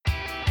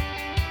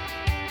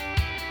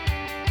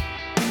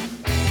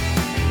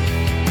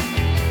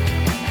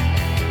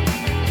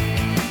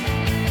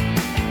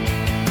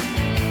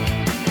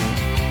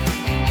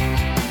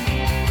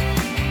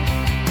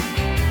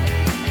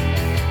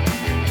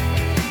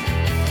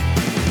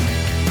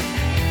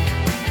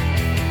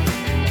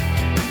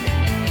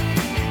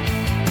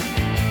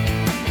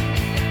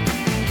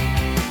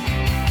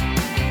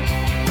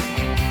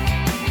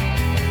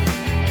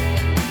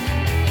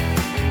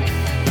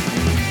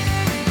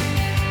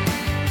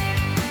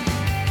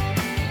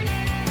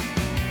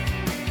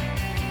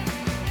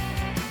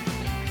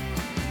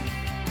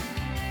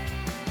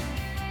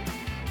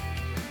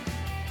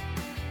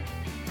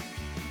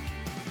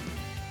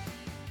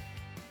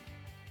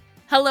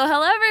Hello,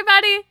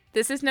 everybody.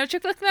 This is No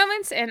Chick Flick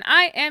Moments, and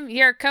I am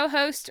your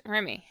co-host,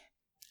 Remy.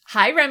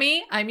 Hi,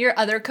 Remy. I'm your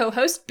other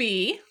co-host,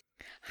 B.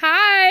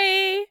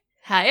 Hi.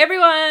 Hi,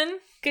 everyone.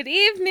 Good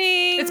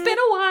evening. It's been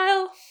a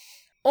while.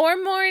 Or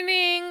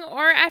morning,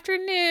 or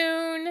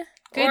afternoon.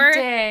 Good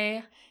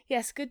day.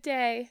 Yes, good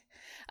day.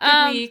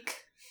 Good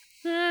week.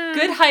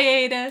 Good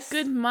hiatus.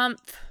 Good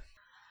month.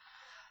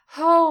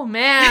 Oh,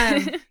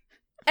 man.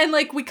 And,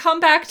 we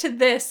come back to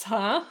this,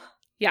 huh?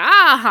 Yeah,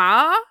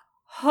 huh?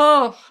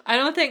 Oh, I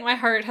don't think my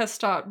heart has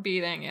stopped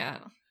beating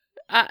yet.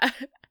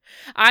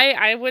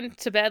 I went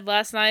to bed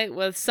last night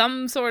with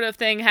some sort of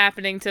thing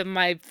happening to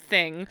my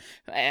thing.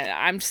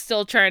 I'm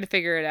still trying to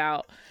figure it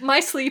out.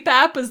 My sleep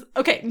app was,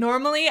 okay,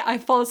 normally I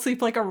fall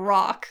asleep like a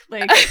rock.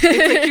 It's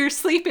like you're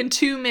asleep in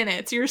 2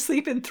 minutes, you're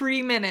asleep in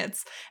 3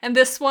 minutes. And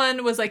this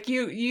one was like,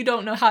 you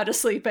don't know how to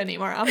sleep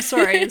anymore. I'm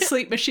sorry, the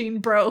sleep machine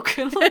broke.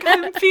 And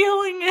I'm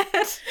feeling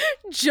it.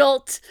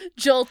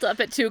 Jolt up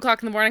at 2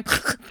 o'clock in the morning.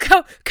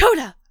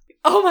 Coda!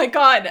 Oh my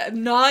god,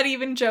 not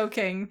even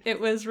joking. It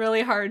was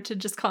really hard to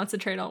just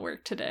concentrate on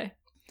work today.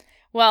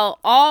 Well,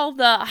 all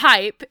the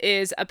hype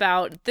is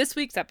about this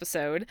week's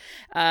episode,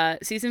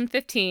 season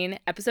 15,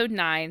 episode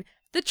 9,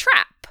 The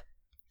Trap.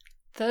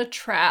 The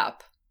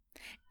Trap.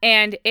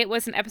 And it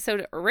was an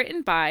episode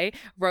written by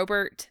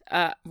Robert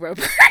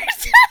Robobo.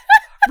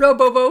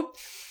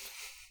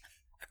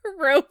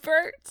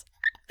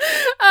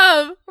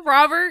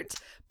 Robert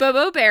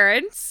Bobo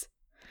Barons.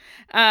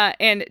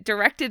 And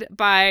directed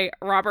by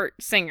Robert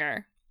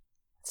Singer.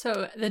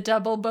 So the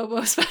double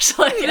Bobo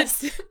special, I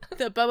guess.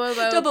 The Bobo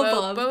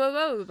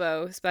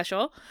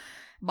special.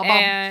 Ba-bum.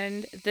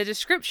 And the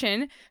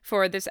description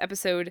for this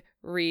episode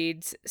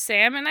reads,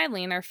 Sam and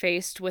Eileen are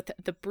faced with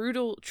the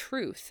brutal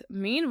truth.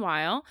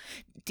 Meanwhile,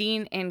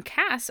 Dean and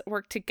Cass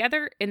work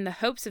together in the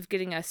hopes of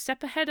getting a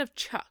step ahead of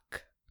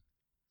Chuck.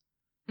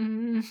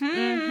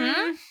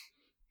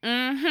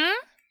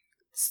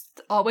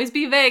 Always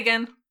be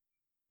vegan.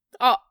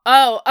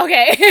 Oh,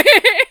 okay.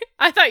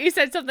 I thought you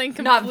said something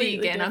completely Not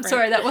vegan. different. I'm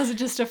sorry, that wasn't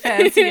just a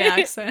fancy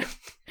accent.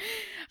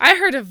 I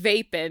heard of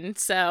vaping,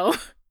 so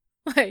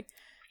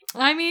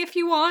I mean, if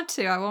you want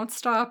to, I won't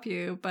stop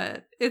you,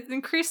 but it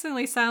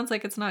increasingly sounds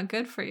like it's not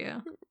good for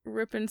you.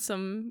 Ripping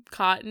some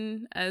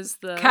cotton as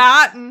the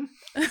cotton.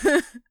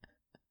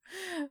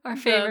 Our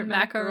favorite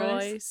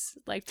McElroys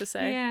like to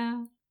say.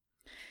 Yeah.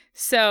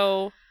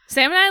 So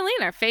Sam and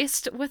Eileen are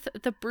faced with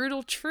the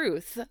brutal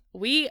truth.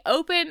 We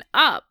open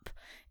up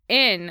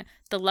in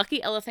the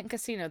Lucky Elephant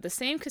Casino, the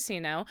same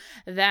casino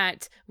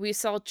that we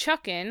saw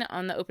Chuck in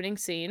on the opening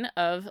scene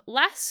of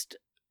last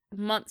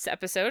month's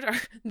episode, or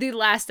the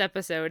last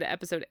episode,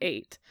 episode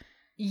 8.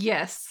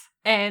 Yes.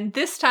 And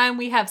this time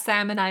we have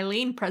Sam and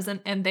Eileen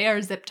present, and they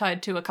are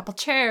zip-tied to a couple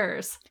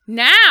chairs.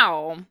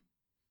 Now,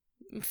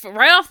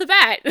 right off the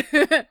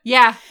bat.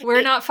 Yeah,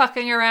 we're not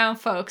fucking around,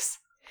 folks.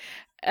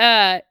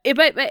 But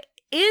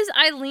is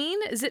Eileen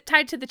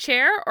zip-tied to the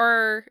chair,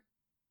 or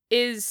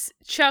is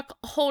Chuck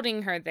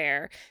holding her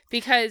there?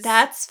 Because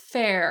that's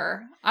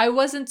fair. I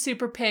wasn't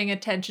super paying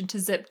attention to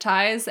zip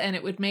ties, and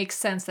it would make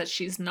sense that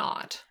she's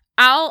not.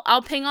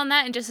 I'll ping on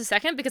that in just a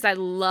second because I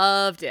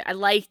loved it. I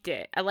liked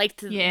it. I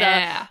liked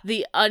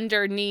the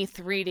underneath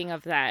reading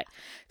of that.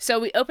 So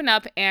we open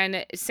up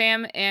and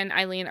Sam and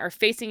Eileen are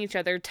facing each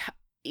other,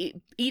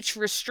 each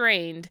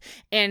restrained,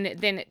 and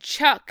then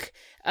Chuck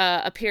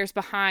appears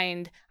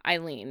behind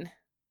Eileen.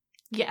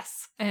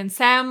 Yes, and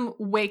Sam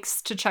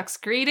wakes to Chuck's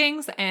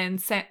greetings, and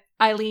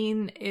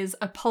Eileen is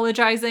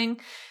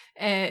apologizing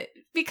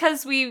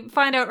because we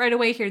find out right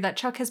away here that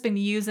Chuck has been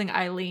using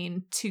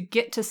Eileen to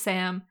get to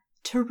Sam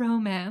to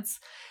romance,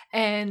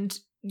 and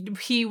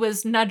he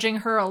was nudging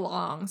her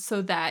along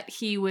so that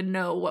he would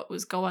know what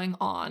was going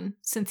on,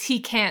 since he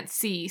can't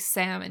see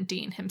Sam and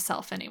Dean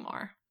himself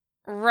anymore.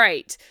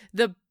 Right.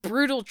 The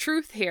brutal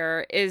truth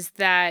here is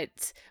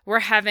that we're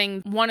having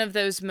one of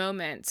those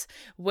moments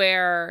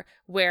where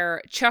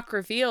Chuck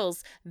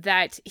reveals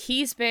that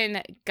he's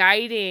been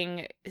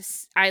guiding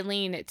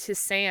Eileen to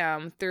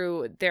Sam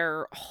through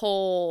their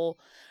whole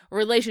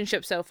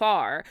relationship so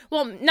far.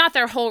 Well, not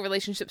their whole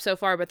relationship so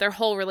far, but their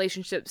whole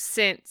relationship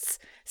since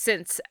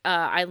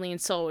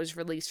Eileen's soul was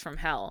released from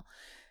hell.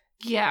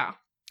 Yeah.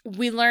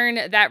 We learn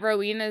that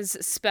Rowena's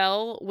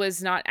spell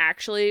was not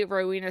actually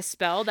Rowena's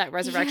spell, that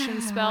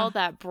resurrection spell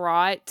that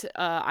brought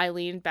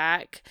Eileen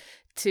back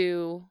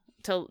to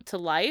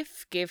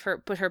life,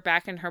 put her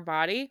back in her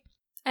body.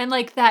 And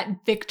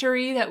that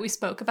victory that we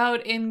spoke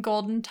about in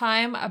Golden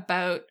Time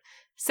about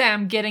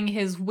Sam getting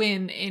his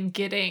win in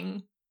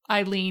getting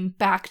Eileen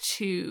back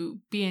to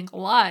being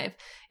alive,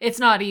 it's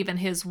not even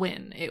his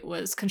win. It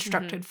was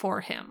constructed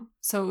for him.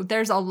 So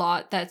there's a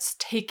lot that's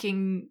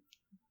taking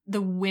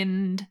the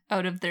wind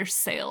out of their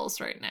sails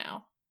right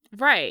now.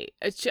 Right.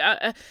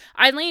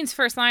 Eileen's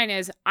first line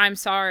is, "I'm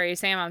sorry,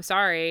 Sam, I'm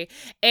sorry."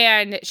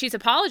 And she's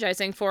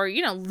apologizing for,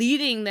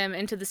 leading them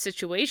into the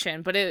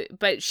situation.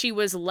 But she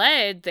was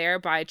led there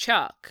by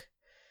Chuck.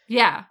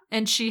 Yeah.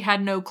 And she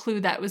had no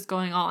clue that was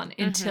going on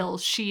until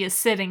she is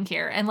sitting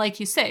here. And like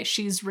you say,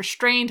 she's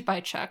restrained by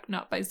Chuck,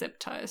 not by zip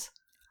ties.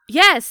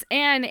 Yes,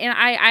 and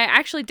I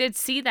actually did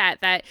see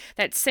that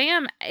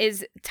Sam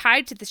is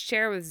tied to this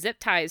chair with zip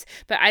ties,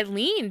 but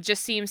Eileen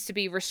just seems to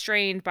be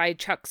restrained by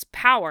Chuck's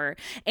power.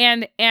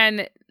 And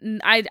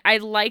I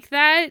like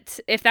that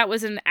if that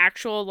was an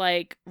actual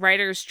like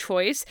writer's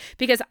choice,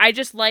 because I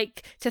just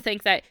like to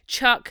think that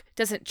Chuck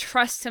doesn't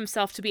trust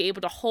himself to be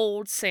able to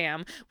hold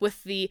Sam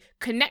with the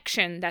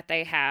connection that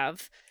they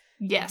have.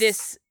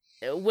 Yes.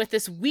 With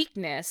this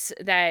weakness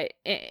that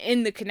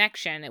in the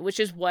connection,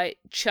 which is what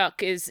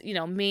Chuck is,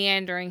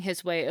 meandering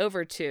his way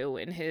over to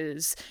in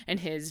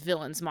his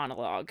villain's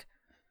monologue.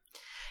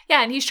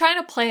 Yeah, and he's trying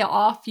to play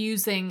off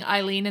using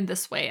Eileen in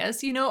this way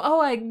as,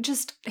 oh, I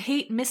just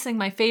hate missing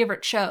my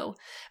favorite show.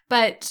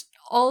 But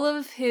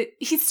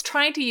he's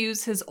trying to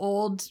use his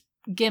old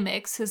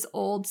gimmicks, his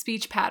old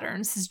speech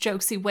patterns, his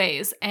jokesy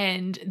ways,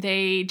 and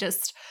they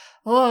just,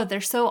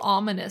 they're so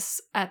ominous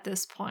at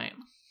this point.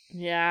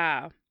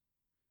 Yeah.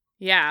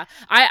 Yeah,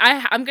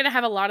 I'm gonna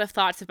have a lot of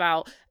thoughts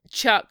about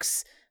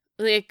Chuck's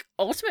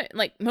ultimate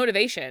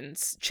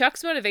motivations.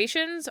 Chuck's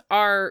motivations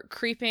are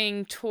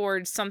creeping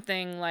towards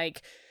something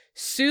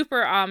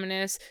super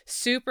ominous,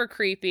 super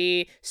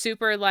creepy,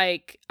 super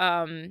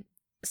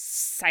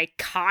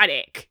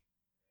psychotic,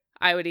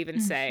 I would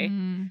even say.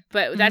 Mm-hmm.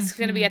 But that's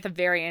gonna be at the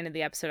very end of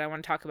the episode. I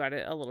want to talk about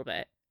it a little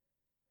bit.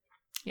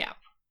 Yeah.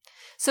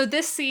 So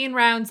this scene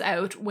rounds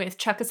out with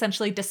Chuck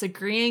essentially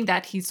disagreeing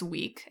that he's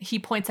weak. He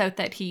points out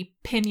that he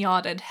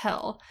pinatted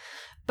Hell,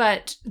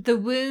 but the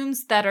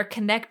wounds that are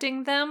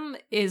connecting them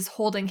is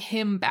holding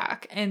him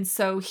back. And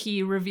so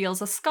he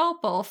reveals a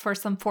scalpel for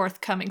some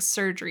forthcoming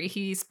surgery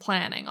he's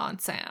planning on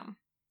Sam.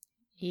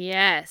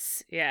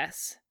 Yes.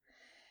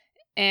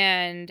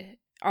 And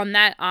on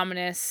that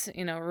ominous,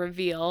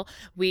 reveal,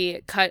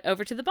 we cut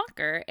over to the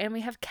bunker and we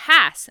have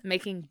Cass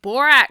making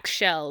borax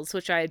shells,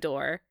 which I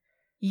adore.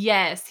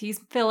 Yes, he's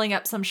filling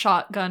up some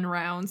shotgun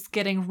rounds,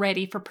 getting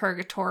ready for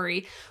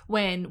purgatory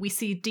when we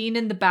see Dean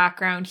in the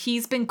background.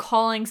 He's been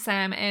calling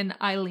Sam and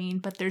Eileen,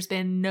 but there's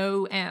been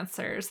no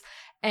answers.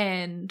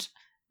 And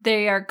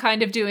they are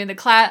kind of doing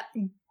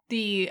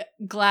the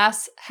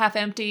glass half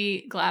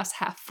empty, glass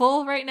half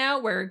full right now,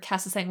 where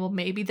Cass is saying, well,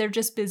 maybe they're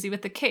just busy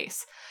with the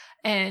case.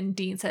 And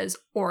Dean says,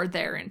 or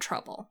they're in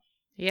trouble.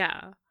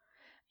 Yeah.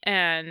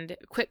 And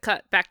quick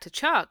cut back to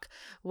Chuck,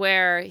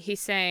 where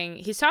he's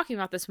talking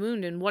about this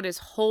wound and what is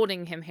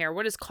holding him here,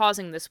 what is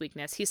causing this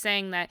weakness. He's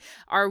saying that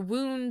our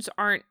wounds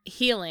aren't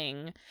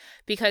healing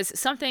because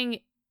something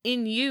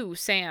in you,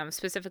 Sam,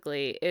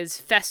 specifically, is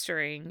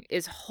festering,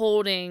 is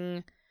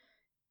holding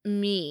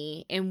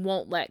me and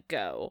won't let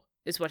go,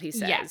 is what he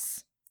says.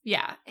 Yes.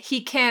 Yeah.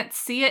 He can't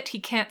see it. He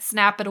can't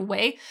snap it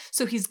away.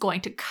 So he's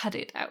going to cut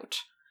it out.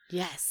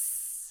 Yes.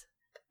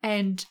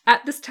 And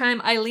at this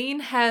time, Eileen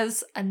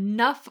has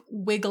enough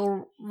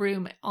wiggle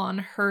room on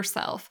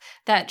herself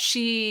that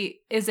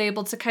she is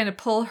able to kind of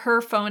pull her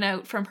phone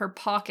out from her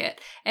pocket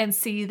and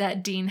see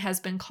that Dean has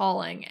been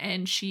calling,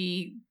 and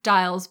she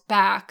dials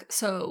back.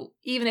 So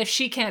even if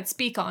she can't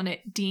speak on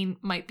it, Dean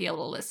might be able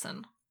to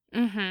listen.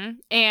 Mm-hmm.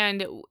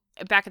 And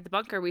back at the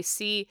bunker, we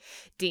see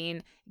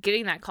Dean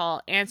getting that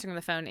call, answering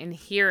the phone, and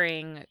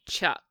hearing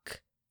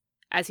Chuck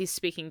as he's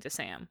speaking to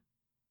Sam.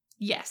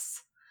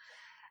 Yes.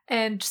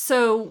 And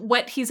so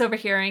what he's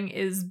overhearing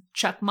is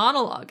Chuck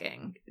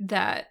monologuing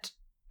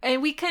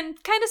and we can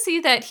kind of see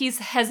that he's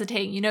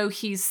hesitating.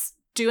 He's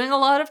doing a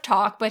lot of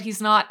talk, but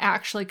he's not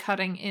actually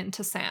cutting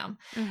into Sam.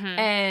 Mm-hmm.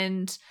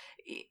 And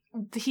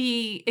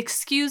he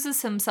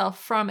excuses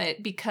himself from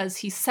it because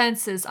he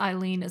senses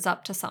Eileen is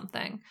up to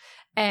something.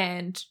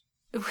 And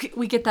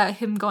we get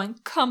him going,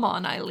 come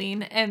on,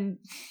 Eileen. And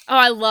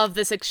I love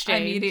this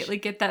exchange. I immediately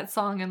get that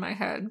song in my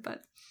head,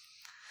 but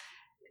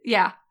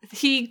yeah,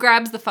 he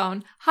grabs the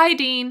phone. Hi,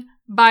 Dean.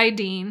 Bye,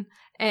 Dean.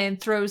 And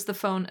throws the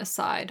phone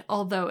aside,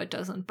 although it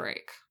doesn't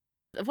break.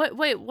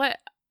 Wait, what?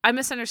 I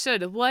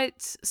misunderstood.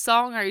 What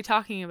song are you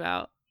talking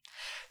about?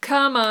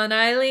 Come on,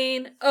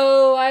 Eileen.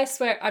 Oh, I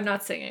swear. I'm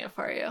not singing it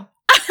for you.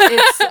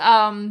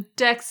 It's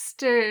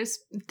Dexter's...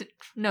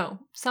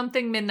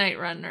 something Midnight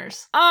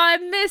Runners. Oh, I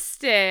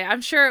missed it.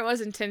 I'm sure it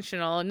was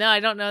intentional. No, I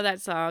don't know that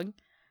song.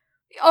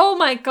 Oh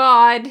my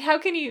god, how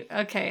can you...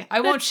 Okay,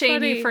 I won't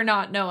shame you for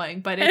not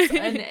knowing, but it's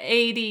an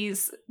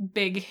 80s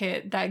big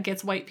hit that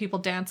gets white people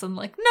dancing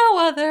like no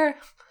other.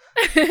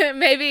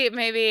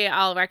 Maybe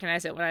I'll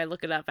recognize it when I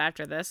look it up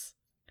after this.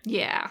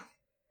 Yeah.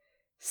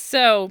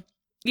 So,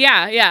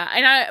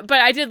 yeah. But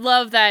I did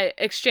love that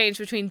exchange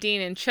between Dean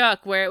and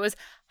Chuck where it was,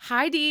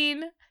 hi,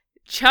 Dean.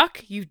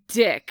 Chuck, you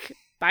dick.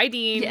 Bye,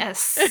 Dean.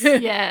 Yes,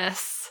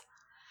 yes.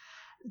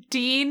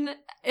 Dean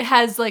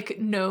has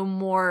no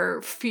more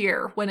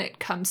fear when it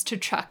comes to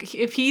Chuck.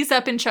 If he's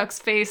up in Chuck's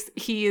face,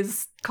 he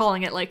is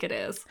calling it like it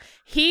is.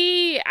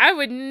 I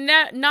would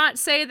not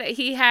say that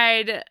he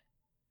had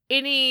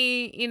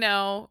any,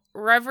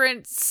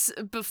 reverence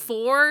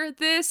before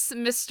this.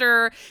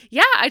 Mr.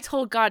 Yeah, I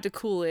told God to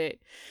cool it.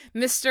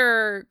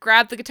 Mr.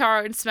 Grab the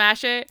guitar and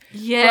smash it.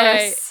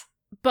 Yes.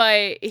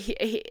 But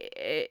he,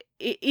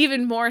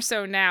 even more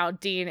so now,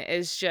 Dean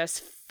is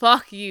just,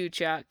 fuck you,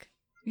 Chuck.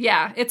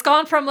 Yeah, it's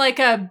gone from like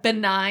a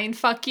benign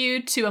fuck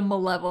you to a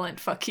malevolent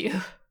fuck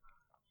you.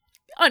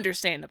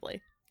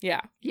 Understandably.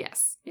 Yeah.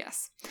 Yes.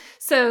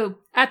 So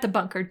at the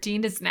bunker,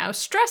 Dean is now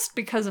stressed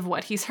because of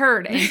what he's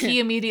heard, and he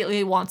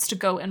immediately wants to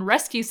go and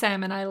rescue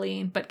Sam and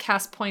Eileen, but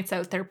Cass points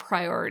out their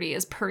priority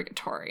is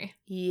purgatory.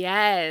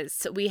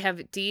 Yes. We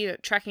have Dean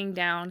tracking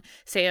down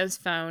Sam's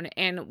phone,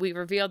 and we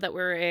revealed that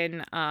we're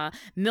in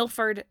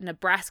Milford,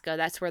 Nebraska.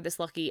 That's where this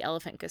Lucky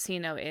Elephant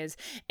Casino is.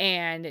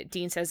 And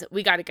Dean says,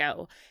 we got to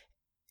go.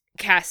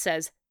 Cass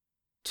says,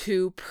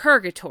 to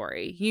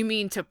purgatory. You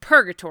mean to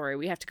purgatory?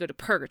 We have to go to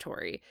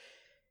purgatory.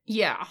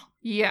 Yeah.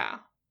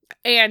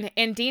 And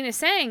Dean is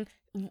saying,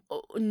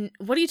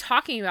 what are you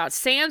talking about?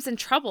 Sam's in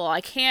trouble. I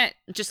can't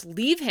just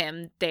leave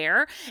him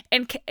there.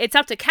 And it's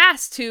up to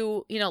Cass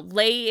to,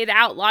 lay it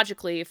out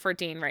logically for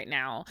Dean right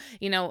now.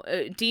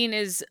 Dean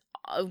is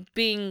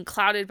being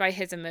clouded by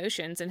his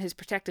emotions and his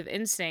protective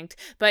instinct.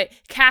 But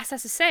Cass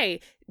has to say,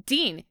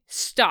 Dean,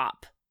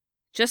 stop.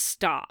 Just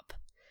stop.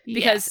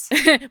 Because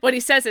what he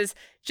says is,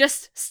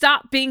 just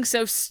stop being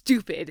so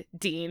stupid,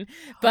 Dean.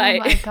 But oh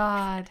my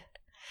God.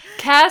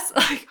 Cass,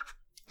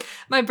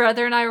 my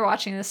brother and I were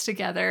watching this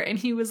together, and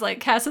he was like,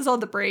 Cass has all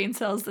the brain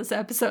cells this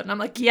episode. And I'm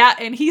like, yeah,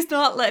 and he's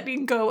not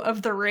letting go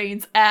of the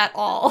reins at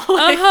all. But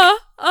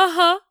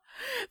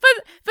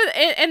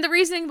the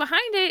reasoning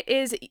behind it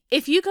is,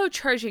 if you go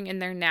charging in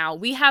there now,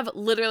 we have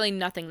literally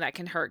nothing that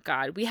can hurt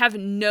God. We have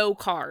no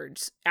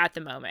cards at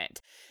the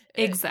moment.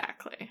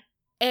 Exactly.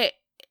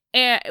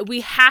 And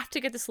we have to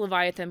get this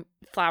Leviathan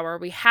flower.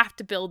 We have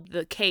to build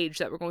the cage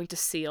that we're going to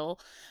seal,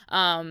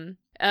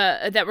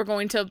 that we're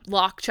going to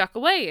lock Chuck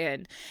away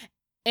in.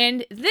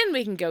 And then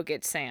we can go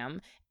get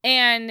Sam.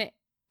 And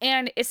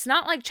it's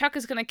not like Chuck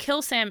is going to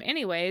kill Sam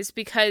anyways,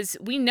 because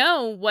we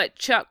know what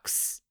Chuck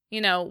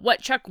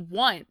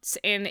wants,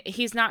 and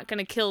he's not going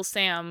to kill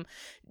Sam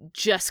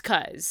just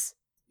 'cause.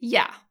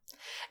 Yeah.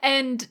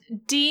 And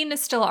Dean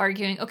is still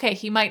arguing, okay,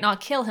 he might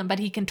not kill him, but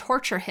he can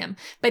torture him.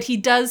 But he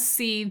does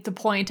see the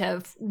point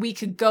of, we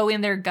could go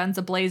in there guns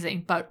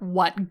a-blazing, but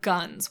what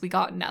guns? We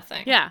got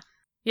nothing.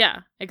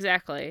 Yeah,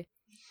 exactly.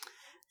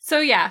 So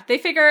yeah, they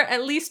figure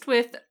at least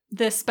with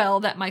the spell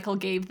that Michael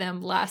gave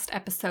them last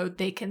episode,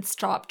 they can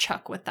stop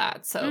Chuck with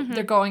that. So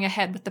they're going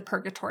ahead with the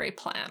purgatory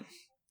plan.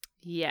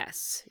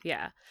 Yes,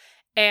 yeah.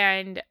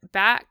 And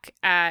back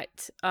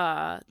at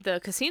the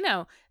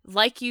casino,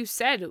 like you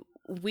said,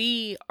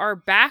 we are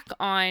back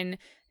on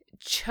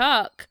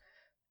Chuck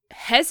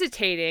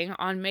hesitating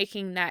on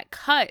making that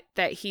cut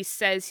that he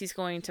says he's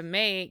going to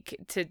make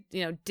to,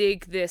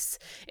 dig this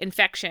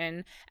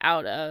infection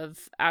out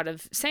of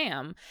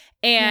Sam.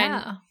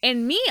 And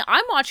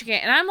I'm watching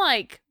it and I'm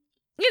like,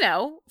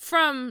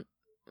 from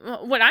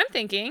what I'm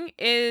thinking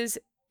is,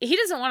 he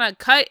doesn't want to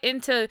cut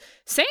into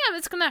Sam.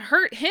 It's going to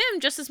hurt him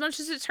just as much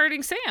as it's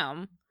hurting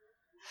Sam.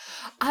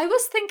 I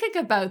was thinking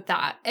about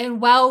that.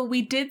 And while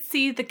we did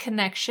see the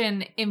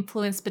connection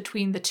influence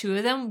between the two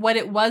of them, what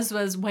it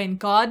was when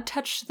God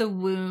touched the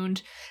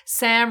wound,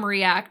 Sam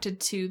reacted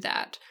to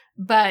that.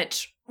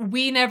 But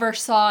we never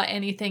saw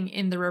anything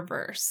in the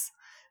reverse.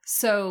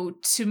 So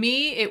to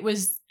me, it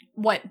was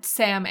what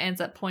Sam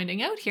ends up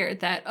pointing out here,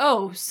 that,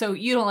 oh, so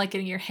you don't like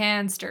getting your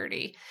hands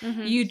dirty.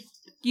 Mm-hmm.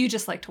 You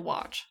just like to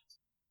watch.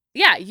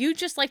 Yeah, you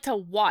just like to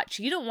watch.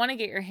 You don't want to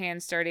get your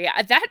hands dirty.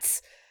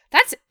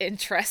 That's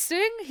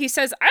interesting. He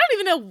says, I don't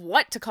even know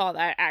what to call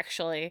that,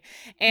 actually.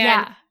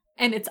 And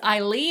it's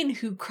Eileen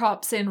who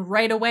crops in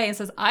right away and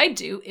says, I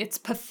do. It's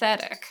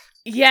pathetic.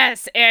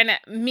 Yes, and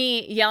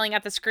me yelling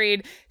at the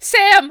screen,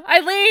 Sam,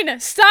 Eileen,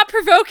 stop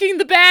provoking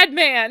the bad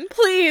man,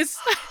 please.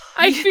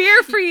 I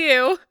fear for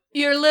you.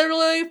 You're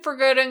literally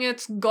forgetting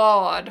it's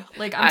God.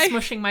 Like, I'm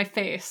smushing my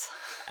face.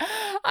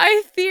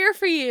 I fear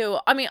for you.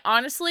 I mean,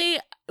 honestly,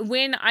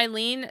 when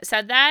Eileen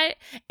said that,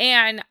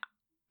 and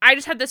I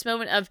just had this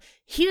moment of,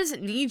 he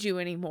doesn't need you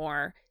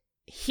anymore.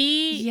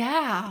 He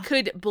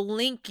could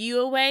blink you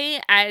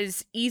away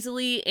as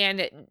easily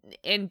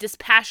and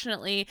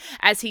dispassionately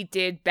as he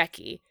did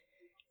Becky.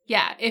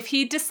 Yeah, if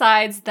he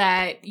decides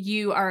that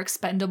you are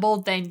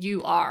expendable, then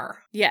you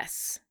are.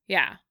 Yes,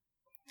 yeah.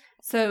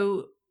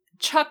 So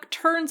Chuck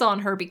turns on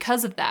her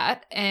because of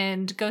that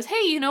and goes,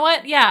 hey, you know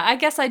what? Yeah, I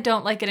guess I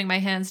don't like getting my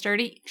hands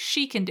dirty.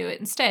 She can do it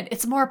instead.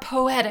 It's more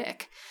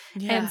poetic.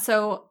 Yeah. And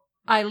so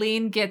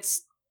Eileen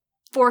gets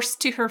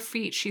forced to her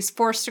feet. She's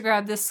forced to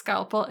grab this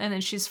scalpel, and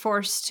then she's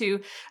forced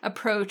to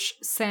approach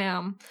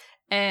Sam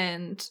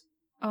and,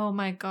 oh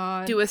my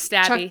God. Do a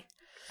stabby.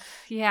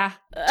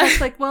 Chuck's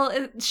like, well,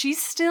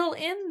 she's still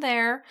in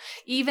there,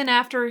 even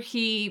after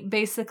he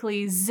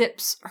basically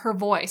zips her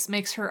voice,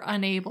 makes her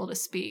unable to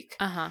speak.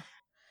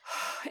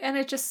 And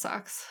it just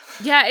sucks.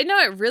 Yeah, no,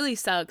 it really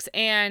sucks.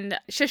 And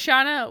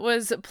Shoshana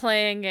was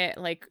playing it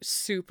like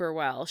super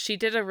well. She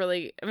did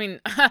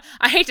I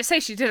hate to say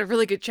she did a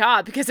really good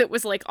job because it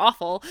was like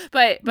awful,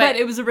 but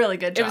it was a really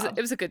good job.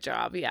 It was a good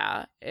job,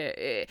 yeah.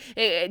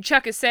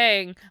 Chuck is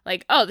saying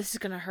like, oh, this is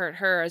gonna hurt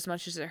her as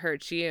much as it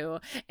hurts you,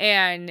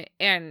 and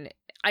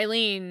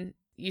Eileen,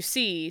 you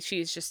see,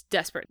 she's just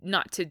desperate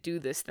not to do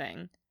this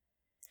thing.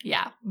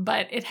 Yeah,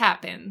 but it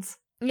happens.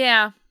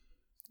 Yeah.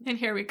 And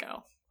here we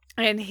go.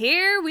 And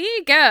here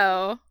we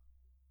go.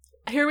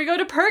 Here we go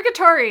to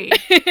purgatory.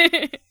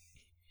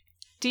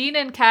 Dean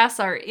and Cass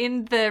are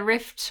in the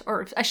rift,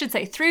 or I should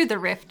say through the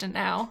rift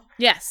now.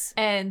 Yes.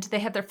 And they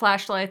have their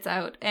flashlights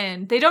out,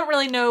 and they don't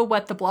really know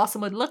what the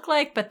blossom would look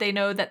like, but they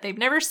know that they've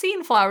never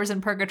seen flowers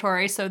in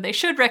purgatory, so they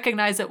should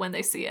recognize it when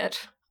they see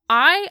it.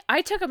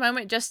 I took a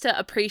moment just to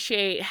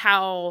appreciate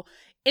how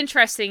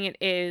interesting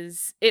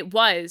it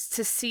was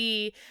to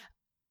see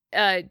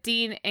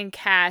Dean and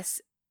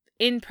Cass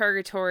in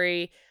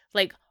purgatory,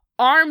 like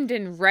armed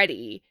and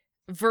ready,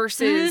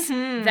 versus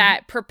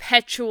that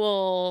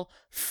perpetual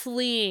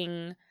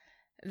fleeing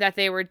that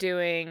they were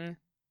doing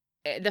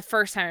the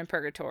first time in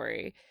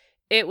purgatory.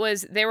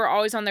 They were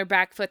always on their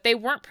back foot. They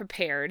weren't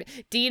prepared.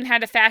 Dean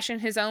had to fashion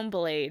his own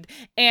blade.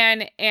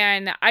 And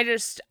I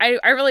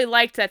really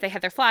liked that they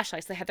had their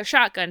flashlights, they had their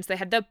shotguns, they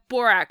had the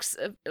borax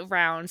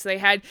rounds, they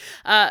had,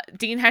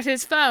 Dean had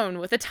his phone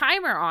with a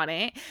timer on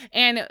it,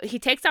 and he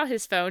takes out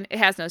his phone. It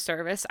has no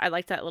service. I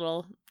like that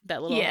little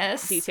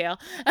yes. detail.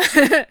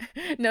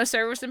 No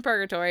service in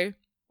purgatory.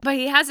 But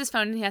he has his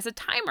phone and he has a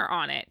timer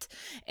on it.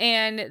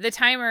 And the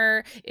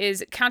timer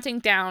is counting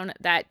down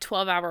that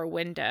 12-hour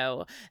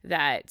window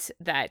that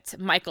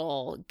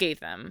Michael gave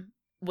them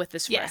with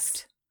this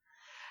rift.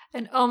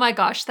 And oh my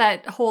gosh,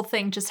 that whole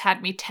thing just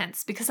had me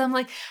tense, because I'm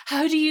like,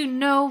 how do you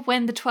know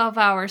when the 12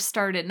 hours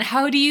started? And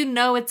how do you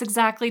know it's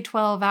exactly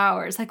 12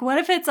 hours? Like, what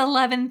if it's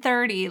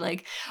 11:30?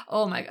 Like,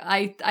 oh my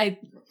God,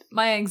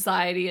 my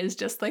anxiety is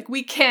just like,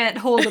 we can't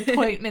hold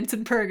appointments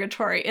in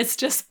purgatory. It's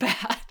just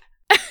bad.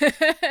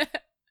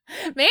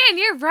 Man,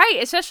 you're right.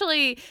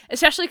 Especially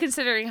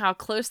considering how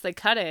close they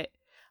cut it.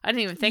 I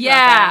didn't even think about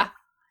that.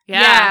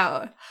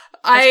 Yeah.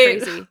 That's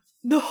crazy.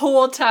 The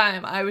whole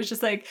time I was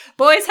just like,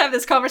 boys, have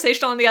this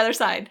conversation on the other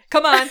side.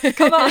 Come on.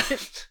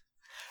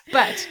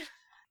 But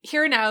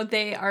here now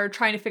they are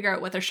trying to figure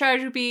out what their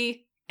strategy would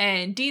be.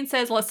 And Dean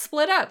says, let's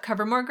split up,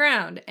 cover more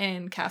ground.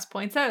 And Cass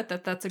points out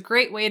that that's a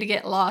great way to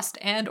get lost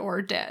and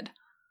or dead.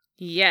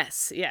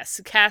 Yes.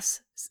 Cass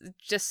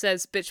just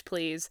says, bitch,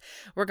 please.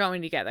 We're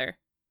going together.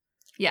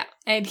 Yeah,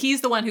 and he's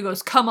the one who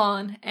goes, come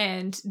on,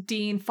 and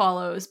Dean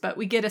follows, but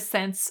we get a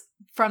sense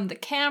from the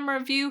camera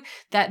view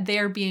that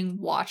they're being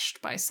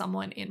watched by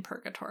someone in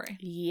purgatory.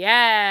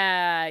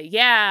 Yeah,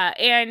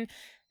 and,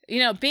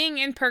 being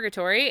in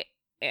purgatory,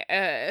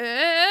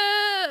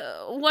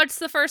 what's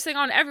the first thing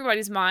on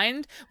everybody's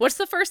mind? What's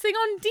the first thing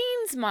on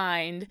Dean's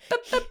mind?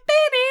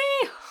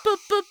 Benny!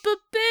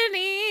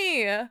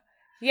 Benny!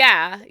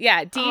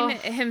 Yeah, Dean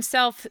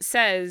himself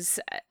says,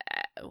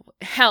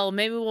 hell,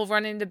 maybe we'll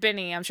run into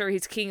Benny. I'm sure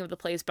he's king of the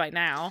place by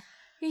now.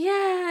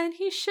 Yeah, and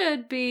he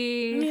should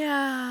be.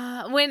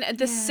 Yeah. When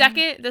the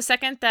second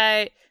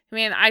that,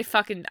 man, I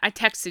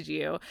texted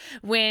you.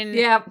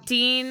 When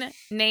Dean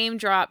name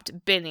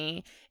dropped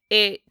Benny,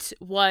 it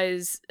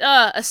was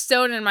a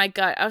stone in my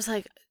gut. I was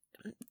like,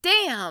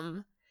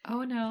 damn.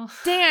 Oh no.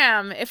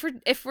 Damn,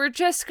 if we're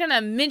just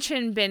gonna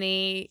mention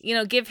Benny,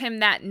 give him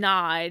that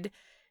nod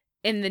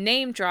in the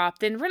name drop,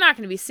 then we're not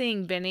going to be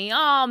seeing Benny.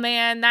 Oh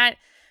man, that,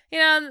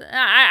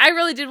 I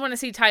really did want to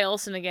see Ty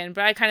Olsson again,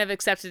 but I kind of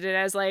accepted it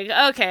as like,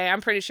 okay, I'm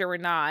pretty sure we're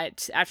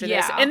not after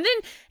this. And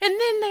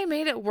then they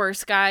made it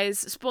worse, guys.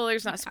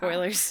 Spoilers, not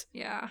spoilers.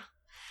 Yeah.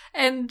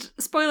 And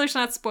spoilers,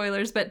 not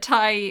spoilers, but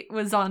Ty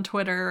was on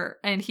Twitter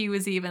and he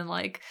was even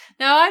like,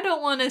 now I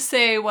don't want to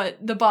say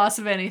what the boss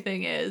of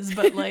anything is,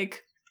 but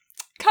like,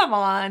 come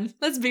on,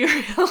 let's be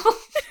real.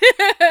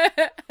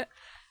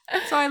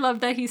 So I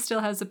love that he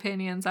still has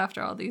opinions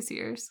after all these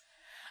years.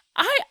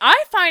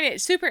 I find it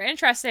super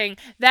interesting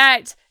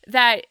that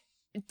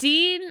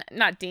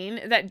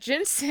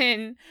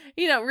Jensen,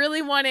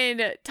 really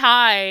wanted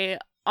Ty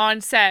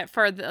on set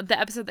for the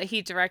episode that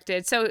he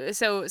directed.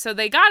 So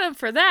they got him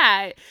for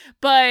that,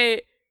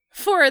 but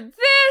for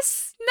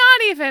this,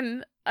 not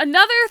even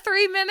another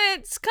 3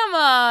 minutes. Come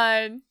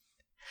on.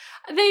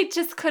 They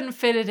just couldn't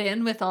fit it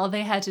in with all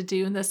they had to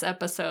do in this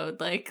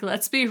episode. Like,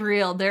 let's be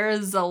real. There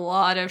is a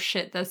lot of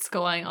shit that's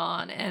going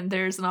on, and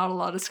there's not a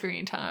lot of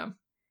screen time.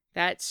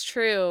 That's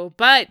true.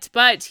 But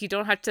you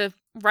don't have to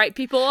write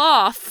people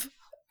off.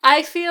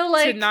 I feel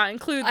like to not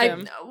include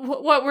them.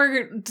 What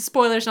we're,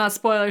 spoilers, not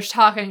spoilers,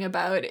 talking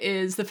about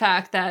is the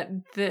fact that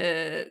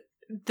the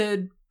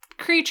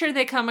creature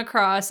they come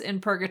across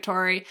in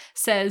purgatory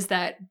says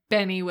that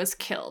Benny was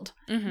killed.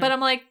 Mm-hmm. But I'm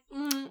like,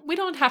 we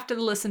don't have to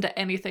listen to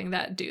anything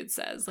that dude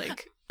says.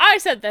 Like, I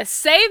said the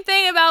same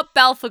thing about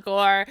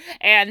Belphegor,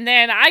 and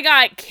then I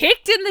got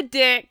kicked in the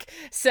dick.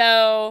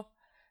 So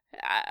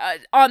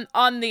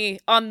on the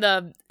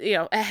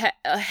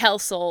Hell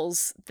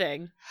Souls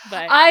thing.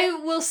 But I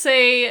will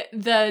say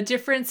the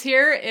difference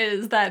here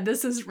is that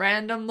this is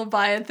random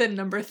Leviathan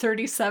number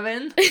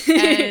 37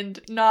 and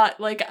not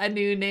like a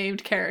new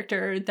named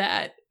character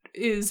that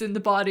is in the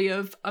body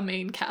of a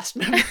main cast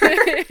member.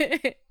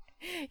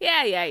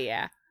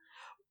 Yeah.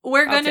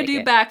 We're going to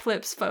do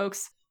backflips,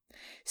 folks.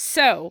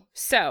 So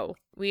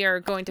we are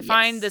going to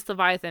find this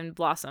Leviathan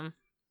blossom.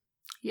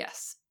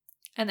 Yes.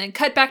 And then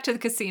cut back to the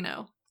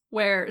casino.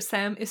 where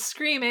Sam is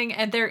screaming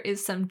and there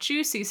is some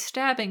juicy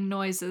stabbing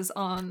noises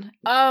on.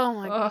 Oh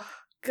my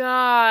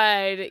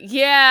God.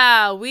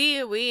 Yeah,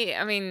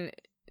 I mean,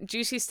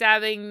 juicy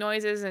stabbing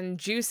noises and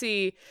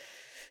juicy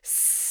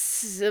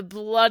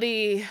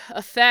bloody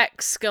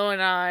effects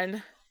going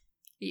on.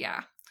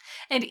 Yeah.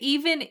 And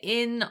even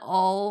in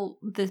all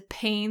the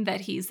pain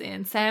that he's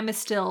in, Sam is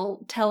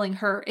still telling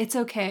her, it's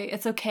okay,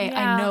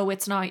 Yeah. I know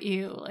it's not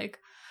you. Like,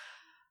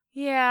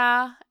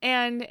 yeah,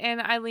 and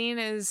Eileen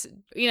is,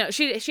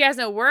 she has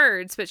no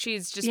words, but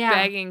she's just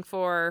begging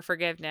for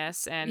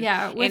forgiveness, and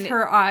with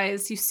her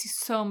eyes you see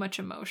so much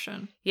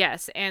emotion.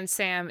 Yes, and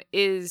Sam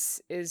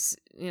is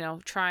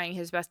trying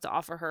his best to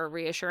offer her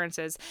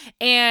reassurances,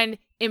 and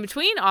in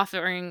between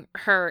offering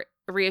her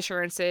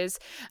reassurances,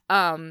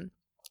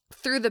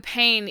 through the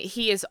pain,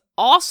 he is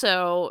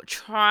also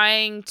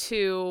trying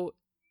to,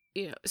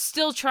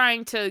 still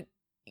trying to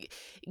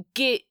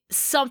get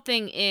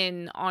something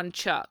in on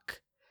Chuck.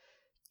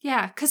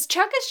 Yeah, because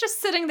Chuck is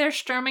just sitting there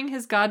strumming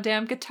his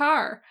goddamn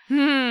guitar.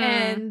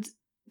 And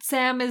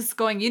Sam is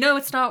going,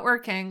 it's not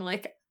working.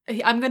 Like,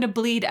 I'm going to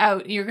bleed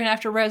out. You're going to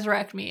have to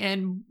resurrect me.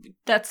 And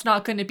that's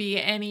not going to be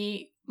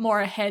any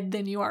more ahead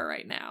than you are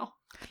right now.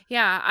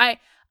 Yeah,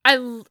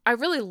 I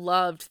really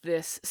loved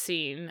this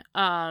scene.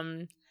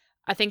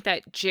 I think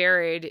that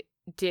Jared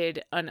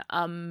did an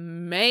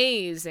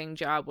amazing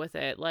job with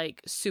it.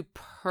 Like,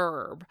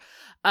 superb.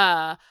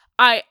 I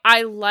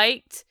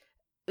liked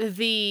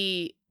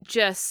the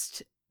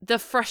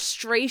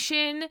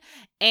frustration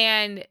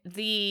and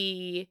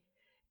the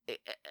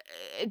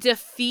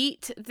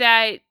defeat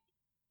that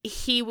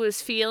he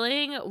was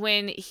feeling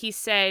when he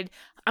said,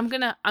 I'm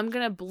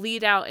gonna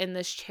bleed out in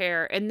this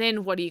chair, and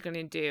then what are you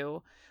gonna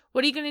do?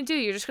 What are you gonna do?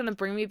 You're just gonna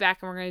bring me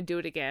back and we're gonna do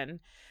it again.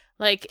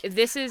 Like,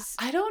 this is...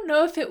 I don't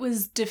know if it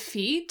was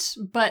defeat,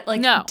 but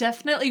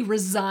definitely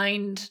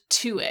resigned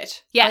to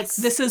it. Yes.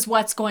 Like, this is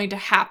what's going to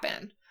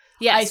happen.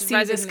 Yes, I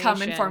see this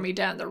coming for me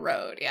down the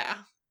road. Yeah.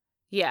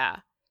 Yeah.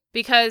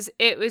 Because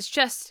it was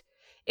just,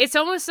 it's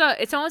almost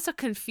a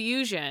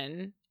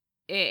confusion.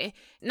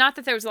 Not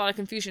that there was a lot of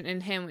confusion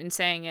in him in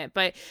saying it,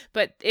 but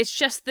it's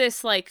just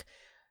this, like,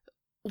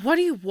 what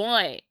do you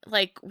want?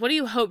 Like, what do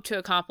you hope to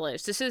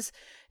accomplish? This is,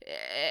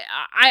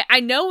 I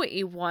know what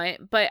you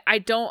want, but I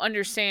don't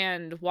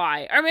understand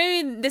why. Or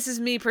maybe this is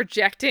me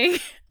projecting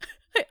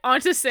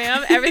onto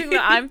Sam everything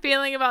that I'm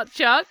feeling about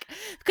Chuck,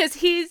 because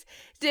he's,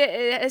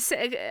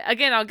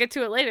 again, I'll get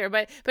to it later,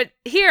 but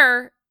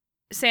here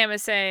Sam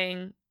is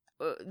saying,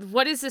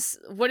 what is this?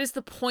 What is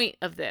the point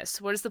of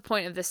this? What is the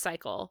point of this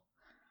cycle?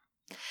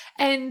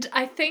 And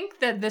I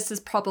think that this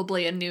is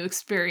probably a new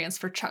experience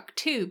for Chuck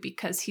too,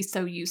 because he's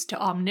so used to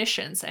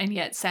omniscience, and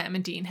yet Sam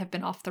and Dean have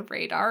been off the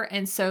radar.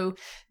 And so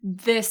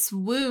this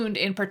wound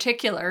in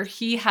particular,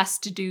 he has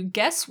to do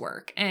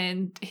guesswork,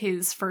 and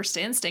his first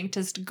instinct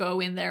is to go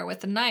in there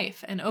with a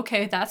knife. And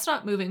okay, that's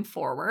not moving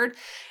forward.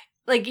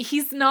 Like,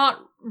 he's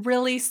not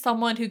really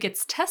someone who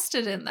gets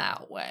tested in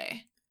that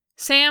way.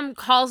 Sam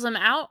calls him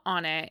out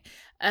on it.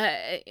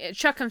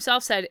 Chuck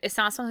himself said, it's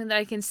not something that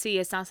I can see.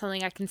 It's not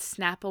something I can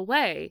snap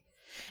away.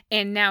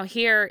 And now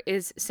here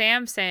is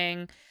Sam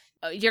saying,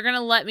 you're going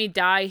to let me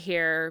die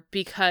here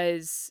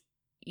because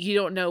you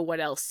don't know what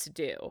else to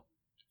do.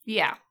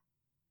 Yeah.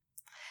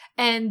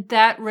 And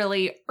that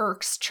really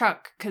irks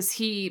Chuck, because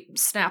he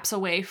snaps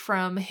away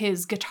from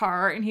his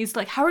guitar and he's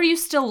like, how are you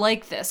still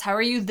like this? How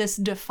are you this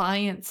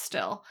defiant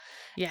still?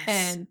 Yes.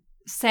 And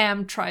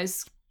Sam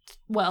tries,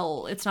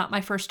 well, it's not my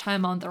first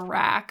time on the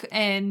rack.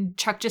 And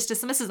Chuck just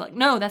dismisses, like,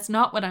 no, that's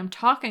not what I'm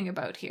talking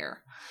about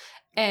here.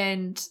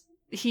 And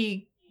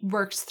he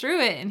works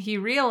through it and he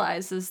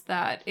realizes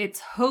that it's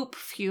hope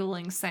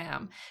fueling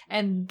Sam.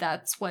 And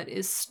that's what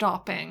is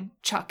stopping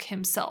Chuck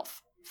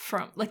himself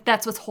from, like,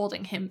 that's what's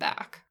holding him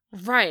back.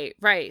 Right.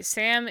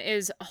 Sam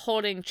is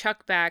holding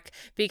Chuck back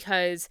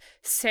because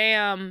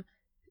Sam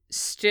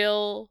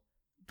still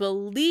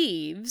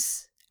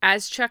believes,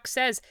 as Chuck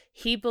says,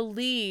 he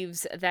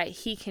believes that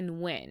he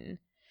can win.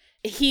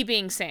 He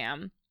being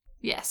Sam.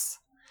 Yes.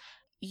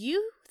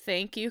 You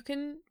think you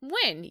can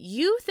win.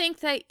 You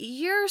think that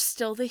you're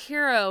still the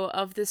hero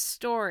of this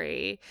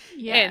story.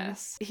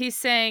 Yes. And he's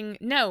saying,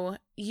 no,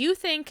 you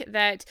think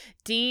that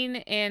Dean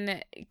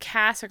and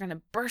Cass are going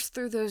to burst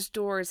through those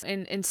doors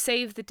and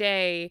save the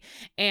day,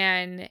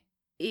 and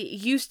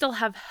you still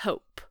have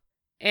hope.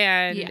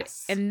 And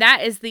yes. And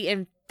that is the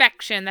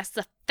infection, that's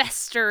the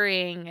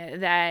festering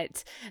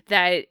that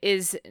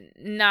is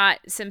not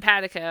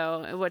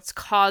simpatico, what's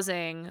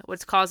causing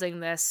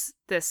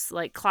this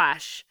like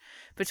clash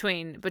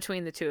between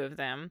the two of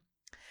them.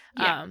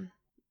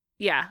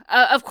 Yeah.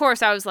 Of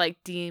course I was like,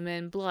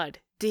 demon blood.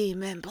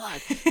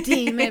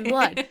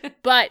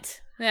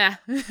 But yeah.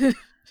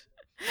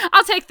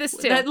 I'll take this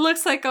too. That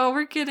looks like all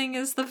we're getting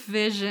is the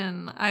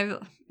vision.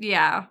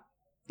 Yeah.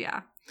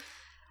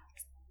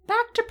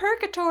 Back to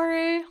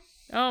purgatory.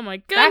 Oh my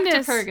goodness.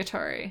 Back to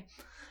purgatory.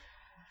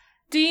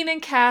 Dean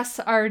and Cass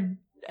are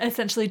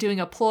essentially doing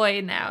a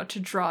ploy now to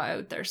draw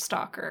out their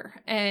stalker.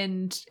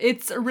 And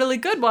it's a really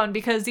good one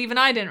because even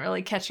I didn't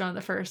really catch it on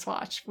the first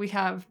watch. We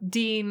have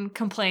Dean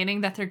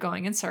complaining that they're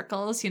going in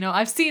circles.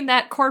 I've seen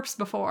that corpse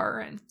before,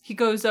 and he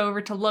goes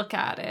over to look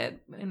at it,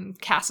 and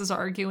Cass is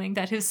arguing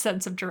that his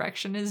sense of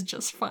direction is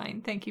just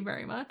fine. Thank you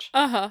very much.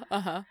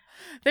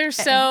 They're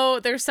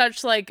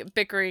such like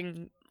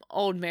bickering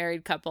old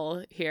married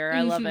couple here.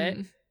 I love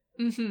it.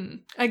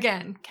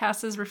 Again,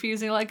 Cass is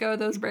refusing to let go of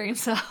those brain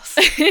cells.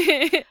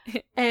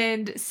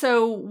 And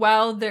so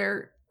while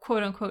they're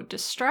quote unquote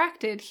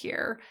distracted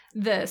here,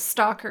 the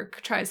stalker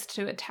tries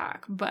to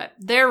attack, but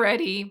they're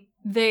ready.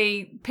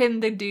 They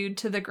pin the dude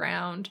to the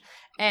ground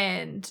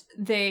and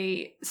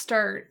they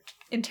start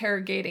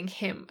interrogating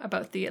him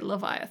about the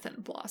Leviathan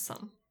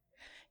blossom.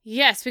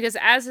 Yes, because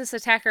as this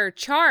attacker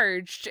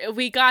charged,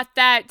 we got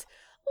that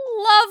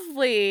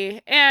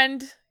lovely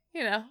and,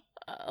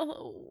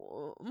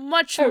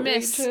 much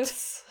missed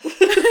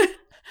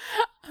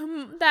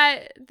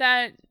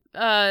that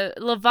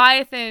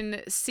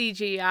Leviathan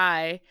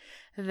CGI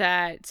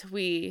that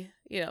we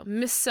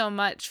missed so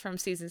much from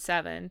season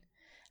 7.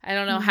 I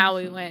don't know how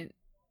we went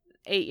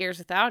 8 years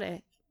without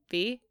it.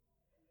 B.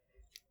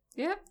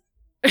 Yep.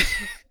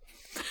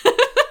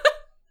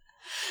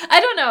 I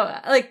don't know.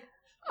 Like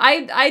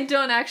I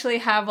don't actually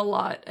have a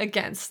lot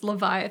against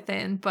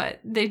Leviathan, but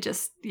they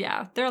just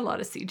they're a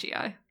lot of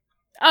CGI.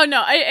 Oh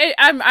no,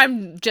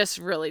 I'm just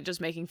really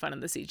just making fun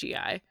of the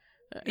CGI.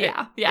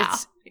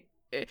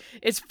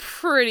 It's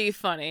pretty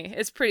funny.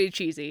 It's pretty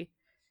cheesy.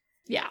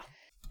 Yeah.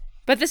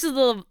 But this is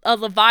a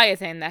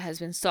Leviathan that has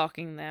been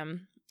stalking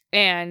them.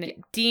 And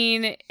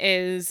Dean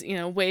is,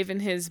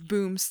 waving his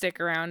boomstick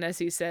around as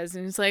he says,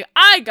 and he's like,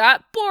 I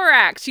got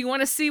borax. You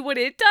want to see what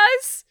it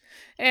does?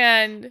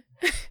 And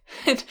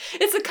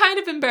it's a kind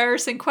of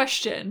embarrassing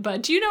question,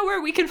 but do you know where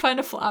we can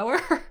find a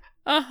flower?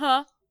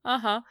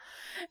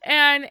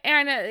 And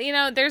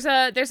there's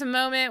a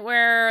moment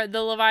where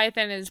the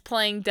Leviathan is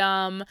playing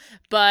dumb,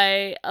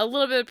 but a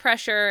little bit of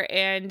pressure,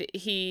 and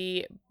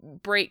he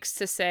breaks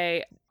to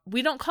say,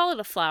 we don't call it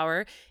a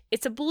flower,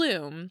 it's a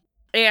bloom.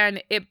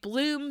 And it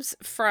blooms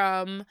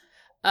from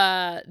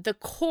the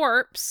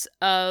corpse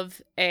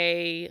of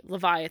a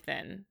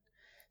Leviathan.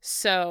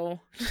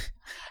 So...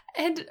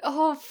 And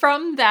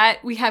from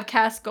that, we have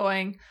Cass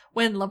going,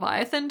 when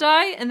Leviathan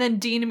die, and then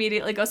Dean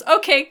immediately goes,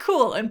 okay,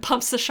 cool, and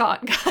pumps the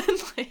shotgun.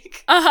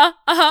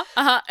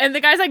 And the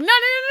guy's like,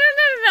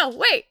 no,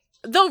 wait.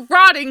 The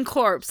rotting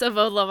corpse of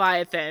a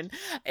Leviathan.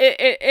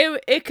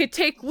 It could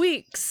take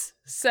weeks.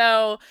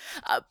 So,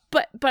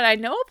 but I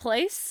know a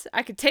place.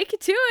 I could take you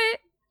to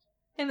it.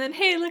 And then,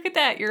 hey, look at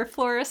that. You're a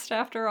florist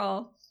after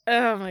all.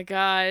 Oh my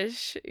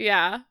gosh.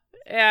 Yeah.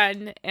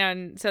 And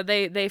so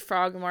they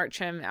frog march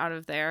him out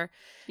of there.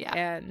 Yeah.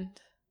 And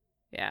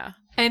yeah.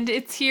 And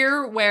it's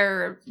here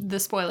where the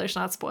spoilers,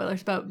 not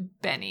spoilers,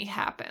 about Benny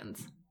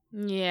happens.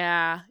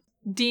 Yeah.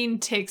 Dean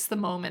takes the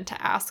moment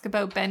to ask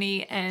about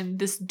Benny, and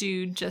this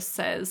dude just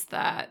says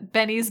that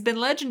Benny's been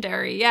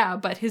legendary, yeah,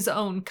 but his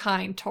own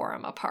kind tore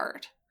him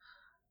apart.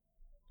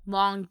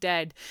 Long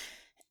dead.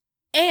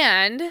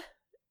 And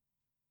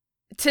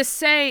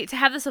to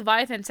have this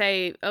Leviathan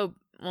say, oh,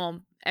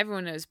 well,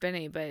 everyone knows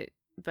Benny, but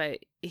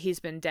he's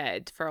been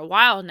dead for a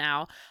while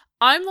now.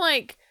 I'm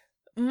like,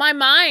 my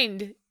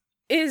mind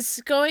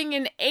is going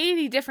in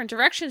 80 different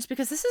directions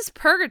because this is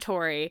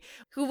purgatory.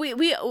 We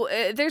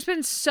there's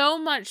been so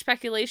much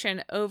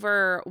speculation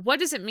over what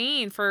does it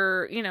mean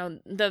for,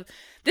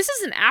 this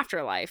is an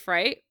afterlife,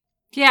 right?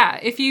 Yeah,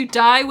 if you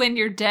die when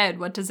you're dead,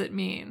 what does it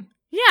mean?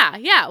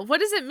 Yeah.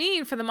 What does it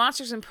mean for the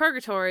monsters in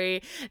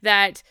purgatory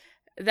that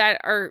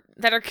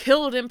are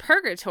killed in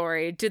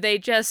purgatory? Do they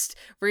just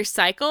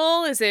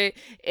recycle? Is it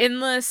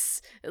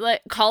endless,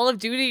 like, Call of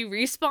Duty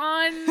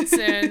respawns?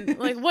 And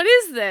like, what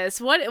is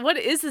this? What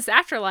is this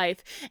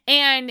afterlife?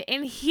 And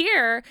in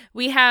here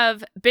we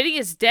have Benny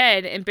is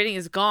dead and Benny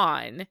is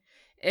gone.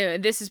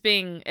 This is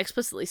being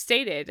explicitly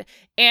stated,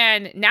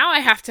 and now I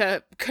have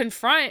to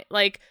confront,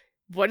 like,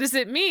 what does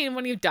it mean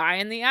when you die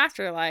in the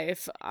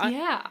afterlife?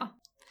 Yeah.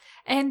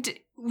 And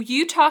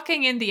you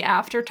talking in the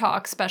after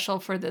talk special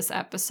for this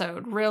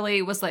episode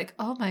really was like,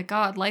 oh my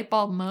God, light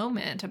bulb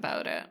moment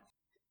about it.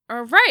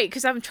 Right,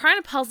 because I'm trying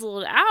to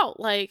puzzle it out.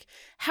 Like,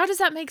 how does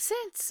that make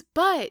sense?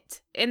 But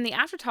in the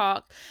after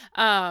talk,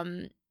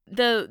 the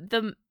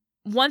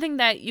one thing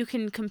that you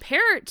can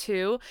compare it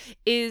to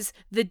is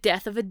the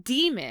death of a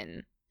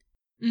demon.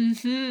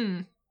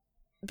 Mm-hmm.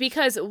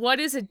 Because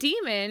what is a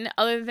demon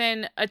other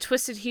than a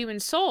twisted human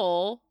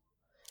soul?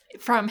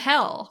 From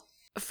hell.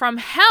 From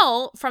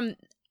hell, from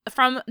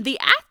the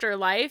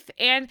afterlife.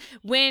 And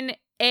when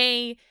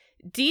a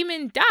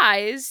demon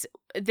dies,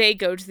 they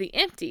go to the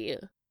empty.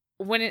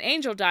 When an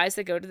angel dies,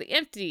 they go to the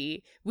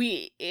empty.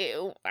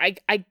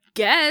 I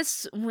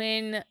guess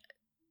when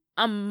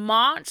a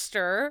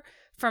monster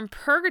from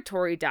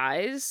purgatory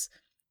dies,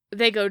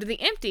 they go to the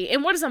empty.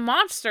 And what is a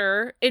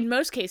monster in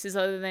most cases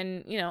other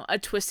than, a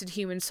twisted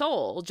human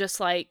soul, just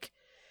like,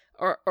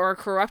 or a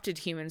corrupted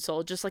human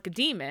soul, just like a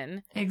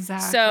demon.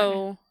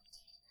 Exactly.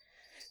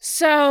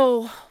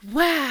 So,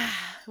 wow,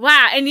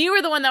 Wow. And you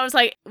were the one that was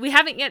like, we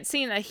haven't yet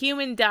seen a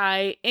human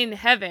die in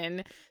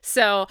heaven.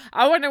 So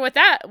I wonder what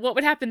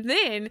would happen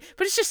then.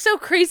 But it's just so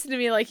crazy to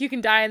me. Like, you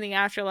can die in the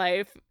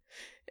afterlife.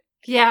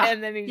 Yeah.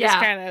 And then you just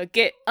kind of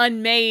get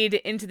unmade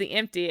into the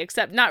empty,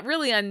 except not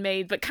really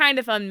unmade, but kind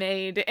of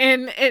unmade.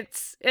 And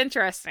it's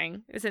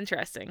interesting. It's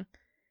interesting.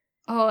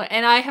 Oh,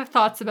 and I have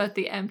thoughts about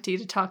the empty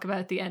to talk about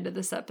at the end of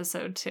this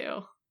episode,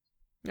 too.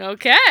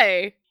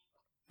 Okay.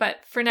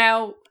 But for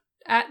now,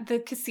 at the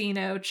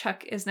casino,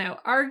 Chuck is now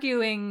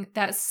arguing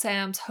that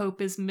Sam's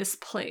hope is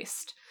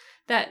misplaced.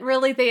 That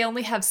really they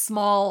only have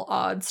small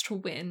odds to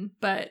win,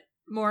 but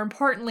more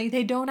importantly,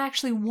 they don't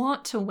actually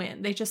want to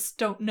win. They just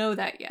don't know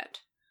that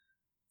yet.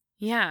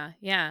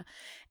 Yeah.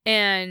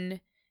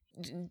 And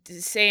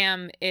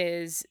Sam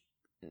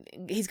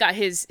he's got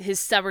his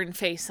stubborn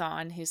face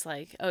on. He's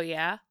like, oh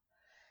yeah,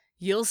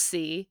 you'll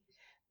see.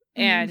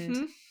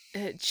 And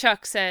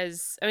Chuck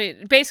says,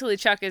 basically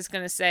Chuck is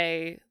going to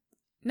say,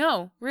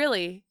 no,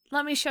 really,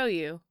 let me show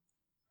you.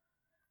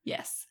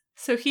 Yes.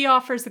 So he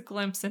offers a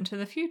glimpse into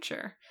the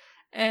future.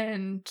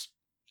 And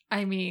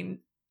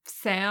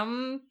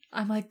Sam,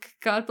 I'm like,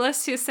 God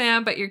bless you,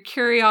 Sam, but your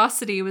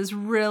curiosity was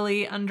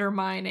really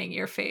undermining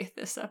your faith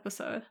this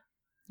episode.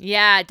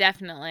 Yeah,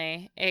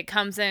 definitely. It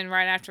comes in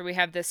right after we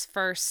have this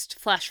first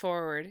flash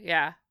forward.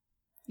 Yeah.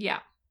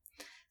 Yeah.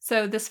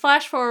 So this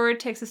flash forward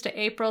takes us to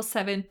April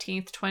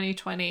 17th,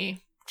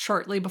 2020,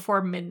 shortly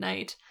before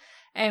midnight.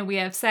 And we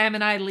have Sam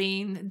and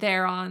Eileen.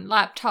 They're on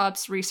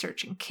laptops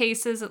researching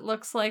cases, it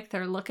looks like.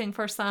 They're looking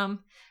for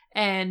some.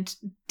 And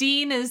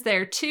Dean is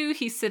there too.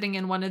 He's sitting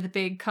in one of the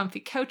big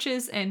comfy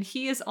couches and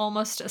he is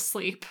almost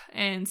asleep.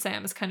 And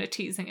Sam is kind of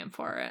teasing him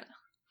for it.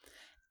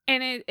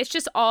 And it's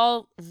just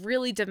all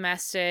really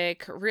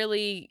domestic,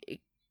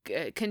 really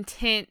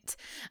content,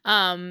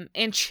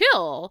 and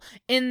chill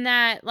in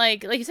that,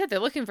 like you said, they're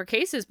looking for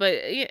cases, but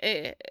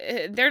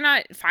they're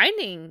not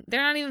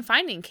even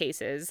finding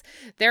cases.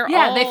 They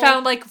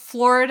found like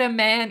Florida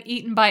man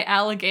eaten by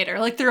alligator.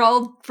 Like they're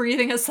all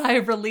breathing a sigh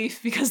of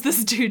relief because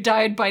this dude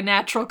died by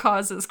natural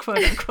causes, quote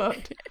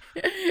unquote.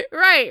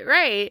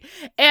 Right.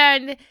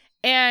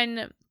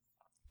 And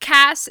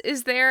Cass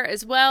is there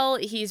as well.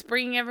 He's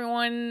bringing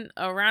everyone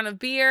a round of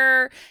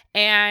beer,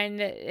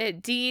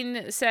 and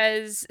Dean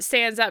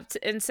stands up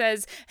and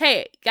says,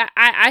 "Hey,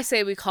 I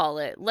say we call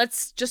it.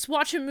 Let's just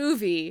watch a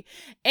movie."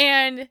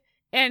 And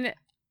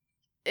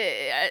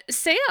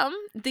Sam,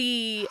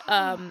 the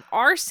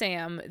our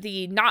Sam,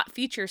 the not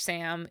future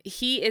Sam,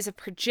 he is a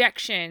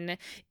projection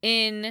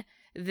in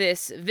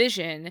this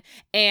vision,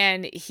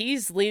 and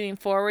he's leaning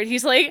forward.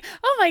 He's like,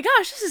 oh my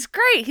gosh, this is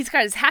great. He's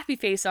got his happy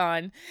face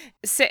on,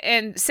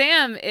 and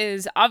Sam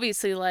is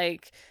obviously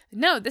like,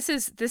 no, this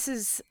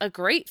is a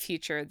great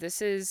future.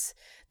 This is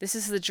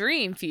the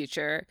dream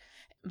future.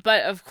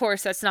 But of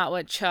course that's not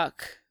what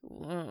Chuck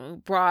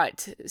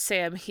brought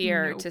Sam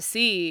here to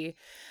see.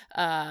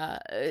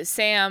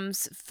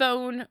 Sam's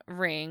phone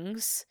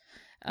rings.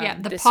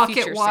 The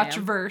pocket watch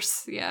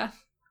verse.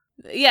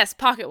 Yes,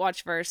 pocket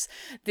watch verse.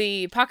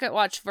 The pocket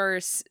watch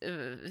verse,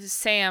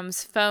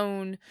 Sam's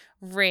phone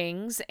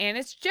rings, and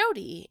it's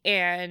Jody.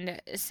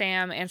 And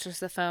Sam answers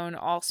the phone,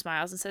 all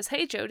smiles, and says,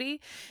 "Hey, Jody."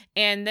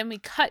 And then we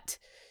cut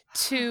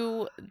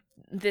to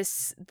the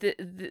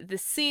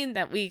scene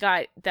that we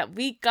got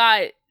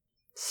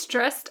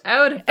stressed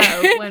out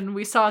about when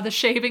we saw the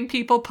shaving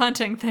people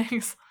punting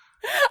things.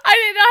 I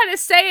didn't know how to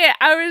say it.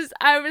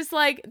 I was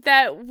like,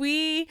 that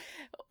we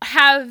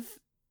have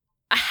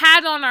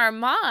had on our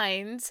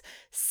minds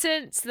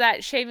since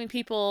that shaving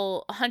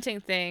people hunting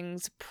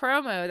things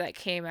promo that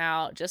came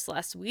out just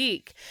last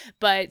week.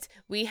 But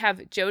we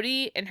have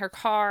Jody in her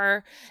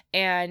car,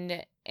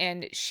 and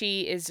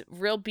she is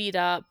real beat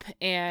up,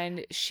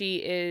 and she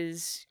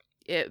is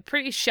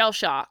pretty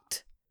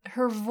shell-shocked.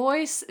 Her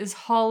voice is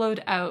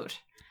hollowed out.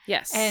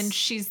 Yes. And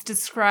she's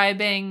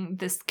describing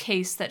this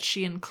case that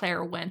she and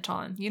Claire went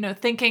on,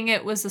 thinking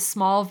it was a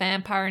small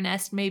vampire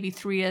nest, maybe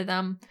 3 of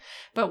them.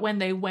 But when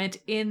they went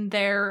in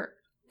there,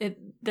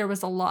 there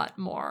was a lot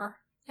more.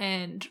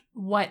 And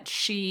what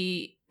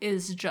she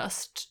is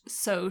just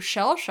so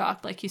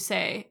shell-shocked, like you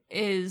say,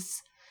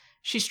 is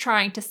she's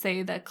trying to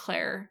say that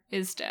Claire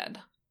is dead.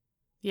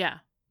 Yeah.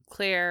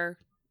 Claire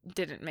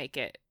didn't make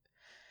it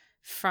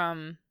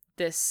from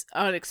this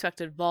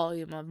unexpected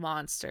volume of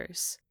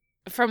monsters.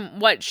 From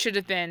what should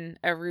have been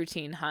a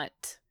routine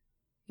hunt.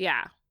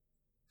 Yeah.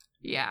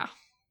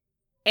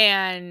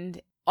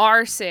 And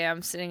our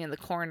Sam, sitting in the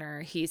corner,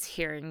 he's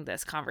hearing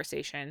this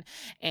conversation,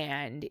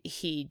 and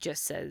he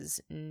just says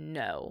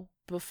no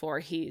before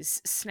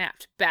he's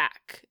snapped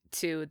back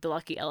to the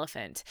lucky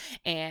elephant.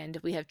 And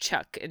we have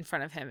Chuck in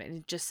front of him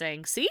and just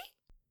saying, see?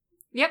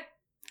 Yep.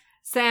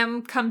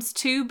 Sam comes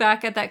to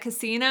back at that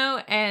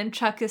casino, and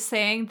Chuck is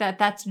saying that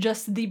that's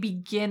just the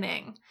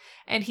beginning.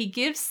 And he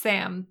gives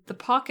Sam the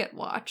pocket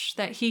watch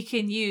that he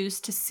can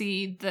use to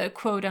see the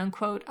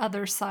quote-unquote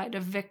other side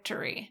of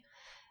victory.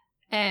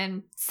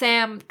 And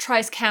Sam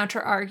tries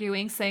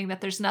counter-arguing, saying that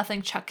there's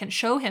nothing Chuck can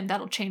show him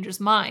that'll change his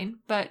mind,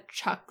 but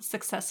Chuck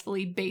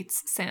successfully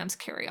baits Sam's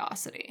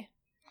curiosity.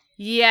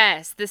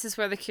 Yes, this is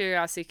where the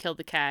curiosity killed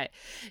the cat.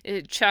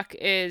 Chuck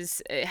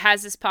has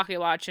this pocket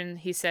watch, and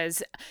he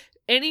says,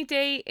 "Any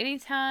day,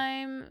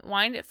 anytime,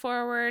 wind it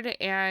forward,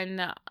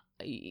 and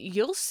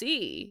you'll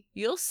see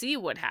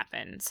what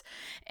happens."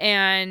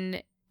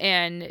 And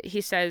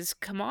he says,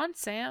 "Come on,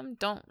 Sam,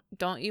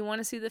 don't you want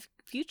to see the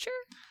future?"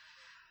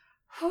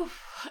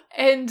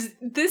 And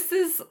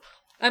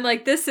I'm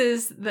like, this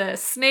is the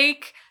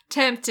snake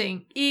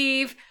tempting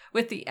Eve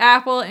with the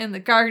apple in the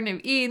Garden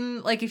of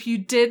Eden. Like, if you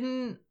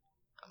didn't,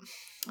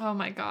 oh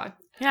my God.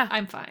 Yeah.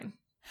 I'm fine.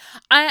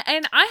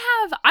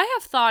 I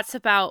have thoughts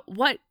about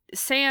what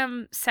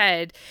Sam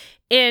said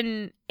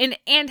and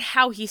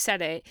how he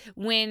said it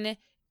when,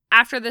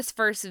 after this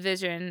first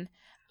vision,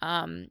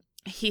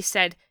 he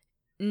said,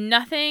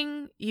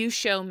 "Nothing you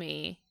show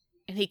me,"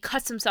 and he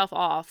cuts himself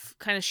off,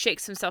 kind of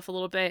shakes himself a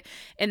little bit,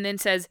 and then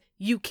says,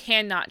 "You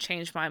cannot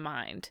change my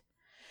mind."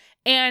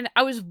 And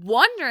I was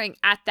wondering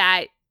at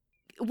that,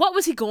 what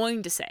was he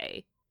going to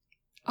say?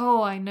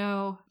 Oh, I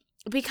know.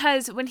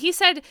 Because when he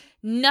said,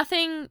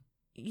 "Nothing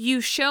you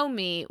show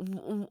me,"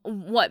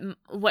 what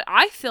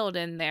I filled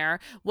in there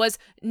was,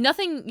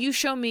 nothing you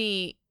show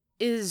me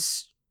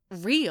is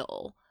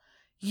real.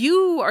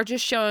 You are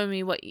just showing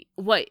me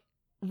what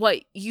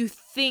you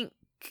think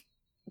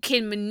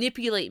can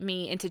manipulate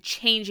me into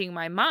changing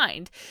my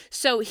mind.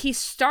 So he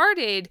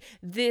started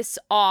this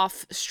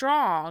off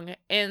strong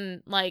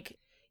and like,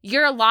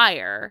 "You're a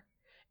liar,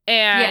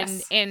 and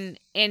Yes.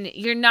 and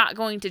you're not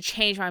going to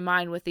change my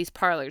mind with these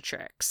parlor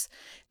tricks."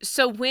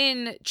 So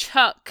when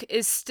Chuck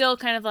is still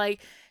kind of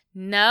like,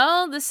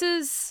 "No, this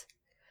is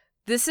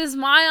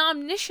my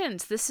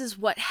omniscience. This is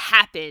what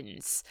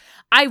happens."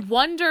 I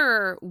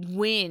wonder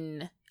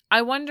when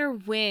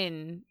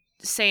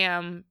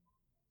Sam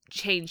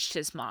changed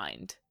his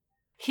mind.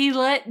 He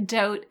let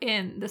doubt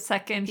in the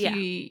second Yeah.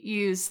 he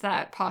used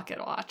that pocket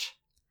watch.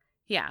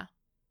 Yeah.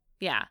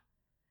 Yeah.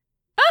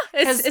 Oh,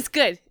 it's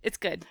good. It's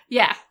good.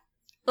 Yeah.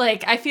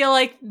 Like, I feel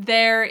like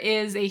there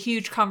is a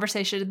huge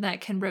conversation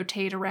that can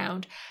rotate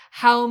around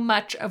how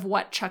much of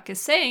what Chuck is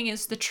saying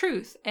is the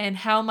truth, and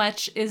how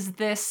much is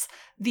this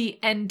the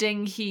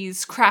ending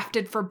he's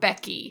crafted for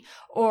Becky,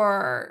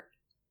 or,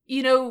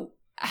 you know,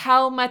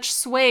 how much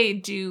sway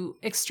do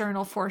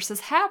external forces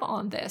have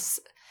on this?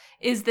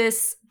 Is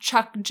this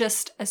Chuck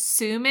just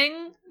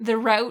assuming the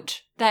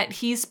route that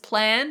he's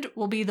planned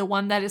will be the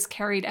one that is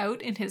carried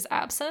out in his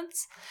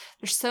absence?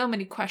 There's so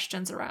many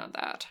questions around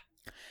that.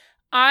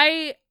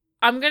 I'm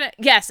gonna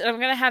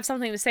have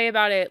something to say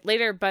about it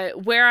later,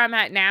 but where I'm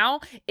at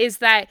now is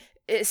that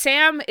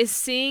Sam is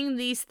seeing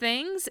these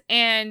things,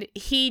 and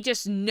he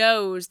just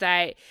knows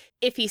that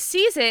if he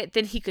sees it,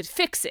 then he could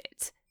fix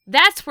it.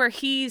 That's where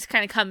he's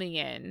kind of coming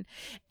in.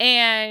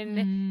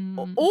 And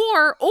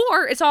or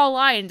it's all a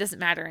lie and doesn't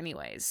matter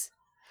anyways.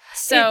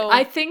 So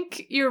I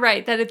think you're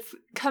right that it's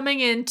coming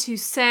into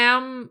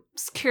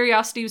Sam's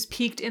curiosity was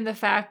piqued in the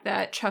fact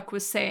that Chuck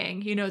was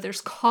saying, you know,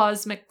 there's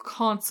cosmic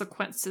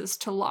consequences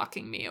to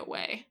locking me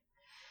away.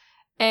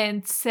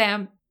 And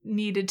Sam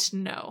needed to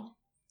know.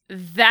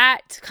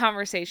 That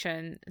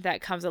conversation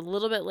that comes a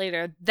little bit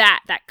later,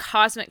 that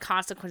cosmic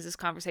consequences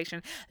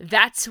conversation,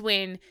 that's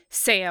when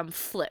Sam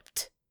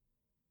flipped.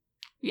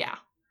 Yeah.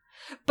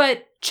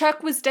 But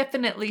Chuck was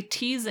definitely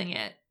teasing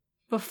it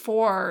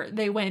before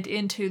they went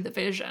into the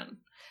vision.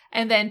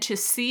 And then to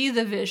see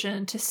the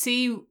vision, to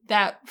see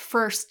that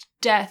first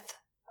death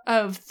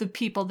of the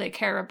people they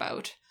care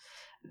about,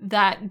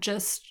 that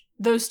just,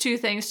 those two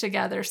things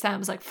together,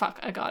 Sam's like, fuck,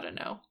 I gotta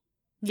know.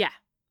 Yeah.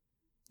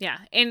 Yeah.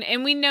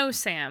 And we know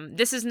Sam.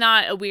 This is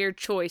not a weird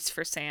choice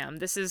for Sam.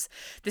 This is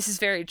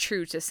very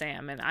true to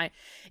Sam. And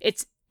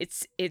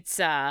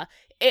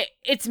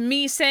it's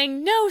me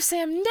saying, "No,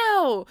 Sam,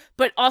 no,"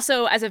 but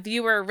also as a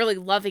viewer really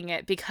loving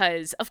it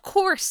because of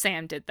course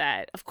Sam did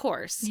that. Of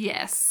course.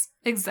 Yes,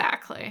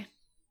 exactly.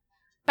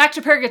 Back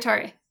to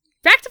Purgatory.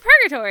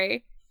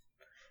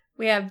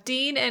 We have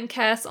Dean and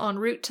Cass en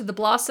route to the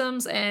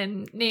Blossoms,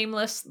 and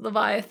Nameless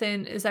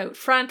Leviathan is out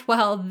front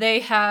while they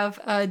have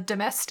a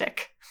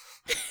domestic.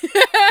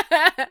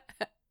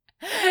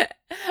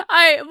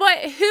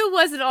 Who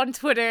was it on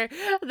Twitter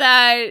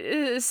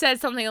that said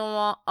something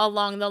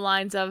along the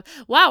lines of,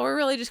 "Wow, we're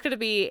really just going to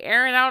be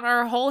airing out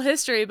our whole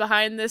history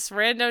behind this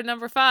rando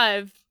number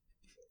 5."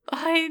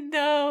 I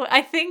know.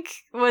 I think,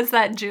 was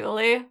that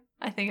Julie?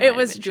 I think it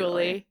was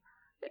Julie.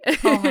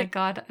 Oh my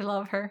God, I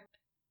love her.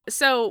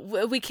 So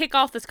we kick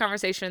off this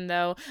conversation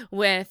though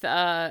with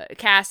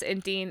Cass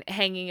and Dean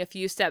hanging a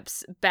few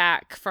steps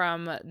back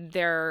from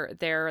their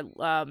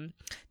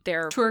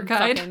tour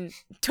guide.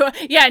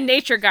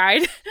 Nature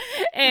guide,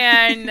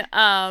 and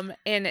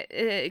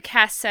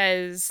Cass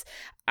says,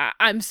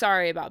 "I'm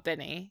sorry about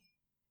Benny."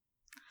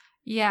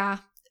 Yeah,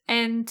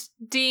 and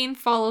Dean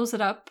follows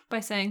it up by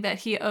saying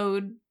that he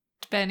owed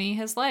Benny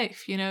his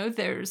life. You know,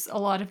 there's a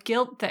lot of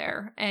guilt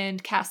there,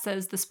 and Cass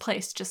says this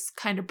place just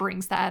kind of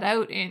brings that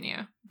out in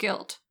you.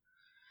 Guilt.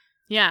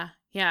 Yeah.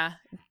 Yeah.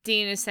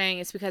 Dean is saying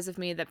it's because of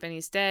me that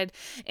Benny's dead.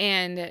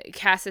 And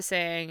Cass is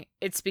saying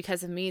it's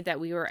because of me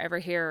that we were ever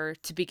here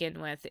to begin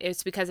with.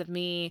 It's because of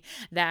me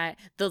that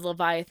the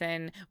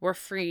Leviathan were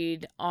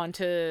freed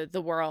onto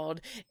the world.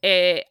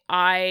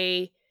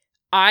 I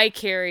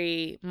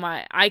carry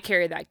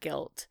that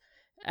guilt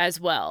as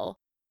well.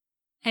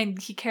 And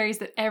he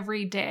carries it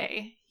every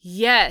day.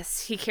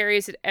 Yes, he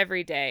carries it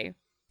every day.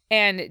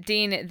 And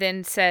Dean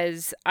then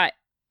says,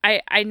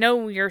 I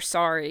know you're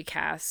sorry,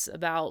 Cass,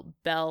 about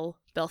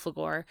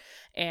Belphegor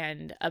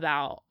and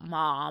about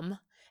Mom.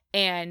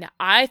 And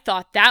I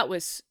thought that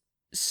was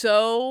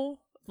so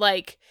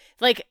like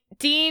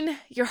Dean,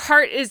 your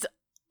heart is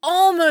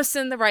almost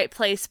in the right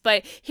place,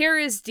 but here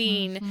is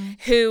Dean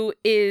who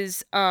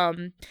is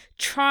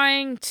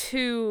trying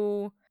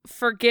to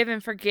forgive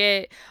and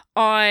forget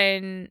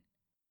on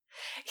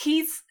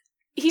He's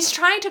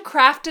trying to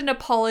craft an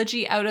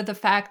apology out of the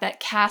fact that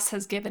Cass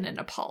has given an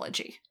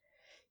apology.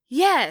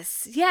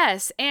 Yes.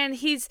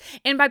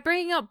 And by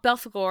bringing up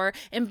Belphegor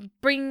and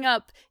bringing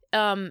up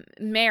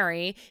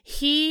Mary,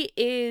 he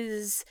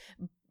is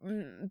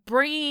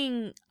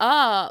bringing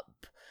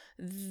up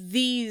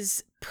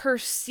these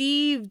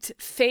perceived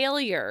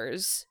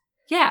failures.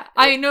 Yeah,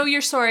 I know you're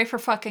sorry for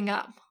fucking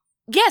up.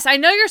 Yes, I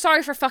know you're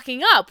sorry for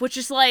fucking up, which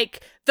is like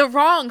the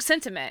wrong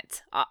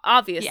sentiment,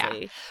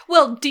 obviously. Yeah.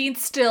 Well,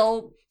 Dean's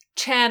still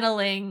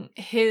channeling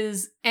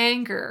his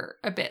anger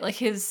a bit, like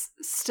his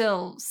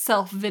still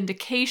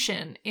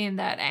self-vindication in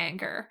that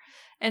anger.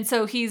 And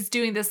so he's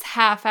doing this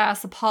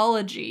half-ass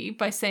apology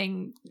by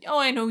saying, oh,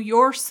 I know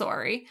you're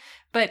sorry.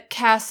 But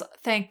Cass,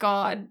 thank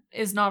God,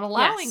 is not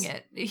allowing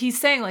it. He's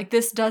saying, like,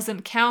 this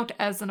doesn't count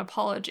as an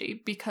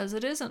apology because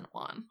it isn't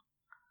one.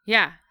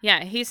 Yeah.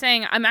 He's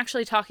saying, I'm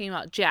actually talking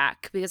about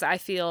Jack because I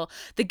feel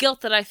the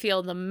guilt that I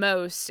feel the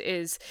most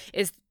is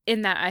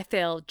in that I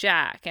failed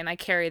Jack and I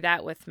carry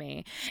that with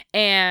me.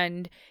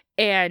 And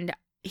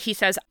he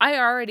says, I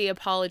already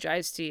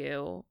apologized to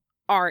you,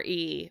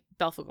 R.E.,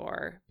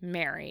 Belphegor,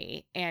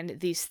 Mary, and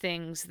these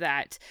things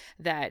that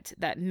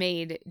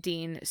made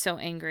Dean so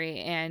angry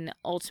and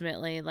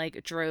ultimately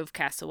like drove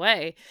Cass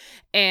away.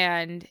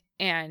 And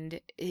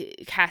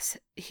Cass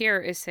here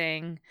is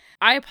saying,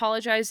 I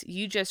apologize,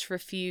 you just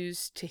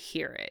refuse to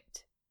hear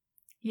it.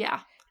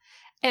 Yeah.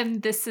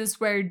 And this is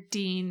where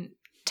Dean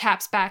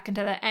taps back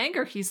into that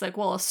anger. He's like,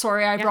 well,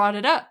 sorry I brought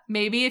it up.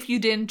 Maybe if you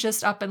didn't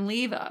just up and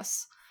leave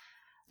us.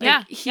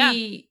 Like,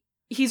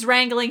 he's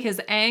wrangling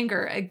his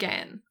anger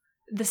again.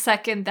 The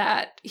second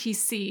that he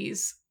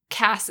sees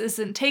Cass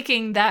isn't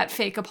taking that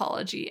fake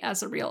apology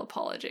as a real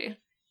apology.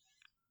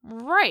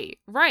 Right.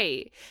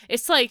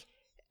 It's like,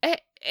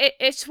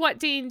 it's what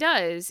Dean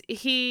does.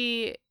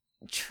 He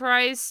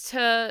tries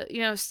to,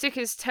 stick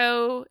his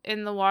toe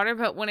in the water,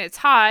 but when it's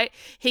hot,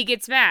 he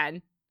gets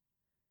mad.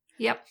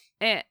 Yep.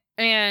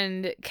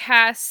 And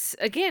Cass,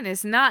 again,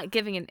 is not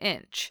giving an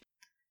inch.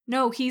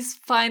 No, he's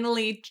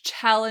finally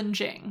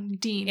challenging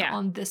Dean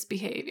on this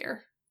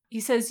behavior. He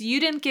says, you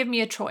didn't give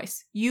me a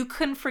choice. You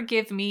couldn't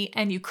forgive me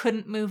and you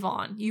couldn't move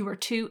on. You were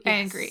too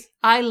angry.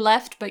 I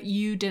left, but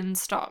you didn't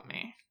stop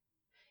me.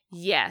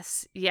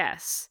 Yes.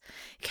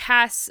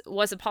 Cass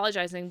was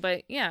apologizing,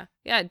 but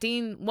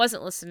Dean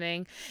wasn't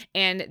listening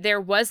and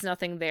there was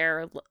nothing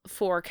there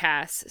for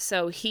Cass,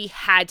 so he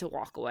had to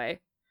walk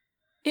away.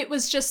 It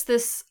was just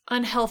this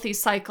unhealthy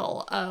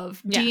cycle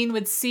of Dean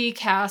would see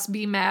Cass,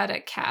 be mad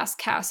at Cass,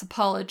 Cass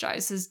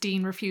apologizes,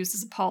 Dean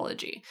refuses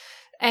apology.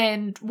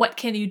 And what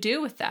can you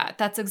do with that?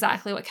 That's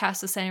exactly what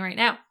Cass is saying right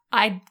now.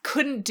 I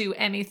couldn't do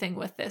anything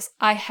with this.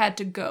 I had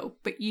to go,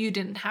 but you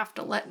didn't have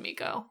to let me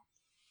go.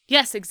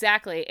 Yes,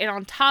 exactly. And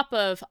on top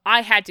of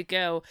I had to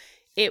go,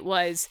 it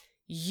was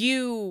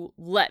you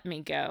let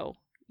me go.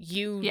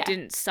 You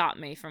didn't stop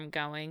me from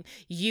going.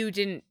 You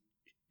didn't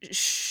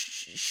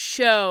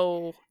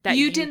show that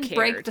you didn't cared.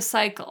 Break the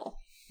cycle.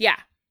 Yeah.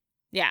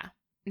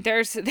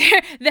 Basically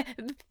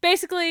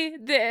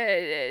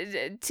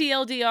the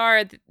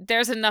TLDR,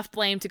 there's enough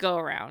blame to go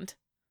around.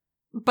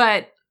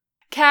 But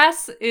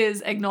Cass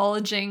is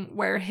acknowledging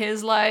where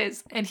his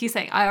lies, and he's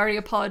saying, I already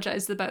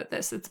apologized about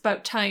this. It's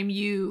about time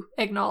you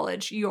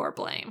acknowledge your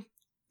blame.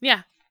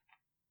 Yeah,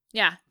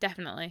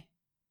 definitely.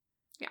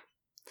 Yeah.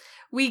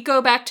 We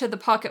go back to the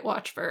Pocket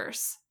Watch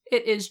verse.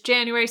 It is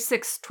January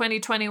 6th,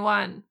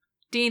 2021.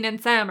 Dean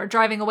and Sam are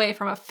driving away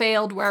from a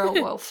failed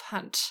werewolf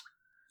hunt.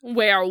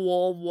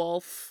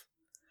 Werewolf.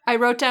 I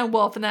wrote down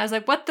wolf and then I was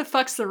like, what the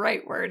fuck's the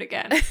right word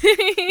again?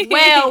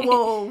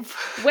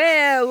 Werewolf.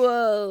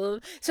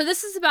 So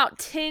this is about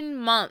 10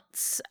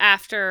 months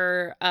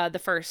after the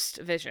first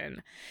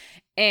vision.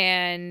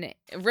 And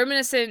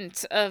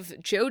reminiscent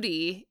of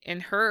Jody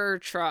in her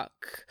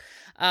truck,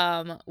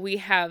 we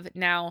have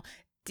now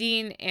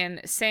Dean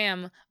and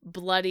Sam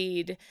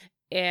bloodied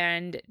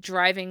and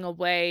driving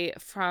away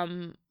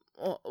from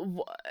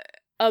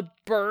a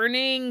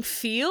burning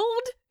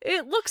field,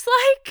 it looks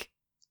like.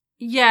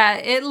 Yeah,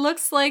 it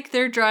looks like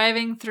they're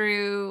driving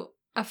through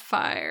a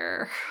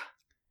fire.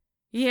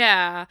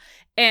 Yeah,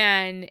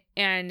 and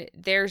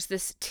there's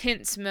this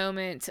tense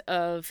moment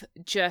of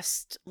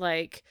just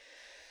like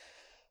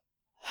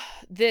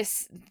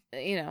this,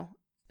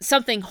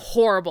 something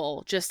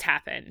horrible just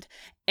happened.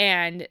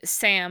 And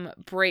Sam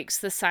breaks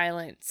the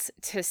silence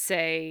to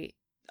say,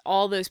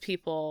 all those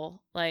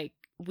people, like,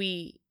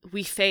 we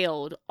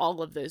failed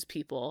all of those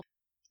people.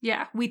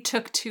 Yeah, we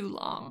took too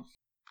long.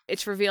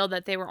 It's revealed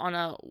that they were on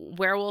a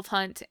werewolf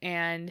hunt,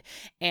 and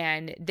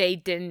they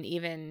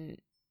didn't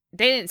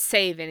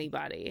save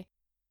anybody.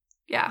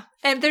 Yeah.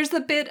 And there's a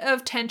bit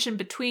of tension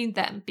between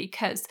them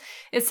because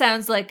it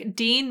sounds like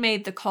Dean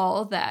made the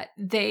call that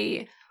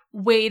they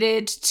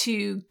waited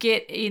to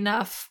get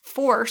enough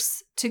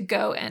force to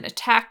go and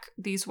attack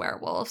these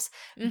werewolves.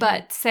 Mm-hmm.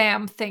 But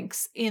Sam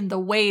thinks in the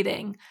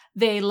waiting,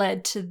 they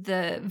led to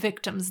the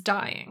victims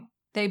dying.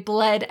 They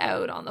bled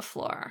out on the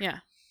floor. Yeah.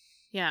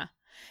 Yeah.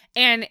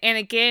 And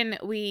again,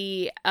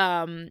 we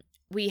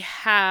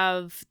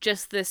have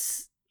just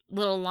this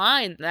little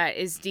line that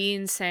is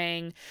Dean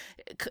saying,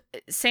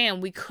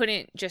 Sam, we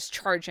couldn't just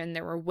charge in.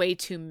 There were way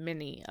too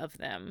many of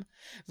them.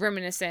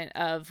 Reminiscent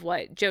of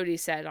what Jody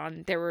said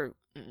on there were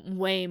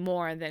way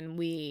more than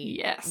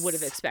we would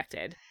have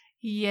expected.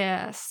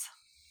 Yes.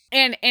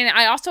 And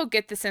I also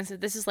get the sense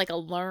that this is like a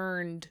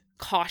learned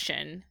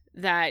caution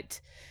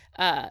that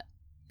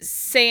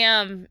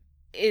Sam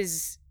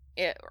is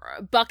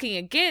bucking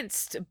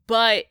against,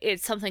 but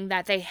it's something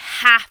that they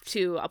have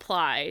to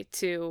apply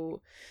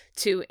to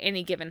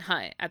any given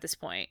hunt at this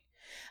point.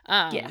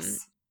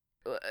 Yes.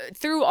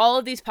 Through all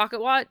of these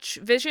pocket watch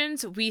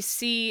visions, we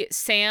see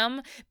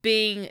Sam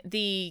being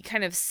the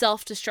kind of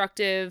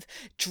self-destructive,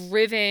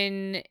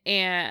 driven,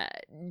 and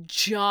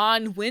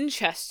John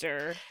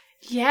Winchester.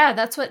 Yeah,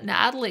 that's what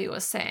Natalie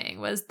was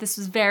saying, was this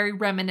was very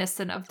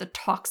reminiscent of the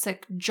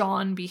toxic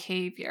John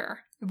behavior,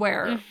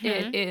 where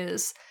it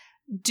is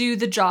do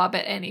the job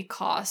at any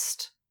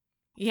cost.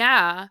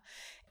 Yeah.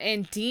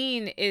 And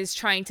Dean is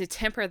trying to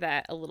temper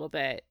that a little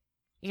bit,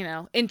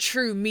 in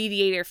true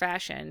mediator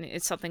fashion.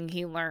 It's something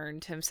he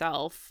learned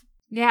himself.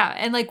 Yeah.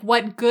 And like,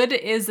 what good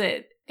is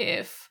it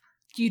if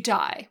you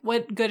die?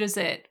 What good is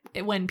it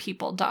when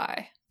people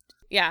die?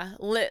 Yeah.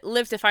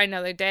 Live to fight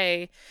another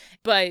day.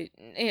 But,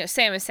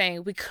 Sam is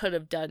saying we could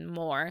have done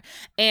more.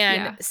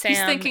 And Sam,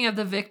 he's thinking of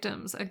the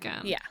victims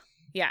again. Yeah.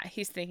 Yeah,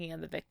 he's thinking of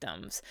the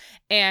victims.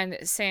 And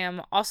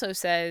Sam also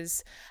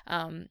says,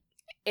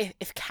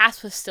 if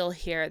Cass was still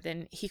here,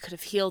 then he could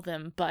have healed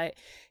them. But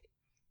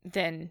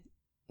then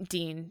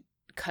Dean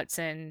cuts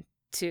in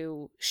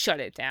to shut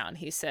it down.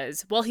 He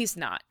says, well, he's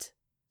not.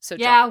 So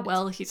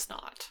he's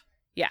not.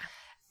 Yeah.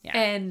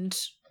 And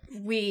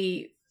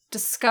we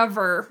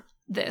discover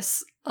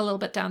this a little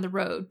bit down the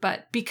road,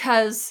 but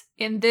because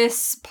in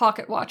this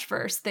pocket watch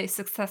verse they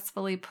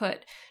successfully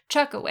put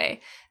Chuck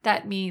away,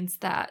 that means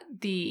that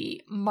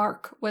the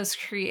mark was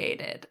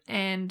created,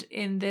 and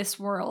in this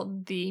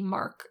world the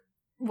mark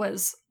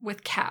was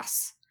with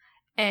Cass,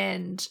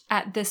 and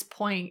at this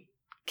point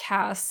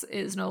Cass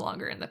is no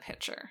longer in the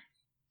picture.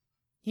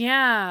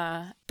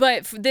 Yeah,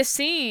 but this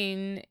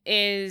scene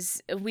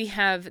is, we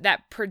have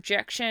that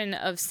projection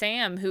of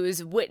Sam who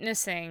is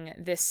witnessing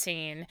this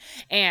scene,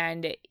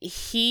 and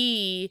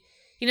he,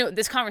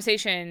 this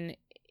conversation,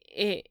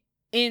 it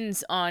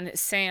ends on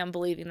Sam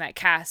believing that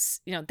Cass,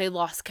 they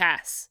lost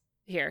Cass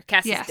here.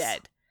 Cass is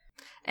dead.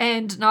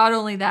 And not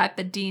only that,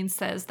 but Dean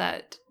says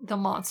that the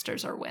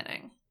monsters are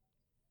winning.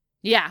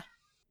 Yeah.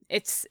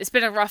 It's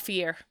been a rough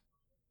year.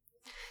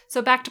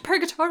 So back to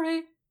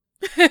purgatory.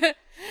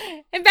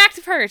 And back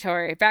to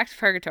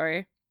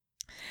purgatory.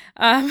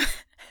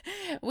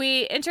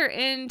 We enter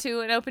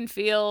into an open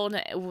field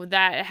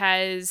that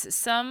has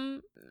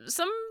some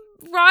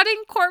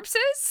rotting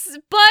corpses,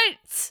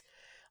 but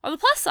on the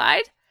plus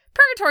side,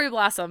 purgatory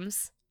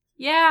blossoms.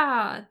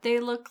 Yeah, they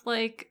look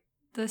like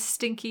the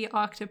stinky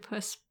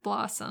octopus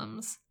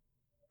blossoms.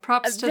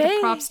 Props to the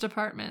props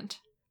department.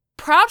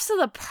 Props to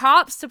the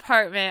props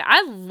department.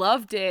 I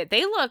loved it.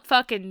 They look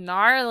fucking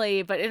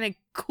gnarly, but in a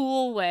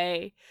cool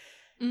way.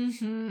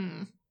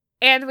 Mm-hmm.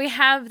 And we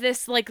have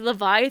this like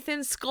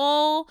Leviathan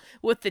skull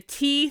with the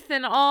teeth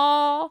and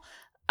all.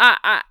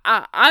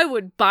 I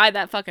would buy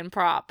that fucking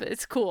prop.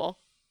 It's cool.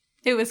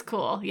 It was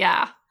cool,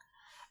 yeah.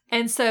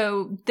 And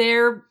so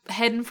they're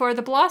heading for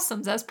the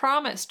blossoms as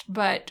promised,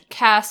 but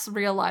Cass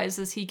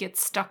realizes he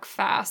gets stuck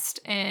fast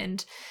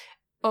and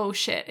oh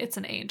shit, it's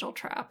an angel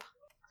trap.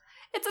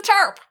 It's a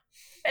tarp.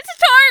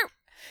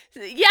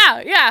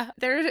 Yeah.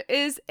 There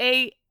is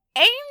a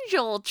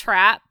angel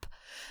trap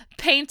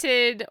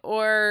painted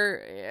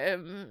or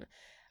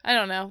I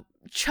don't know,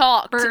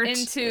 chalked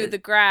into the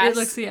grass. It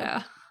looks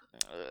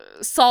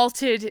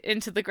salted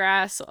into the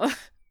grass.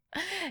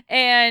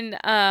 And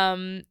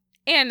I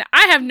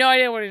have no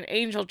idea what an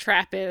angel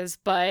trap is,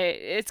 but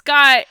it's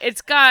got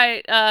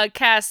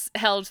Cass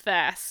held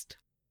fast.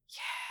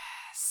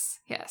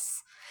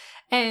 Yes.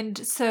 And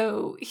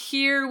so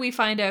here we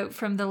find out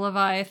from the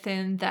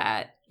Leviathan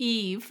that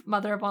Eve,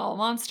 mother of all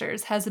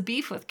monsters, has a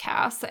beef with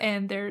Cass,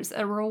 and there's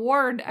a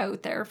reward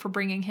out there for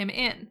bringing him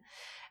in.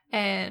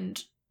 And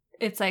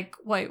it's like,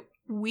 wait,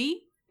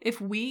 we if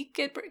we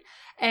get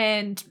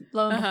and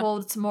lo and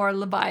behold, some more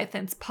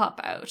Leviathans pop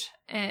out,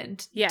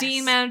 and Yes.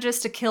 Dean manages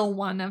to kill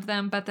one of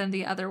them, but then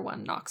the other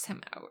one knocks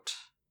him out.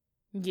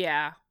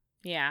 Yeah.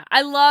 Yeah.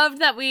 I loved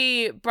that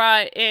we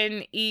brought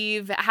in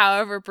Eve,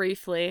 however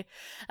briefly.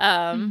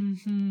 I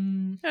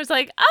was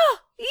like, oh,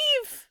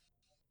 Eve.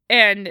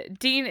 And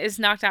Dean is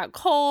knocked out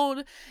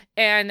cold.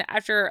 And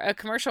after a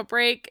commercial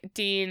break,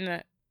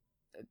 Dean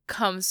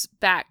comes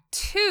back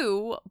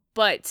too,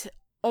 but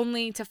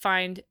only to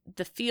find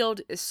the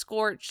field is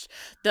scorched.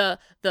 The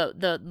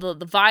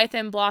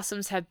Leviathan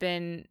blossoms have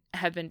been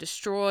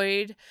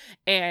destroyed,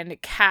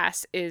 and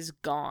Cass is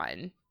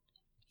gone.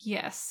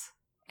 Yes.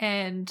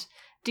 And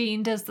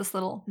Dean does this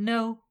little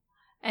no,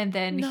 and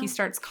then he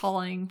starts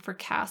calling for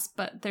Cass,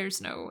 but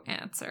there's no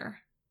answer.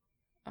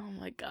 Oh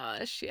my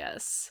gosh,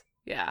 yes.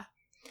 Yeah.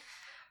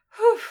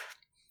 Whew.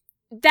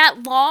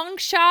 That long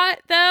shot,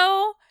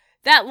 though,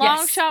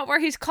 shot where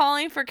he's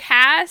calling for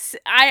Cass,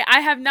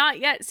 I have not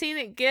yet seen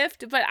it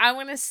gift, but I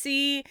want to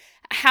see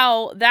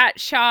how that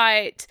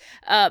shot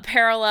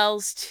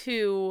parallels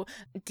to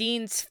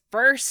Dean's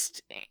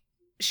first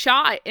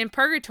shot in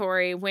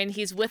Purgatory when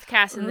he's with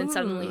Cass and then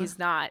suddenly he's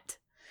not.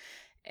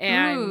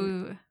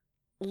 And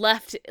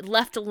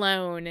left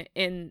alone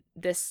in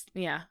this,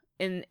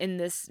 in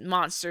this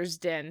monster's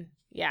den.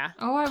 Yeah.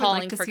 Oh, I would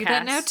like to see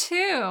Cass. that now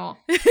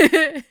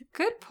too.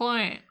 Good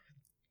point.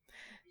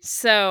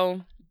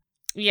 So,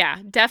 yeah,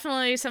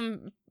 definitely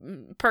some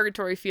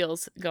Purgatory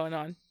feels going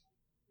on.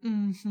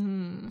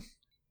 Mm-hmm.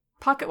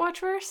 Pocket Watch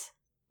verse?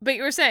 But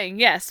you were saying,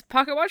 yes,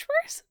 Pocket Watch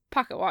verse?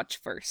 Pocket Watch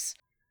verse.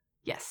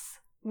 Yes.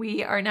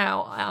 We are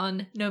now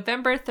on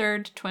November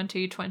 3rd,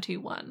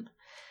 2021.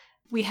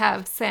 We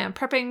have Sam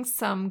prepping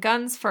some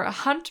guns for a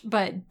hunt,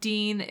 but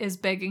Dean is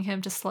begging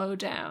him to slow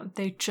down.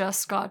 They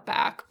just got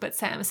back, but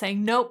Sam is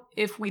saying, nope,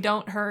 if we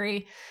don't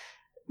hurry,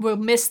 we'll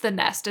miss the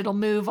nest. It'll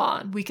move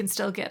on. We can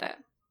still get it.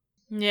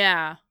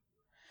 Yeah.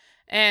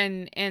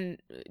 And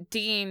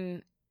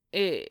Dean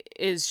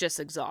is just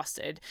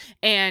exhausted.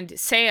 And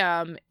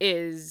Sam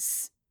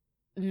is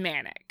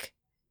manic,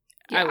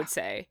 I would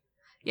say.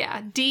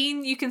 Yeah,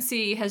 Dean, you can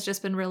see, has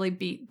just been really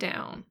beat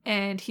down,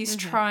 and he's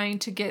trying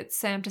to get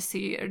Sam to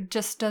see it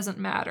just doesn't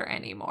matter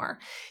anymore.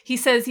 He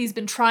says he's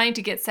been trying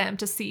to get Sam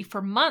to see for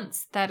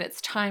months that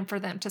it's time for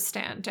them to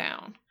stand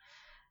down.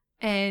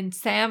 And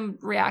Sam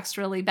reacts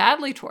really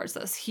badly towards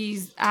this.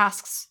 He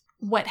asks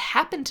what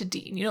happened to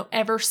Dean,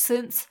 ever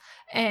since,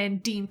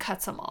 and Dean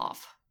cuts him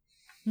off.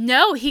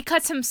 No, he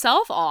cuts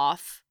himself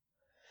off.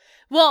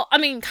 Well, I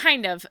mean,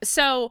 kind of.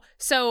 So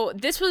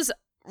this was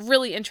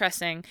really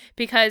interesting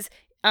because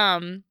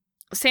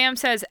Sam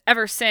says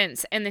ever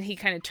since, and then he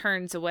kind of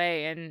turns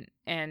away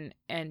and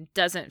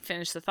doesn't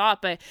finish the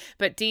thought,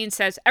 but Dean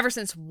says ever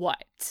since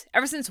what?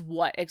 Ever since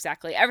what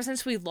exactly? Ever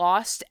since we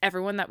lost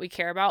everyone that we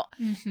care about?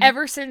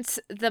 Ever since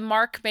the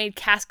mark made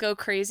Cass go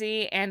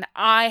crazy and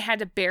I had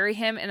to bury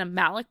him in a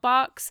Malik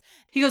box?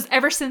 He goes,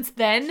 ever since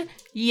then?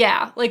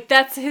 Yeah, like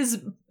that's his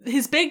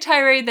big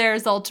tirade there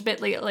is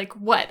ultimately like,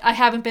 what? I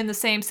haven't been the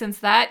same since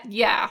that?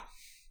 Yeah.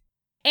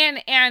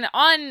 And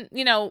on,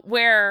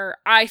 where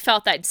I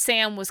felt that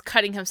Sam was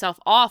cutting himself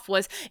off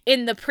was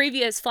in the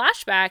previous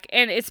flashback,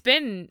 and it's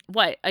been,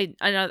 what,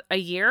 a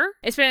year?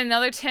 It's been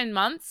another 10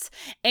 months,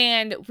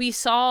 and we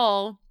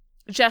saw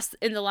just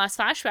in the last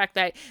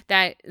flashback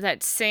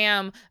that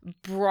Sam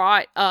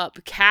brought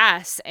up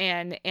Cass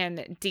and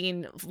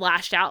Dean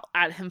lashed out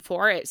at him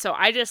for it. So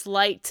I just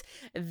liked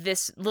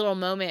this little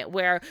moment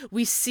where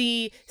we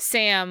see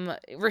Sam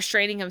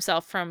restraining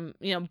himself from,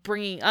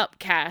 bringing up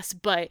Cass,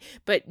 but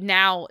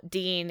now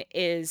Dean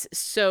is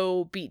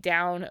so beat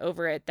down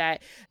over it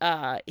that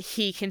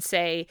he can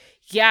say,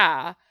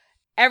 yeah,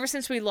 ever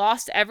since we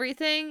lost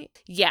everything,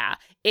 yeah,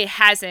 it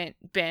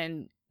hasn't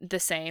been the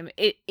same.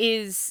 It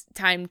is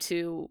time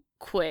to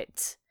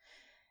quit.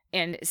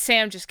 And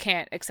Sam just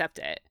can't accept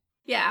it.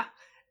 Yeah.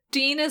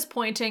 Dean is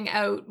pointing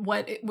out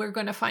what we're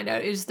going to find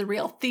out is the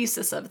real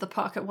thesis of the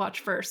Pocket Watch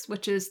verse,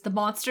 which is the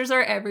monsters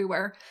are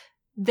everywhere.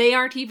 They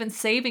aren't even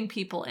saving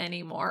people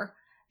anymore.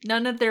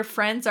 None of their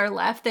friends are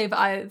left. They've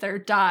either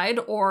died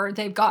or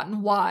they've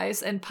gotten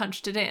wise and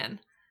punched it in.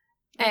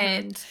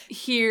 And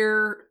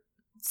here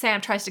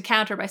Sam tries to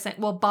counter by saying,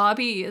 well,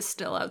 Bobby is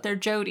still out there,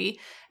 Jody.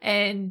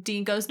 And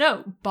Dean goes,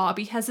 no,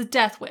 Bobby has a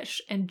death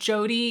wish. And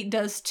Jody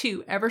does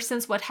too, ever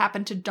since what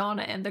happened to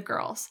Donna and the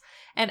girls.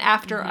 And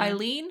after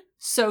Eileen,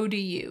 so do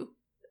you.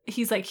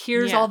 He's like,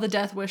 here's all the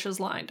death wishes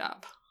lined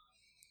up.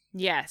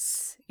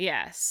 Yes.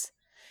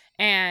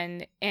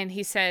 And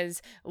he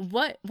says,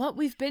 what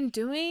we've been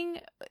doing,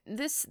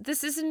 this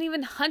isn't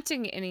even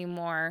hunting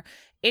anymore.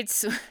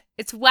 It's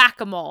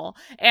whack-a-mole.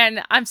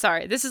 And I'm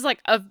sorry, this is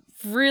like a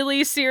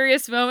really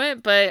serious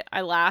moment, but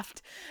I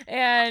laughed.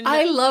 And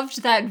I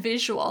loved that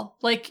visual.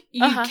 Like,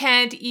 you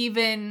can't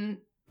even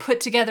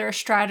put together a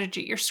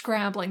strategy. You're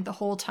scrambling the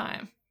whole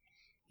time.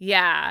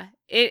 Yeah.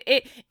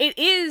 It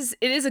is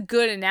a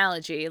good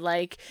analogy.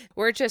 Like,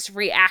 we're just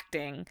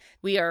reacting.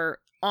 We are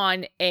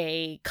on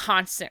a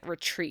constant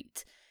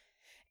retreat.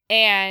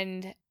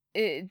 And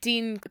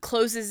Dean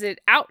closes it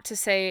out to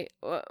say,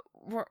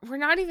 we're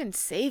not even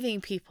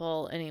saving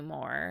people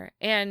anymore.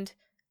 And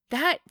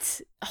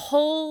that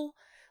whole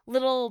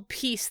little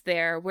piece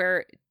there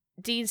where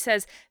Dean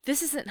says,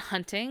 this isn't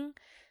hunting,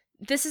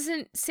 this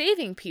isn't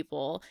saving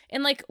people.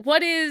 And like,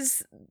 what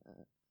is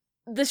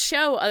the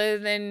show other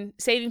than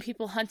saving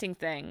people, hunting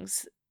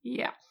things?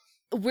 Yeah.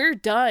 We're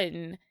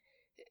done.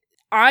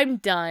 I'm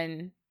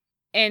done.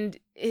 And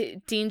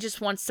Dean just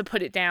wants to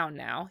put it down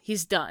now.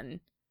 He's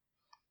done.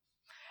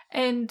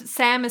 And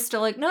Sam is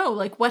still like, no,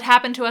 like, what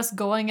happened to us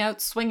going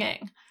out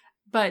swinging?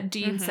 But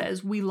Dean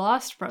says, we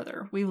lost,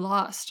 brother. We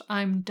lost.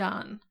 I'm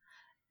done.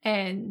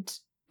 And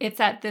it's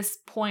at this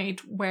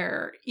point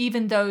where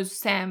even though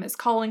Sam is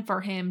calling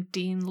for him,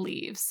 Dean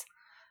leaves.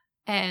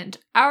 And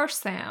our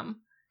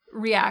Sam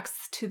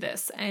reacts to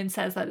this and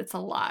says that it's a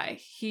lie.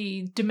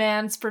 He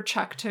demands for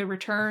Chuck to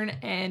return,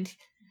 and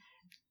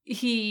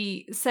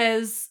he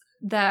says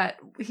that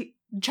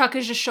Chuck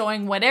is just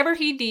showing whatever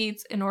he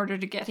needs in order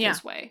to get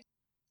his way.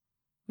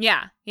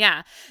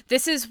 Yeah.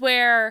 This is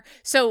where,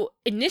 so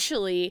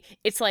initially,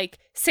 it's like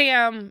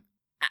Sam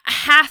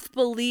half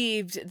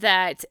believed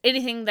that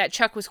anything that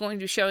Chuck was going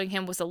to be showing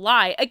him was a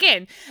lie.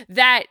 Again,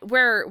 that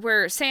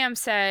where Sam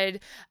said,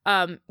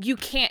 you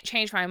can't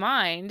change my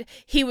mind,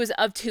 he was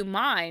of two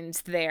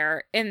minds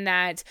there, in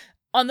that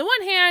on the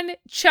one hand,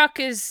 Chuck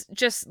is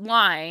just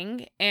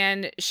lying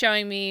and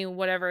showing me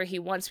whatever he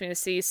wants me to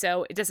see,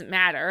 so it doesn't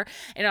matter.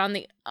 And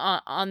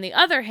on the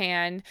other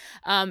hand,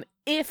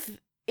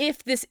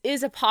 if this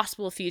is a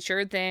possible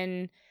future,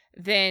 then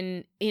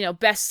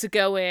best to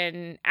go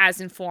in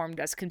as informed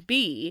as can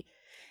be.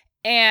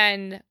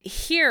 And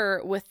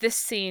here with this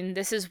scene,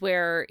 this is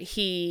where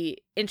he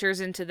enters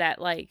into that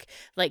like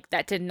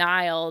that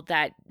denial,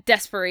 that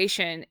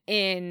desperation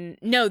in,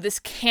 no, this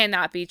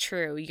cannot be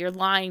true. You're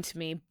lying to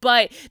me.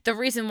 But the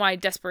reason why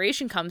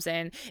desperation comes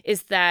in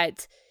is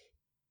that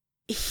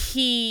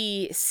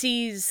he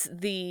sees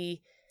the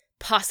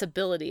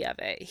possibility of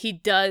it. He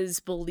does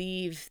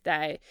believe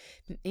that,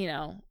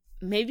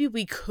 maybe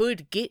we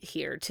could get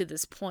here to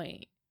this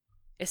point.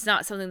 It's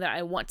not something that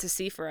I want to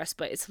see for us,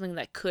 but it's something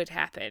that could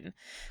happen.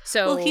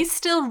 So, well, he's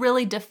still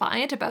really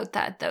defiant about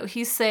that, though.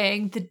 He's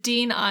saying, the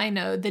Dean I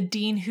know, the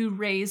Dean who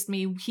raised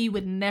me, he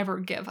would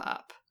never give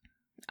up.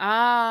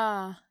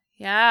 Ah,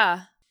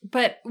 yeah.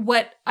 But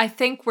what I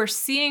think we're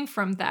seeing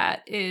from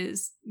that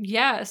is,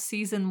 yeah,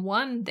 season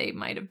 1, they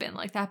might have been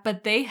like that,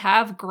 but they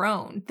have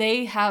grown.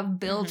 They have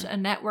built a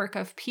network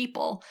of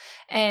people.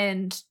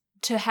 And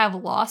to have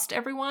lost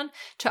everyone,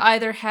 to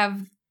either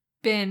have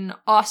been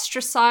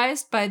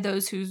ostracized by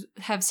those who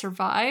have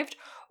survived,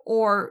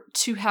 or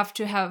to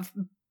have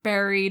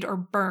buried or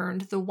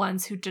burned the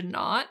ones who did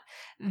not,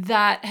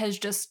 that has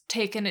just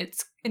taken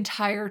its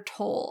entire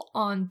toll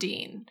on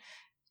Dean.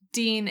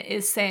 Dean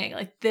is saying,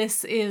 like,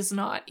 this is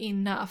not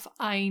enough.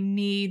 I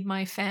need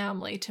my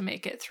family to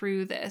make it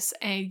through this.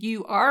 And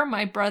you are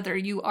my brother,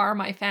 you are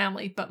my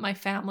family, but my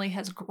family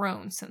has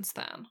grown since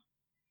then.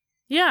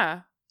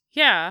 Yeah.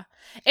 Yeah.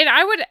 And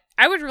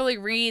I would really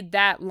read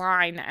that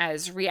line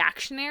as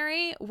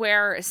reactionary,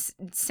 where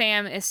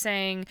Sam is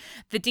saying,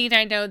 the Dean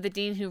I know, the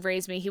Dean who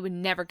raised me, he would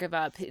never give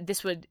up.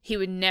 He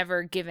would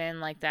never give in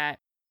like that.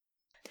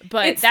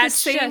 But it's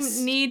that's the same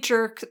just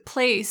knee-jerk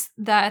place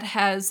that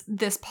has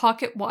this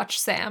pocket watch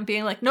Sam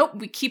being like, nope,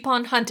 we keep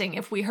on hunting.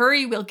 If we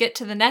hurry, we'll get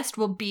to the nest,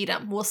 we'll beat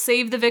them. We'll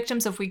save the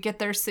victims if we get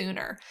there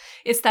sooner.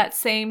 It's that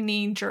same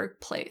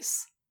knee-jerk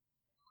place.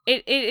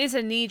 It is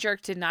a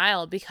knee-jerk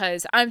denial,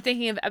 because I'm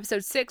thinking of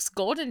episode 6,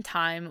 Golden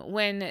Time,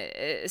 when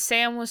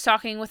Sam was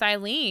talking with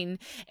Eileen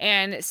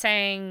and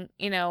saying,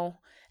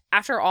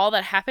 after all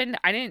that happened,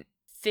 I didn't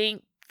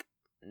think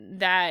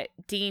that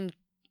Dean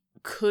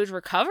could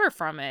recover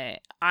from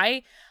it.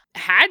 I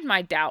had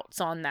my doubts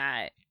on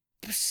that.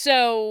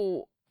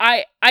 So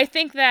I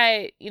think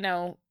that,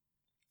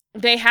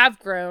 they have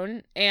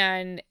grown,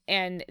 and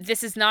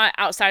this is not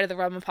outside of the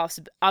realm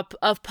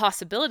of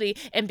possibility.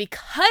 And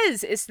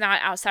because it's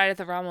not outside of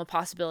the realm of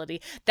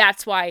possibility,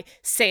 that's why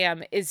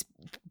Sam is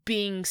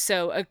being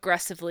so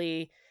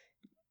aggressively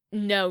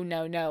no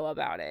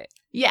about it.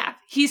 Yeah,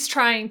 he's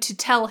trying to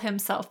tell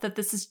himself that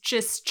this is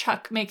just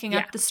Chuck making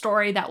up the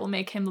story that will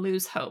make him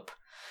lose hope.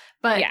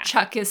 But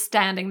Chuck is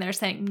standing there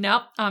saying,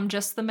 nope, I'm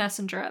just the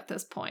messenger at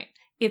this point.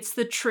 It's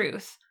the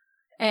truth.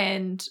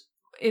 And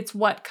it's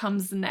what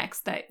comes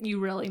next that you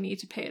really need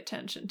to pay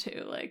attention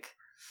to. Like,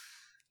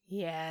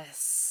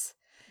 yes.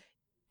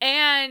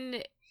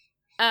 And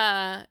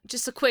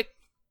just a quick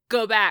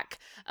go back.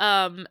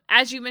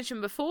 As you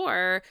mentioned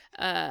before,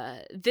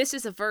 this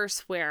is a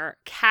verse where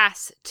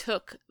Cass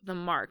took the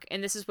mark,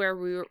 and this is where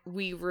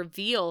we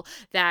reveal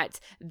that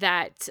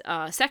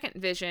second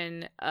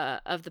vision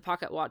of the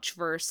Pocket Watch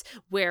verse,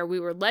 where we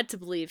were led to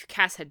believe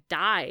Cass had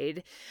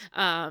died.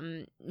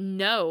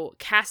 No,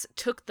 Cass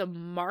took the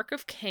mark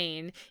of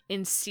Cain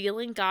in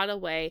sealing God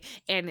away,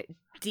 and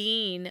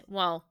Dean,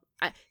 well,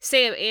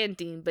 Sam and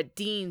Dean, but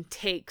Dean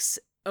takes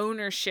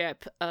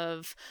ownership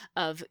of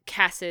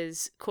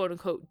Cass's quote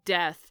unquote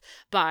death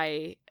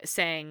by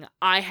saying,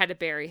 I had to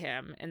bury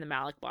him in the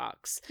Malak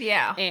box.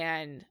 Yeah.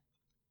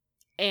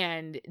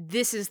 And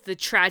this is the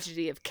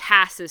tragedy of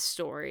Cass's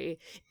story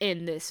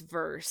in this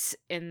verse,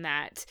 in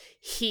that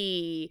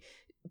he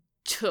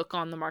took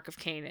on the mark of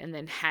Cain and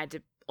then had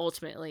to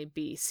ultimately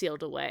be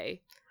sealed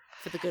away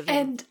for the good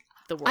of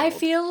the world. I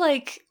feel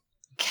like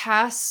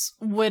Cass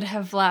would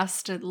have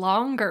lasted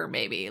longer,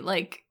 maybe.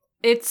 Like,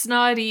 it's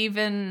not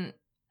even...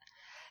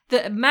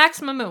 The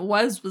maximum it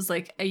was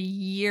like a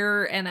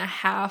year and a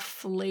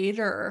half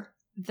later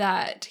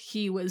that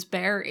he was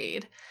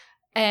buried.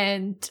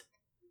 And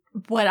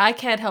what I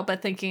can't help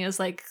but thinking is,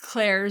 like,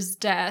 Claire's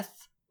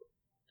death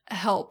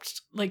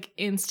helped, like,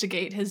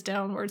 instigate his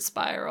downward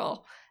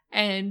spiral.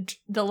 And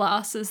the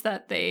losses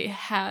that they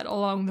had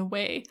along the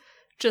way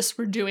just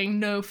were doing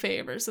no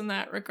favors in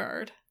that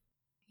regard.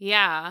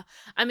 Yeah.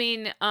 I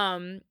mean,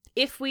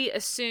 if we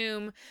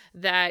assume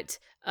that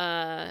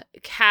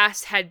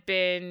Cass had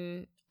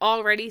been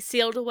already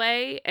sealed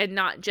away and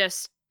not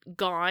just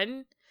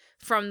gone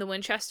from the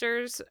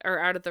Winchesters, or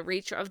out of the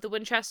reach of the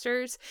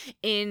Winchesters,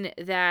 in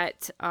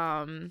that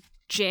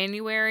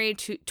January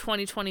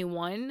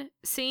 2021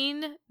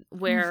 scene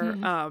where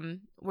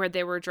where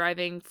they were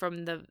driving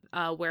from the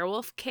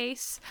werewolf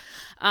case,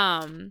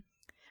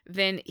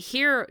 then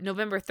here,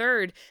 November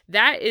 3rd,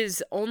 that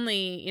is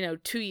only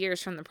 2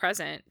 years from the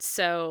present.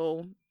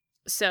 So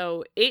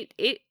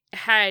it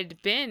had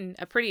been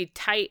a pretty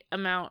tight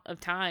amount of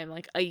time,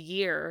 like a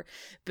year,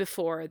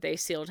 before they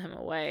sealed him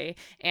away.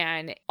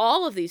 And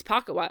all of these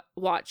Pocket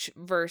Watch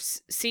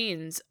verse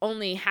scenes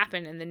only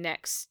happen in the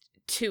next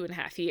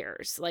 2.5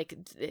 years. Like,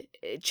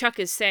 Chuck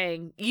is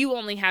saying, you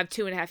only have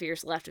 2.5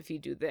 years left if you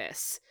do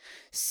this.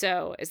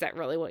 So is that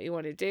really what you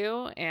want to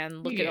do?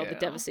 And look at all the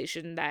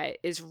devastation that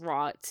is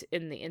wrought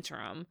in the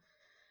interim.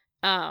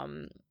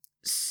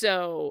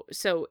 So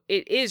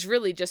it is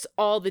really just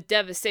all the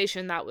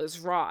devastation that was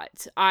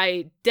wrought.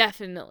 I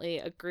definitely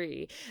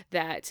agree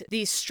that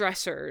these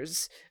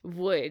stressors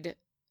would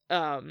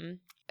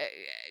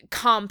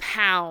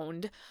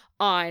compound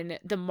on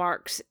the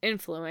Mark's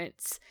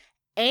influence,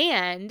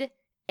 and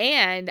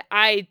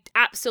I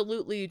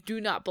absolutely do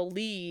not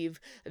believe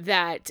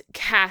that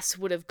Cass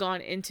would have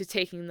gone into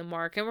taking the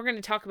mark. And we're going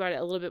to talk about it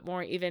a little bit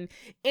more even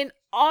in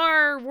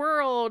our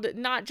world,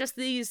 not just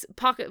these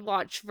Pocket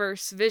Watch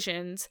verse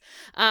visions,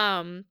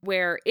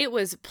 where it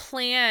was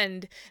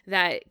planned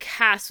that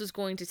Cass was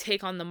going to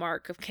take on the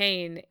mark of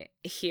Cain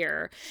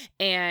here.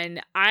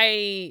 And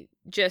I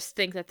just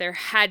think that there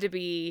had to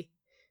be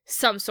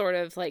some sort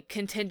of, like,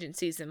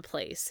 contingencies in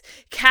place.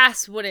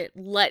 Cass wouldn't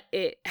let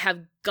it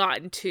have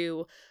gotten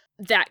to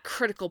that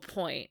critical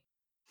point.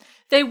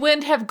 They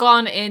wouldn't have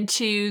gone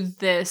into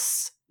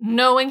this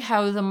knowing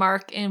how the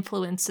mark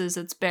influences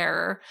its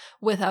bearer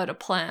without a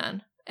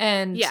plan.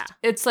 And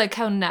it's like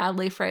how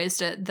Natalie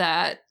phrased it,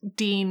 that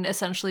Dean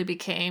essentially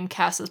became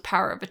Cass's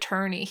power of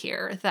attorney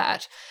here,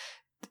 that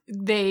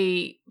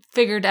they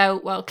figured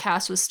out while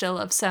Cass was still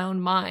of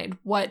sound mind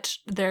what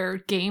their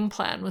game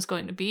plan was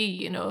going to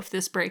be. If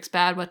this breaks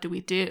bad, what do we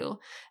do?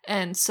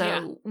 And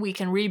so we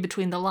can read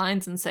between the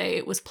lines and say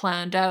it was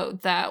planned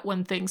out that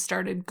when things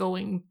started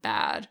going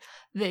bad,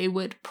 they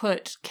would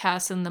put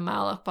Cass in the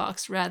Malak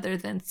box rather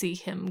than see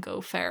him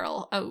go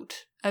feral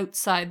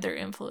outside their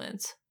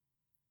influence.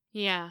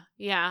 Yeah.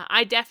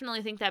 I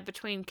definitely think that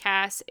between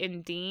Cass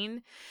and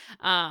Dean,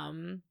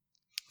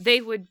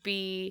 they would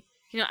be,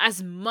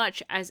 as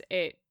much as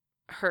it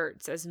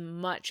hurts, as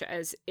much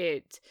as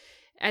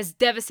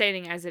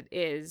devastating as it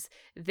is,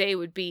 they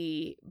would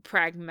be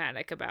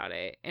pragmatic about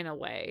it in a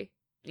way.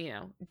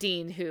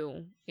 Dean,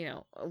 who,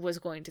 was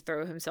going to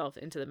throw himself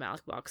into the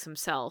Malak box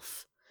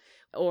himself,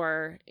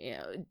 or,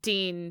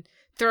 Dean,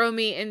 throw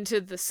me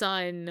into the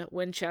sun,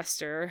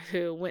 Winchester,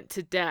 who went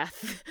to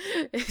death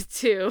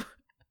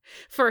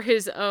for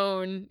his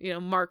own,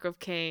 mark of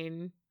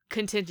Cain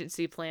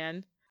contingency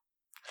plan.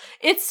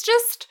 It's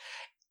just,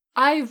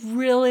 I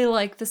really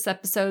like this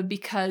episode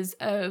because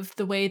of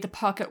the way the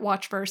Pocket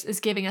Watchverse is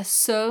giving us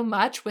so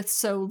much with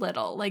so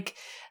little. Like,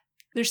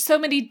 there's so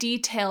many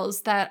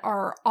details that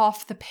are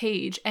off the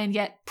page and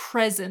yet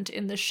present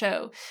in the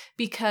show,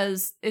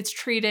 because it's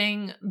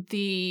treating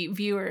the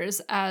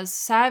viewers as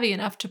savvy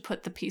enough to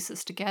put the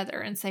pieces together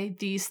and say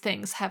these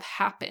things have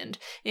happened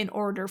in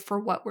order for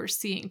what we're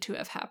seeing to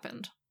have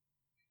happened.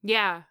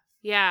 Yeah.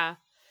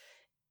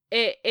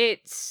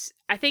 It's,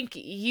 I think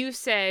you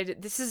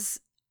said this is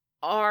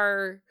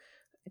our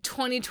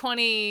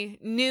 2020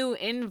 new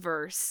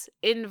inverse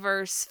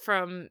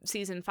from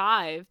season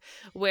 5,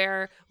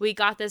 where we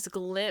got this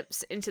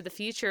glimpse into the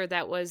future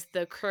that was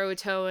the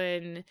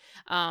Croatoan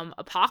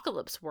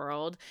apocalypse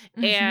world.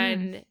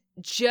 And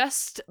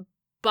just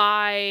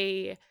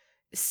by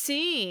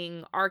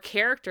seeing our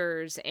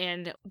characters,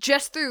 and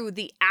just through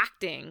the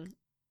acting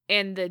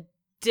and the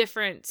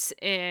difference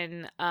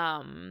in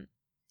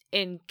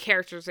in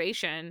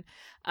characterization,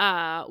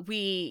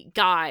 we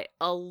got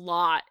a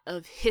lot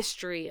of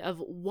history of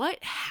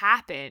what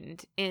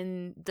happened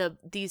in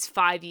these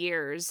 5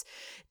 years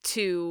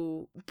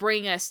to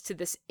bring us to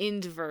this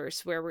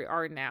inverse where we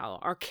are now,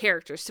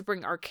 to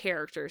bring our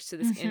characters to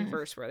this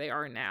inverse where they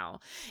are now.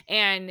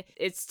 And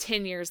it's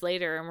 10 years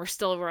later and we're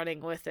still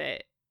running with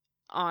it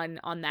on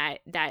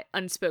that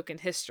unspoken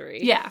history.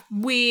 Yeah,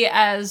 we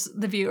as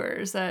the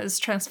viewers, as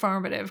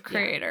transformative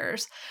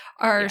creators,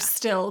 are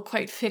still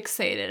quite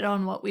fixated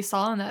on what we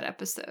saw in that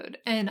episode.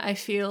 And I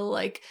feel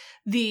like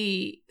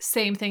the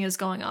same thing is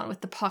going on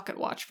with the Pocket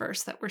Watch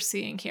verse that we're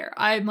seeing here.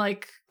 I'm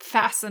like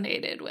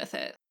fascinated with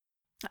it.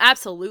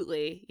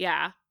 Absolutely.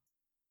 Yeah.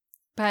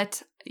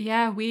 But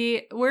yeah,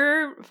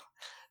 we're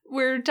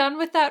done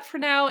with that for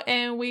now,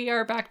 and we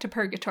are back to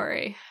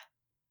purgatory.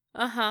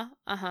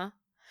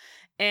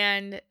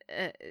 And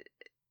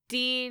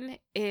Dean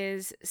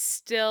is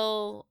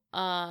still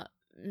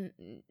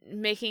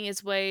making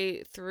his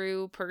way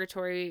through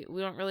purgatory.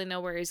 We don't really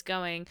know where he's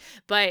going,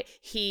 but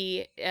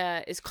he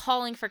is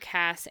calling for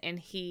Cass, and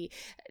he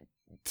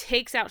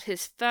takes out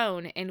his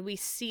phone, and we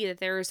see that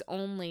there is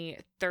only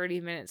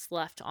 30 minutes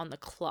left on the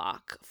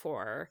clock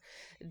for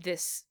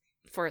this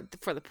for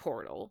the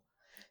portal.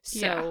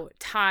 So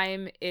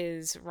time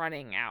is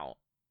running out.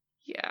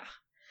 Yeah.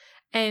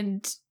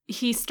 And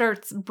he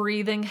starts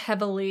breathing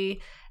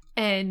heavily,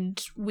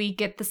 and we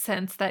get the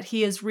sense that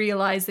he is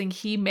realizing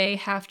he may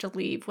have to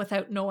leave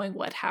without knowing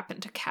what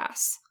happened to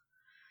Cass.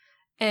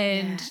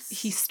 And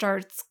he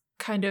starts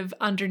kind of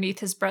underneath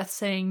his breath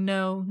saying,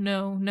 no,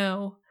 no,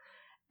 no.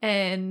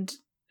 And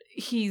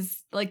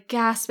he's like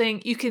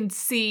gasping. You can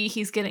see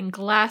he's getting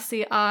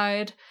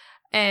glassy-eyed,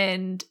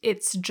 and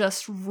it's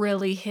just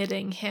really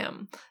hitting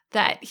him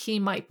that he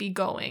might be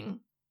going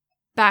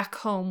back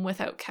home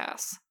without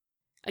Cass.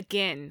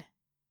 Again.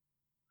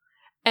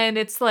 And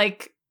it's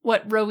like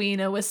what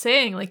Rowena was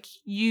saying, like,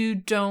 you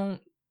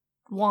don't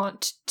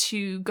want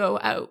to go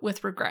out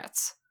with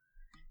regrets.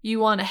 You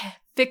want to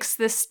fix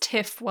this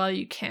tiff while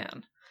you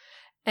can.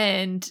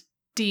 And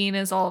Dean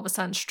is all of a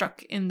sudden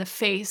struck in the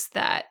face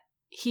that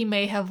he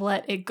may have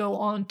let it go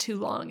on too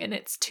long and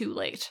it's too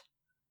late.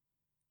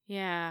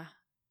 Yeah.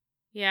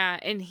 Yeah.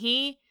 And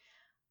he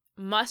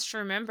must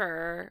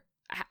remember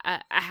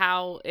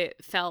how it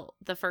felt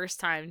the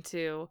first time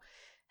to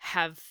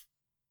have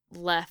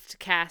left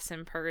Cass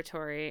in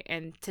purgatory,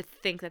 and to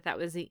think that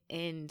was the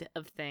end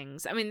of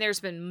things. I mean,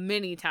 there's been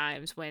many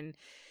times when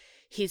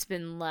he's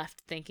been left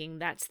thinking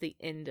that's the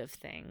end of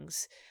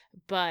things,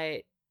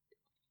 but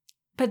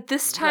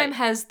this time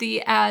has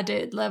the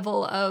added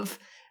level of,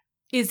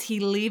 is he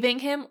leaving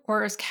him,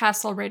 or is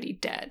Cass already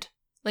dead?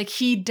 Like,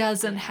 he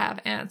doesn't have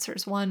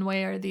answers one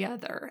way or the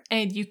other,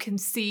 and you can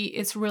see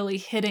it's really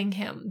hitting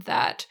him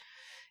that,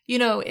 you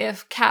know,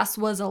 if Cass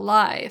was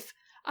alive,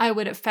 I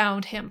would have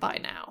found him by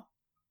now.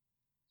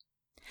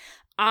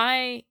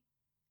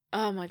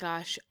 Oh my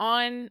gosh,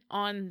 on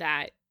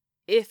that,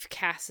 if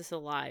Cass is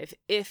alive,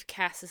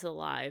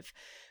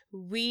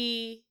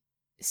 we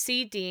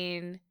see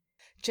Dean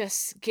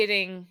just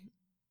getting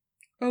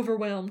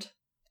overwhelmed,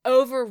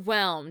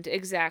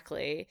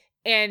 exactly.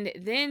 And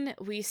then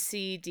we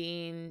see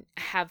Dean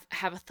have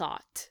a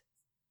thought.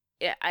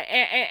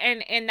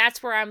 And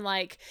that's where I'm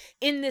like,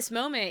 in this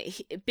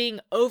moment, being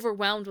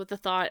overwhelmed with the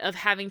thought of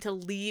having to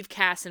leave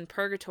Cass in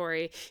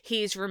purgatory,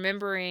 he's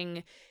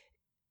remembering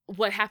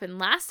what happened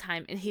last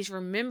time, and he's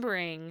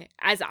remembering,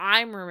 as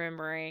I'm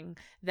remembering,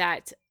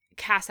 that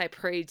Cass, I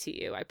prayed to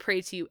you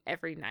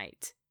every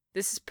night.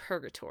 This is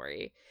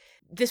purgatory.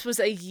 This was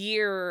a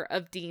year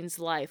of Dean's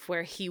life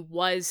where he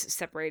was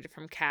separated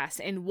from Cass,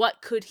 and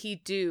what could he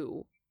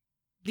do?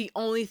 The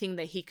only thing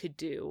that he could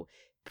do,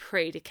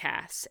 pray to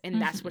Cass,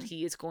 and that's what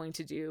he is going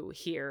to do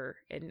here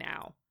and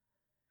now.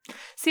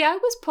 See, I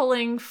was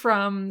pulling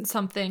from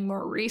something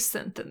more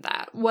recent than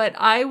that. What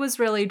I was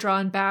really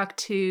drawn back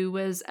to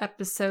was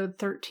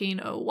episode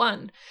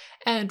 1301.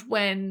 And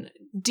when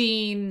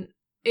Dean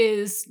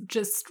is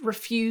just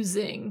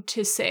refusing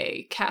to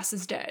say Cass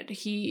is dead,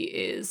 he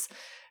is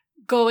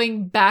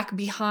going back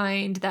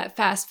behind that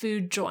fast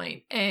food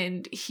joint,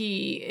 and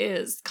he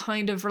is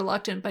kind of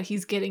reluctant, but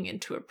he's getting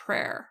into a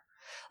prayer.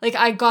 Like,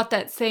 I got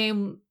that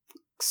same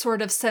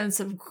sort of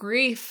sense of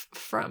grief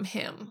from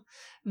him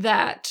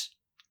that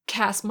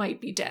Cass might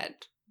be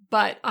dead,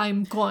 but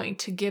I'm going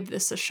to give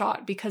this a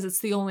shot because it's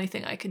the only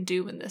thing I can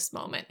do in this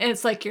moment. And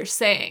it's like you're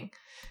saying,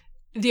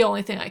 the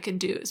only thing I can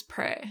do is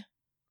pray.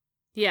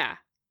 Yeah.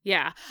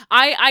 Yeah.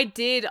 I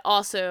did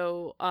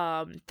also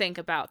think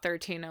about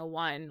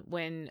 1301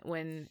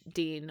 when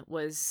Dean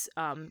was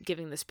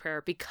giving this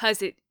prayer,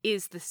 because it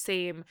is the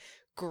same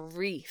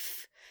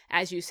grief,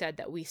 as you said,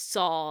 that we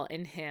saw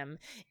in him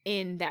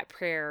in that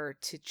prayer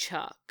to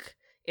Chuck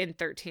in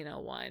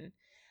 1301.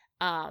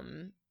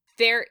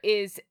 There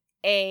is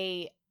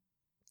a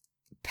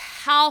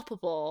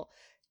palpable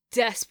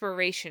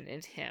desperation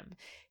in him.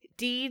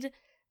 Dean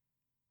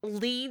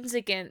leans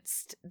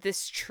against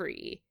this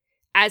tree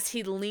as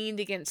he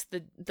leaned against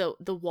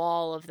the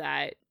wall of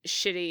that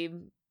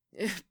shitty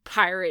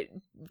pirate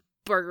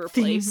burger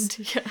place.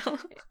 Themed, yeah.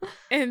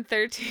 In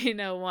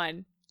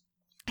 1301,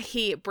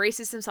 he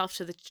braces himself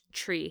to the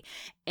tree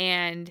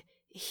and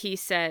he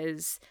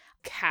says,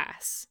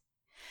 Cass,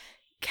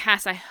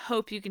 I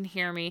hope you can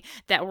hear me,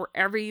 that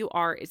wherever you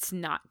are, it's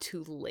not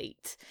too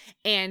late.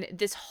 And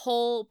this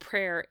whole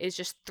prayer is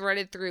just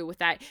threaded through with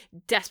that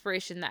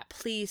desperation that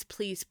please,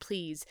 please,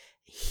 please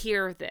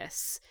hear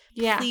this.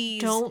 Yeah,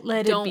 Please don't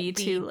let it be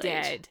too late.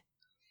 Dead.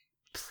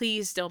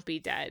 Please don't be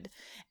dead.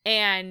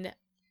 And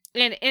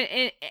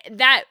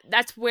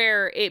that's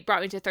where it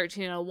brought me to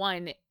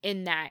 1301.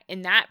 In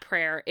that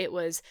prayer, it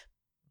was,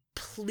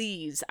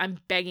 please, I'm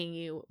begging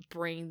you,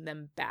 bring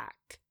them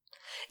back.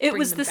 It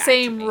was the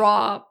same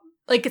raw,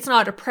 like, it's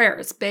not a prayer,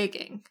 it's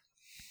begging.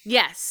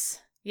 Yes.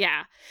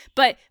 Yeah.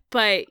 But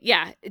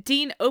yeah,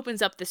 Dean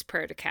opens up this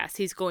prayer to Cass.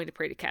 He's going to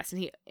pray to Cass,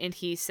 and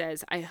he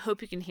says, I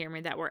hope you can hear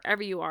me, that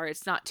wherever you are,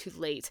 it's not too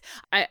late.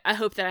 I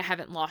hope that I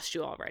haven't lost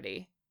you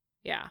already.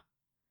 Yeah.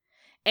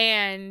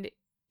 And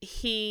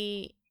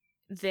he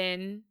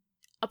then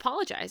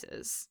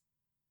apologizes.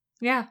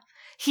 Yeah.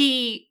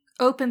 He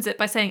opens it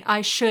by saying,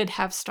 I should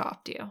have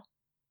stopped you.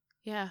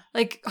 Yeah.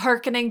 Like,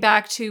 hearkening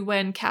back to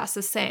when Cass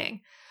is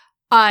saying,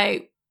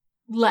 I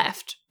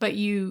left, but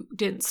you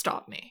didn't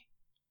stop me.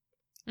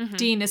 Mm-hmm.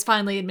 Dean is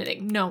finally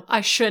admitting, no,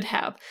 I should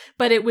have.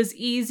 But it was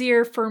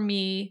easier for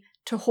me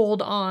to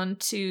hold on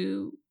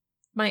to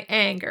my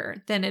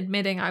anger than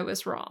admitting I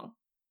was wrong.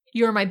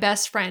 You're my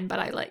best friend, but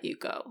I let you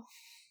go.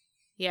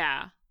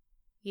 Yeah.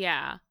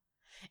 Yeah.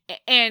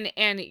 And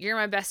you're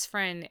my best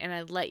friend and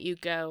I let you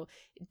go.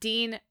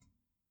 Dean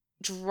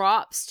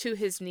drops to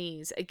his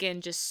knees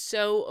again, just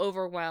so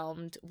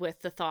overwhelmed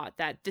with the thought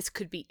that this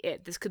could be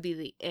it. This could be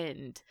the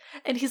end.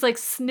 And he's like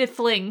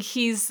sniffling.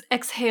 He's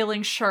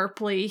exhaling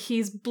sharply.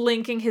 He's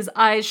blinking, his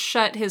eyes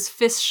shut, his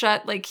fists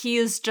shut. Like, he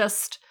is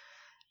just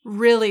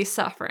really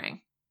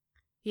suffering.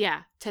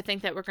 Yeah. To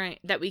think that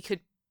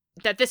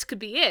that this could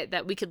be it,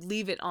 that we could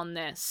leave it on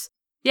this.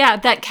 Yeah.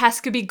 That Cass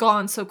could be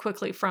gone so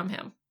quickly from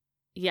him.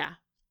 Yeah.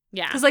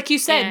 Yeah. Because like you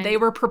said, they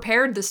were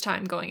prepared this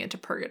time going into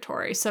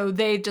purgatory. So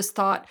they just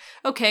thought,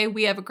 okay,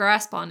 we have a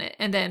grasp on it.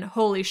 And then,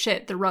 holy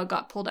shit, the rug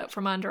got pulled out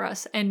from under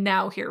us. And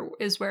now here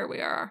is where we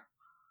are.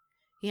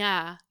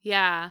 Yeah.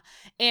 Yeah.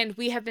 And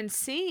we have been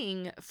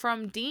seeing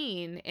from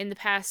Dean in the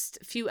past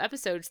few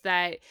episodes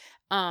that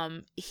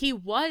he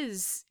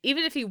was,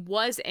 even if he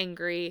was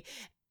angry,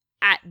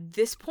 at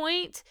this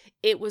point,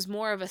 it was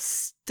more of a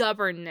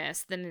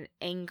stubbornness than an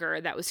anger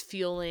that was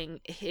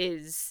fueling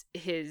his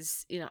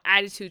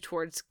attitude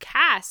towards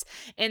Cass.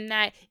 And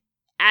that,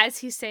 as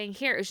he's saying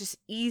here, it's just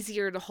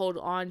easier to hold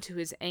on to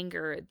his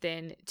anger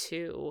than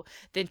to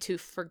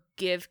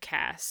forgive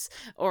Cass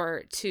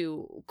or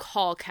to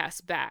call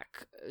Cass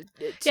back.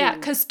 Yeah,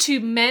 because to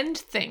mend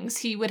things,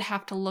 he would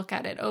have to look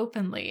at it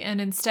openly. And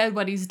instead,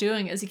 what he's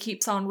doing is he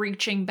keeps on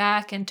reaching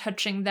back and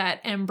touching that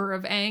ember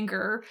of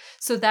anger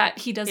so that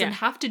he doesn't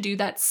have to do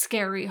that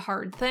scary,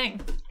 hard thing.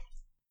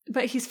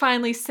 But he's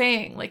finally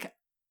saying, like,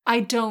 I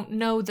don't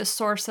know the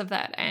source of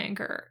that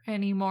anger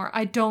anymore.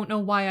 I don't know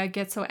why I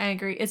get so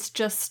angry. It's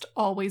just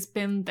always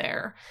been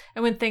there.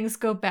 And when things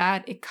go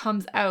bad, it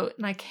comes out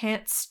and I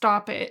can't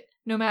stop it.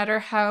 No matter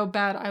how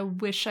bad I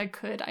wish I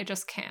could, I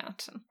just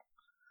can't.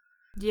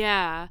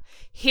 Yeah.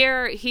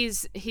 Here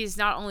he's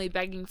not only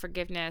begging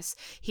forgiveness,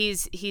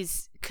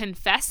 he's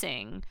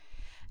confessing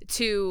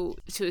to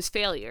his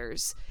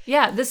failures.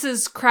 Yeah, this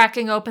is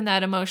cracking open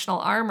that emotional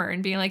armor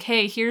and being like,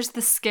 hey, here's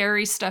the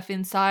scary stuff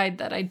inside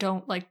that I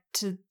don't like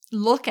to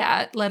look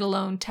at, let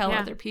alone tell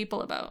other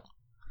people about.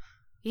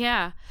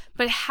 Yeah.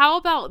 But how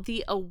about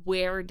the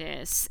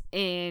awareness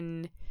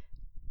in,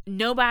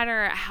 no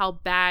matter how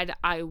bad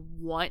I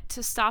want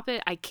to stop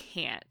it, I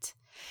can't.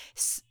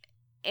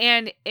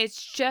 And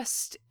it's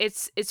just,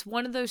 it's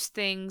one of those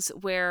things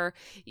where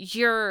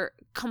you're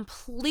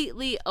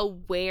completely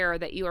aware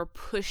that you are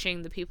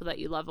pushing the people that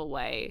you love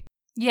away.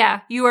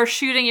 Yeah, you are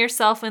shooting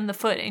yourself in the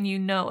foot and you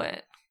know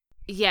it.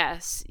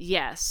 Yes,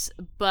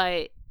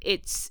 but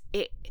it's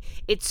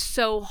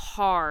so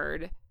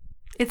hard.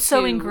 It's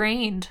so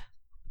ingrained.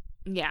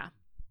 Yeah.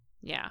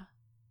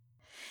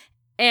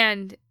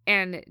 And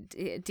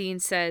Dean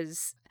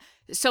says,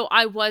 so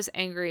I was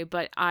angry,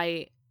 but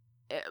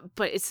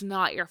it's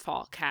not your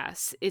fault,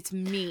 Cass. It's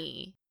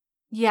me.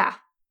 Yeah.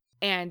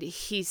 And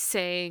he's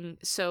saying,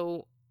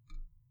 so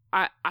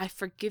I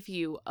forgive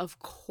you. Of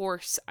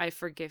course I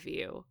forgive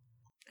you.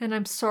 And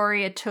I'm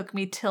sorry it took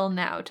me till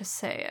now to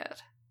say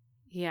it.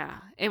 Yeah.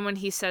 And when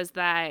he says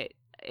that,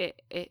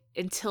 it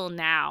until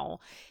now,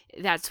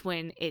 that's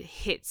when it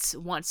hits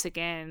once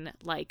again,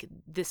 like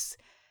this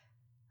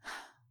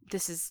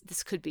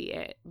could be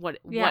it. What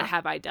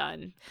have I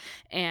done?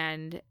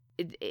 And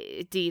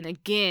Dean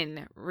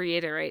again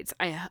reiterates,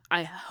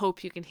 I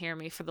hope you can hear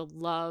me, for the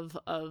love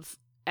of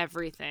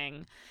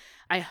everything.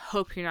 I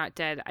hope you're not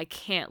dead. I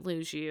can't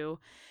lose you.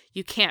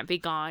 You can't be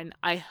gone.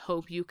 I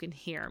hope you can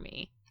hear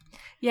me.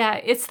 Yeah,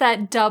 it's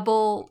that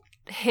double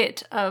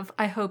hit of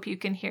I hope you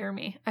can hear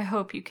me. I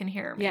hope you can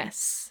hear me.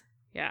 Yes.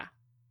 Yeah.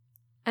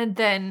 And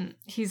then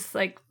he's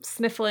like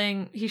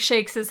sniffling, he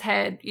shakes his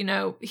head, you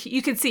know,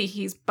 you can see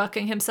he's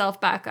bucking himself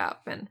back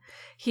up, and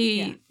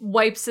he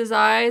wipes his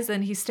eyes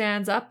and he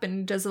stands up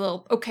and does a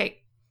little,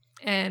 okay,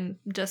 and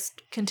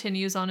just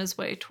continues on his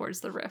way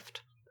towards the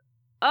rift.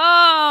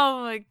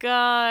 Oh my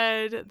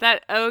god.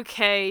 That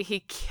okay,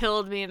 he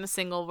killed me in a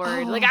single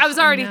word. Like, I was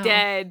already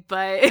dead,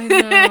 but... I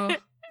know.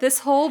 This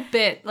whole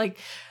bit, like,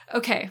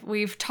 okay,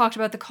 we've talked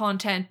about the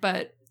content,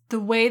 but the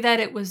way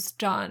that it was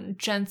done,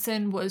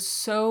 Jensen was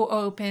so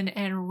open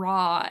and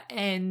raw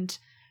and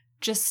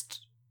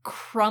just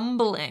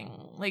crumbling.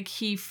 Like,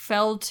 he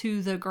fell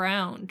to the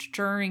ground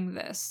during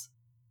this.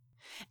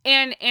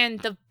 And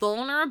the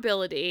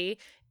vulnerability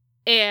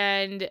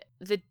and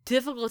the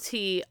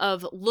difficulty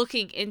of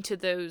looking into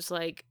those,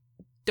 like,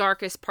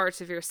 darkest parts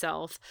of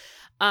yourself.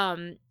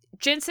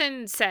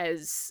 Jensen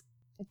says,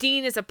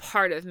 Dean is a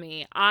part of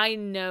me. I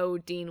know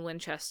Dean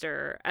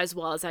Winchester as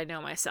well as I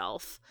know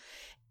myself.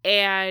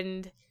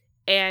 And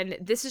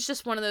this is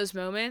just one of those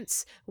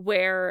moments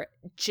where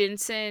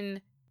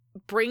Jensen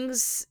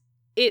brings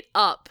it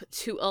up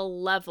to a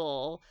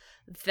level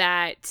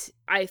that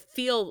I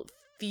feel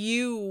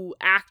few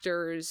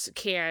actors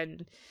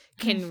can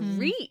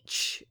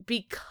reach,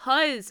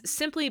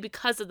 simply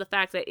because of the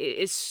fact that it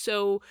is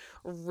so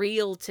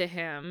real to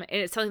him,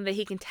 and it's something that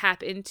he can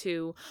tap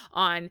into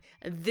on.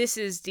 This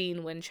is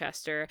Dean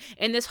Winchester.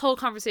 And this whole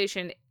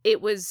conversation,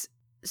 it was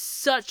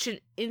such an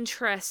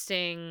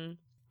interesting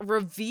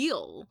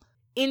reveal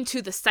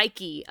into the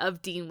psyche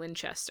of Dean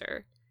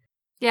Winchester.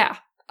 Yeah,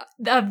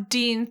 of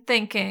Dean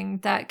thinking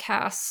that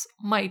Cass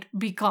might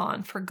be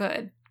gone for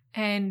good,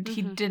 and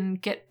he didn't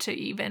get to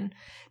even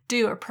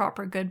do a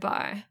proper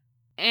goodbye.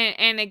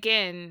 And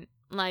again,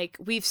 like,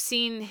 we've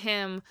seen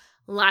him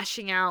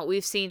lashing out,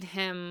 we've seen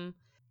him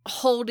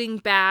holding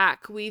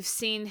back, we've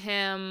seen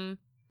him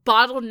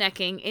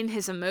bottlenecking in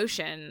his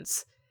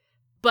emotions.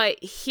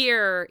 But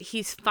here,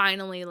 he's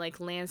finally, like,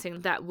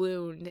 lancing that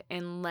wound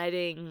and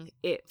letting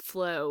it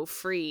flow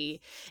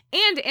free.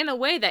 And in a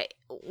way that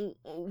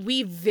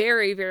we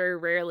very, very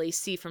rarely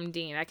see from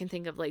Dean. I can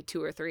think of, like,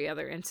 2 or 3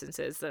 other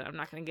instances that I'm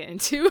not going to get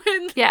into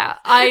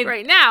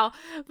right now.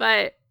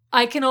 But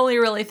I can only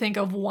really think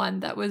of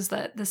one that was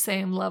at the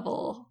same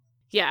level.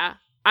 Yeah.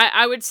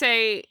 I would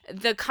say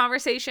the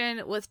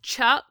conversation with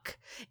Chuck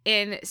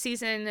in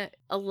season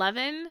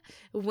 11,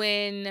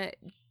 when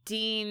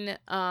Dean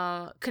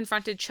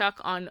confronted Chuck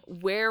on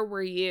where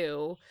were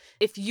you?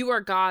 If you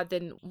are God,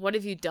 then what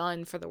have you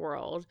done for the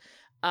world?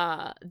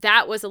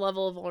 That was a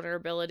level of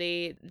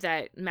vulnerability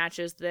that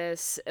matches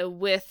this.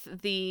 With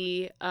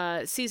the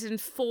season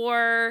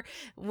 4,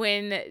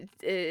 when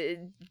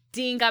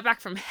Dean got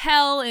back from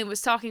hell and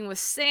was talking with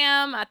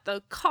Sam at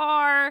the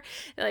car,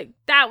 like,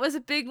 that was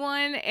a big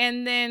one.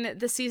 And then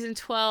the season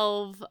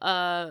 12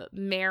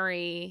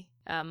 Mary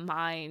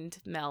mind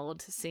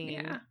meld scene.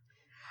 Yeah.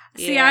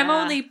 See, I'm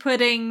only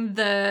putting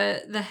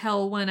the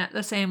hell one at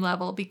the same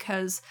level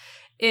because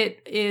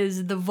it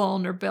is the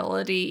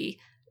vulnerability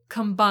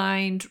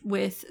combined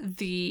with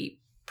the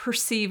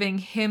perceiving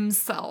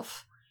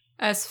himself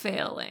as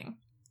failing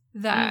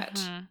that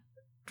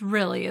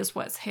really is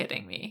what's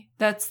hitting me.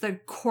 That's the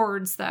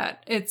chords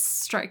that it's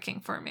striking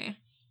for me.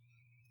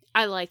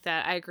 I like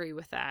that. I agree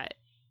with that.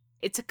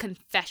 It's a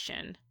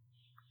confession.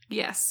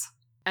 Yes.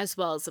 As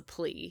well as a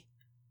plea.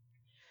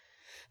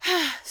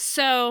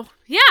 So,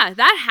 yeah,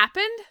 that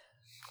happened.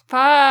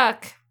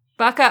 Fuck.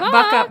 Buck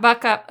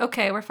up.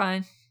 Okay, we're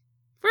fine.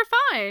 We're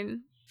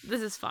fine.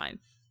 This is fine.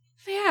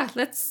 Yeah,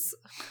 let's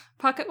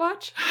pocket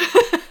watch.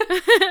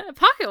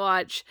 Pocket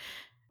watch.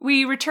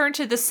 We return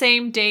to the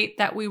same date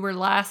that we were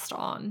last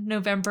on,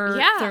 November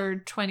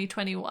 3rd,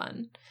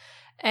 2021.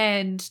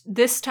 And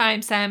this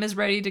time Sam is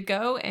ready to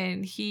go,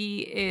 and he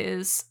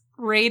is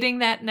raiding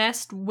that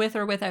nest with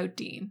or without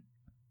Dean.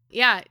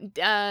 Yeah,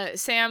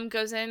 Sam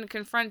goes in,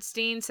 confronts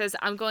Dean, says,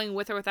 I'm going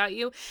with or without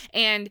you.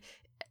 And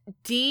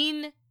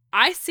Dean,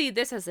 I see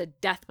this as a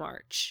death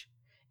march.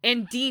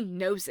 And Dean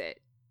knows it.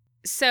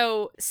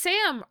 So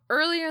Sam,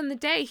 earlier in the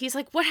day, he's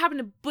like, what happened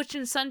to Butch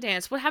and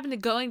Sundance? What happened to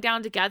going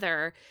down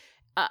together?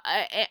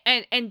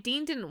 And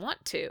Dean didn't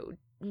want to.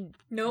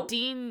 Nope.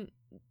 Dean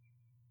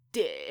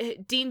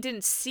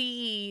didn't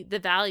see the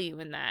value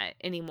in that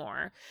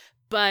anymore.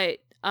 But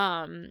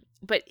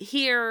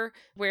here,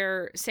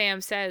 where Sam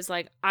says,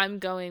 like, I'm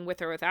going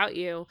with or without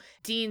you,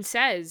 Dean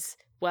says,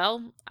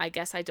 well, I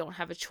guess I don't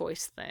have a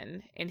choice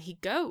then. And he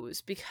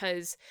goes,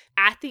 because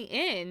at the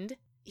end,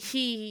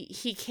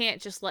 he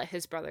can't just let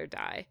his brother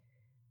die.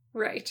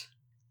 Right.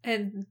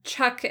 And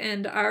Chuck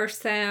and our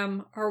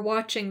Sam are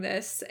watching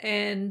this,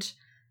 and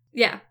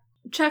yeah,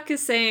 Chuck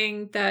is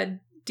saying that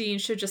Dean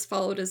should just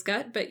follow his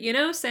gut, but you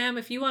know, Sam,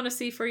 if you want to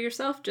see for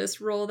yourself,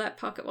 just roll that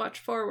pocket watch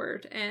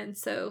forward. And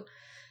so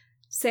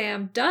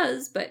Sam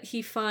does, but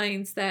he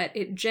finds that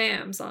it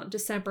jams on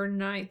December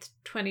 9th,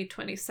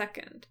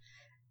 2022.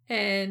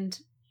 And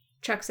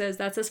Chuck says,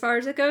 that's as far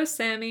as it goes,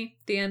 Sammy.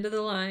 The end of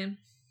the line.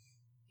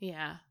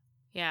 Yeah.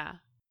 Yeah.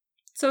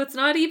 So it's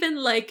not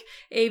even like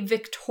a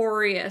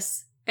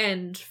victorious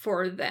end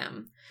for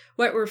them.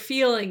 What we're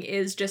feeling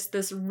is just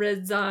this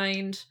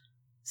resigned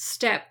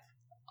step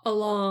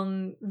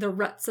along the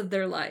ruts of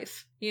their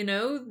life. You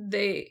know,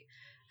 they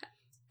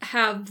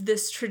have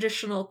this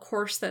traditional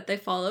course that they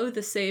follow,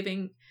 the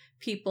saving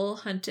people,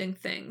 hunting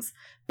things,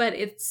 but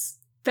it's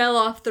fell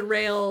off the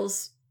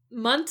rails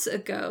months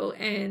ago,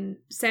 and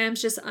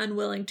Sam's just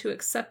unwilling to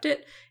accept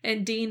it,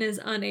 and Dean is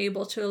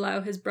unable to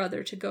allow his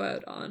brother to go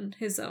out on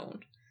his own.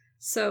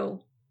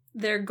 So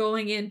they're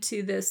going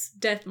into this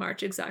death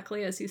march,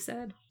 exactly as you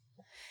said.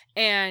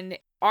 And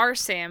our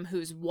Sam,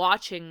 who's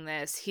watching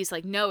this, he's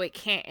like, no, it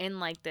can't end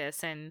like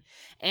this.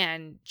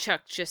 And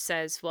Chuck just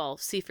says, well,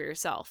 see for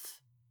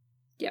yourself.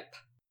 Yep.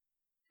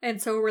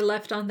 And so we're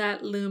left on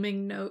that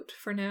looming note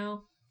for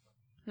now.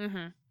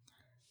 Mm-hmm.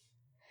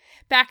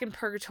 Back in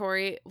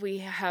Purgatory, we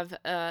have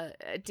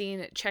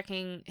Dean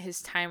checking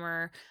his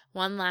timer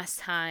one last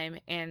time,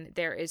 and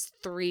there is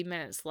 3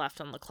 minutes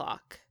left on the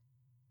clock.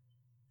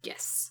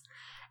 Yes.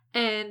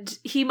 And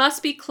he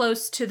must be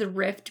close to the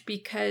rift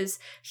because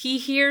he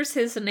hears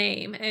his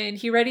name and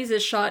he readies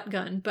his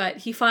shotgun, but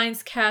he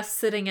finds Cass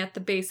sitting at the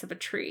base of a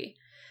tree.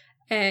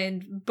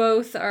 And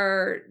both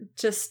are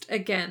just,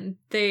 again,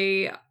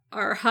 they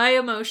are high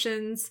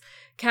emotions.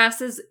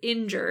 Cass is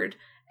injured,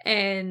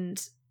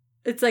 and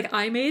it's like,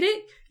 I made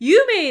it?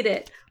 You made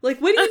it! Like,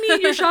 what do you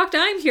mean you're shocked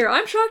I'm here?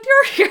 I'm shocked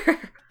you're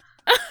here!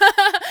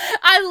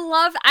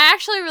 I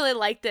actually really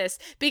like this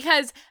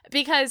because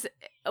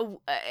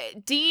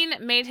Dean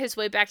made his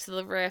way back to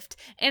the rift,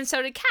 and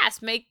so did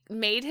Cass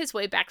made his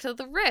way back to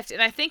the rift.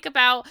 And I think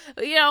about,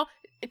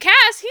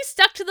 Cass, he's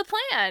stuck to the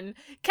plan.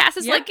 Cass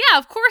is like, yeah,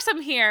 of course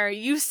I'm here.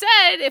 You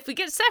said if we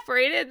get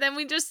separated, then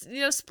we just,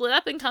 split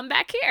up and come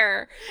back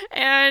here.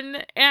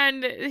 And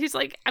he's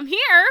like, I'm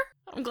here.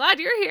 I'm glad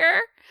you're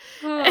here.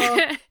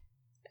 Oh.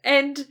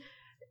 And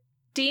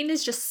Dean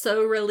is just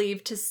so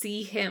relieved to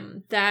see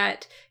him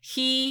that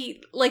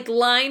he,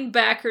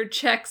 linebacker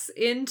checks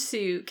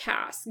into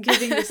Cass,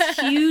 giving this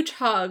huge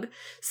hug,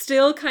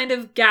 still kind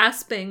of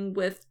gasping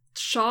with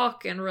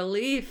shock and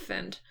relief.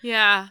 And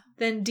yeah.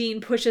 Then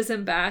Dean pushes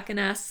him back and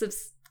asks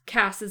if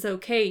Cass is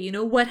okay.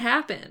 What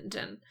happened?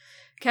 And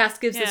Cass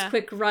gives this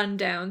quick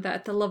rundown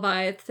that the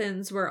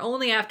Leviathans were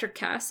only after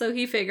Cass, so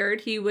he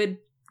figured he would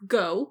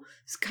go,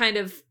 kind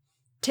of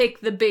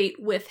take the bait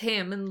with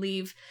him and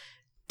leave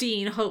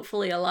Dean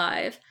hopefully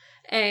alive.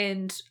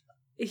 And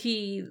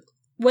he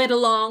went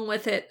along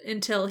with it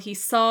until he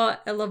saw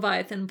a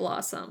Leviathan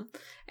blossom,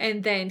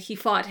 and then he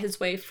fought his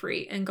way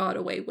free and got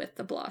away with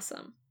the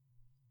blossom.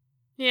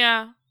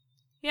 Yeah.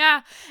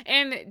 Yeah.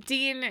 And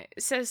Dean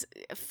says,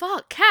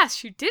 fuck,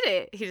 Cass, you did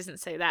it. He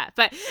doesn't say that,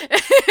 but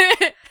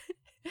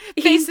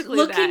he's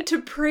looking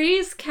to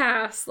praise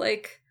Cass.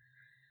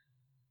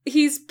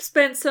 He's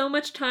spent so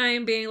much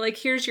time being like,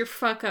 here's your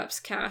fuck-ups,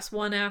 Cass,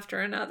 one after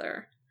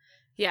another.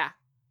 Yeah.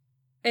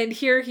 And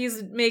here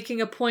he's making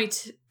a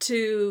point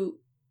to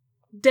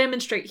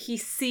demonstrate he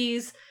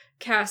sees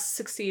Cass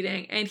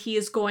succeeding, and he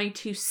is going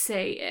to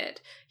say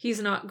it.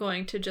 He's not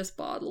going to just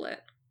bottle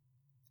it.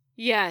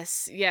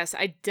 Yes,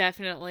 I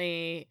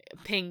definitely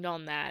pinged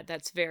on that.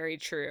 That's very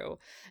true.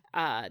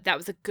 That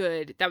was a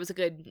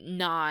good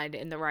nod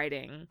in the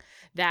writing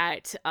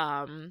that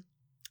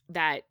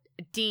that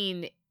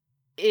Dean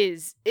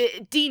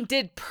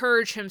did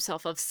purge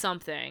himself of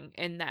something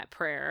in that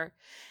prayer,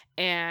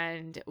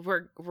 and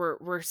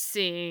we're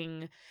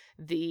seeing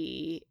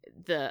the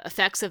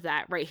effects of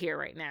that right here,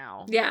 right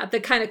now. Yeah,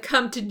 the kind of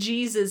come to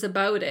Jesus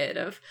about it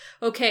of,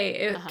 okay,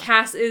 if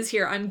Cass is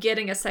here, I'm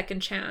getting a second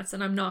chance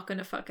and I'm not going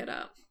to fuck it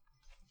up.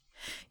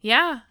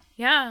 Yeah.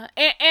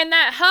 And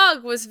that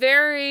hug was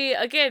very,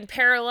 again,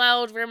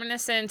 paralleled,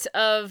 reminiscent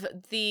of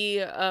the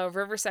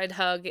Riverside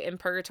hug in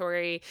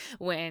Purgatory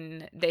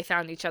when they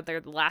found each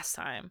other the last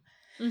time.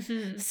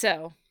 Mm-hmm.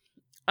 So,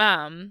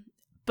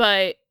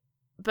 but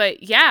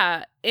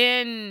yeah,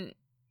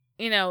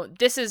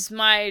 this is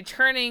my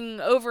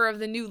turning over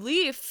of a new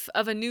leaf.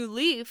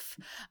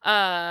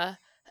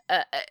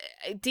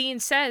 Dean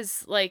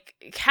says,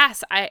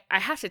 Cass, I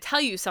have to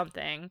tell you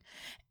something.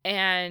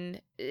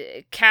 And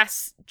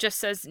Cass just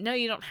says, no,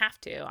 you don't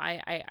have to.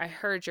 I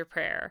heard your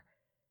prayer.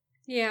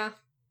 Yeah.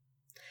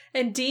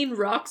 And Dean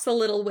rocks a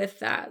little with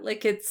that.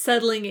 It's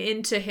settling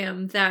into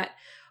him that,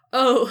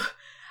 oh,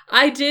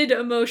 I did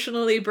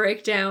emotionally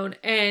break down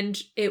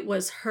and it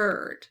was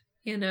heard.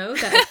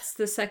 That's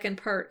the second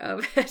part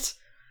of it.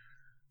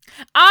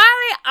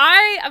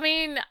 I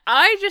mean,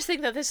 I just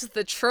think that this is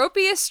the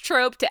tropiest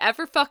trope to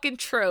ever fucking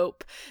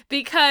trope,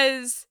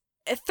 because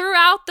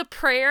throughout the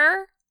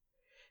prayer,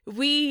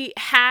 we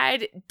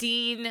had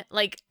Dean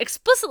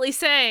explicitly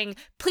saying,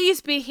 please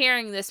be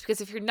hearing this,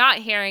 because if you're not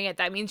hearing it,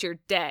 that means you're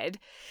dead.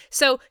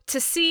 So to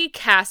see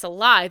Cass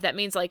alive, that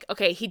means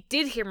okay, he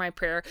did hear my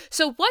prayer.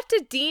 So what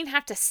did Dean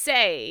have to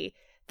say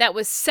that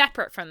was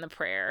separate from the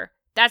prayer?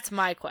 That's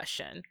my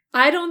question.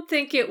 I don't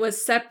think it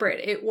was separate.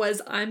 It was,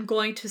 I'm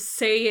going to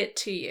say it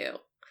to you.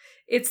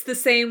 It's the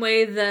same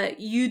way that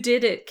you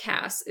did it,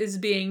 Cass, is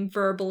being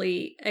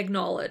verbally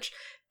acknowledged.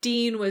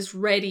 Dean was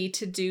ready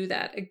to do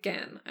that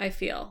again, I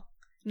feel.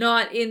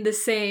 not in the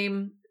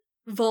same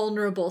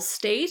vulnerable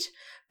state,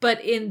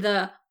 but in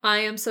the, I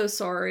am so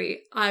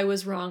sorry, I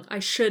was wrong, I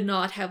should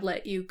not have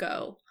let you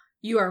go.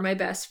 You are my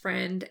best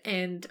friend,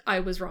 and I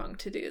was wrong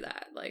to do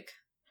that. Like,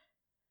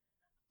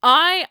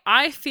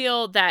 I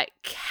feel that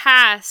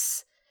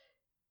Cass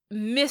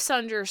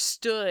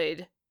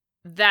misunderstood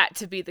that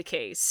to be the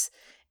case,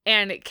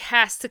 and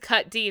Cass to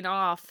cut Dean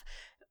off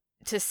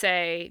to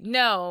say,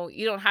 no,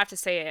 you don't have to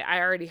say it, I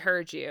already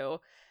heard you.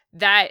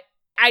 That,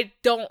 I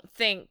don't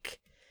think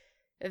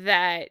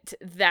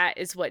that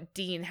is what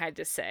Dean had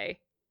to say.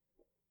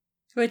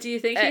 what do you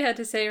think he had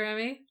to say,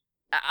 Remy?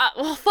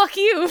 Well, fuck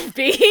you,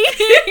 B.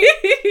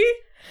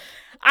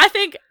 I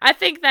think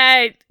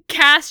that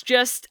Cass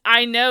just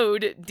I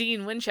knowed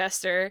Dean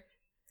Winchester.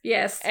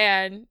 Yes.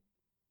 And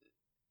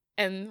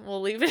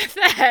we'll leave it at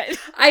that.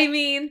 I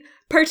mean,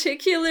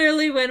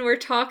 particularly when we're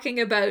talking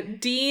about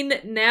Dean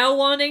now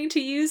wanting to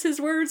use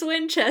his words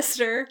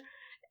Winchester,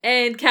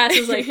 and Cass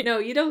is like, no,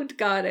 you don't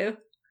gotta.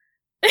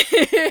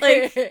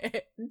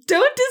 Like,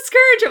 don't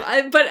discourage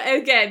him. But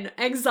again,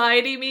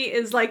 anxiety me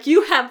is like,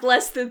 you have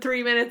less than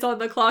 3 minutes on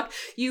the clock.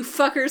 You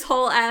fuckers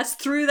haul ass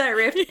through that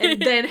rift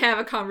and then have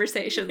a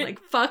conversation. Like,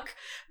 fuck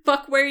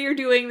where you're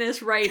doing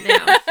this right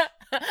now.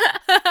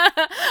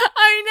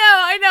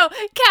 I know.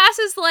 Cass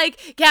is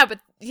like, yeah, but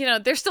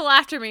they're still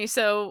after me,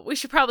 so we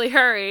should probably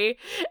hurry.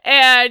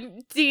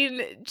 And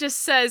Dean just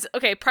says,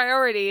 okay,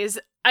 priorities.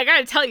 I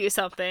gotta tell you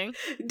something.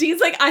 Dean's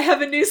like, I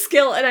have a new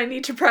skill and I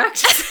need to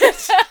practice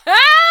it.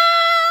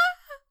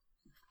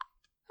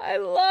 I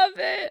love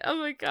it. Oh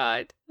my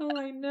god. Oh,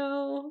 I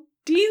know.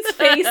 Dean's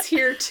face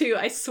here too,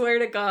 I swear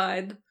to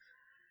God.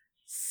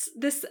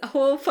 This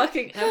whole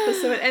fucking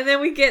episode. And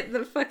then we get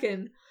the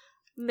fucking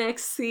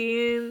next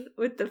scene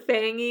with the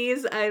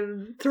fangies.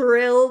 I'm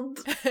thrilled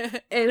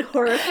and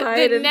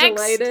horrified and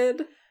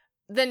delighted.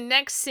 The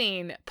next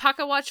scene,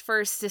 Pocket Watch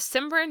 1st,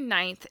 December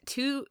 9th,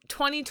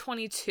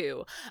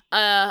 2022.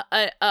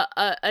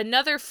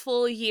 Another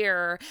full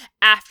year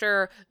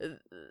after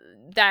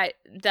that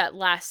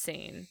last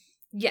scene.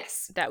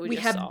 Yes. That we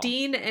have saw.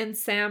 Dean and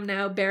Sam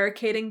now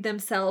barricading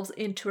themselves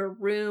into a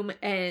room,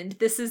 and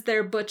this is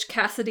their Butch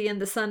Cassidy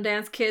and the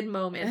Sundance Kid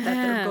moment that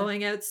they're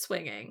going out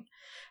swinging.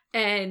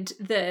 And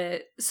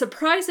the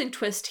surprising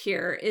twist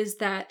here is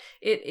that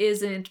it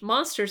isn't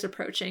monsters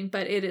approaching,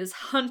 but it is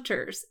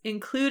hunters,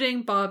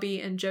 including Bobby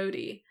and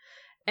Jody.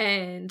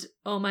 And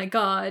oh my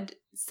god,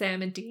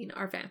 Sam and Dean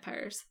are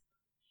vampires.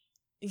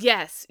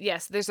 Yes.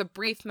 There's a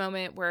brief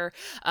moment where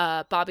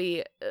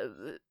Bobby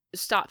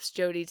stops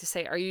Jody to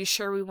say, are you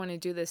sure we want to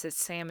do this? It's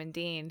Sam and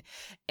Dean.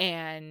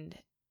 And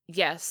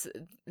yes,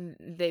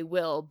 they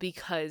will,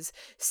 because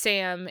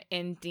Sam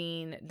and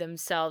Dean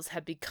themselves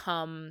have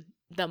become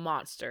the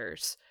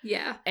monsters.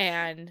 Yeah.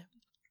 And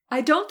I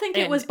don't think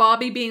it was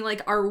Bobby being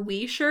like, are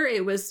we sure?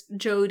 It was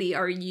Jody,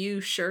 are you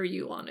sure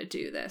you want to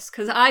do this?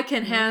 Because I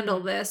can handle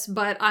this,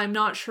 but I'm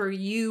not sure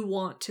you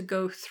want to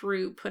go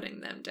through putting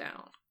them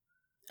down.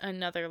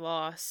 Another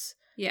loss.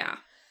 Yeah.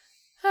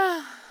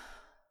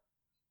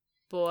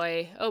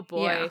 Boy. Oh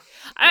boy. Yeah.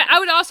 I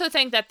would also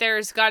think that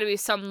there's got to be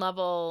some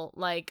level,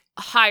 like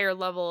higher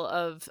level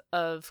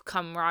of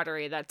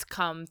camaraderie that's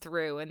come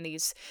through in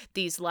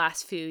these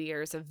last few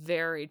years of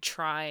very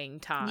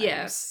trying times.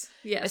 Yes,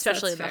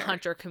 especially in the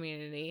hunter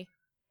community.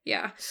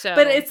 Yeah. So,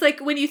 but it's like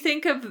when you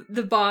think of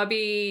the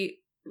Bobby,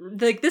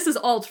 like this is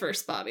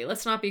Aldfirst Bobby.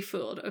 Let's not be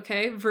fooled,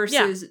 okay?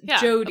 Versus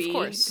Jody,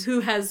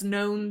 who has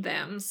known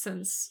them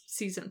since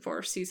season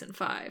 4, season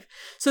 5.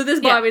 So this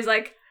Bobby's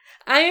like,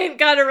 I ain't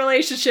got a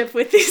relationship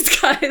with these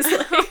guys.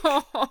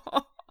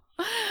 Like.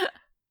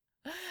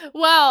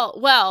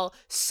 Well,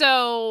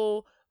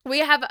 so we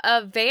have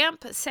a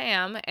vamp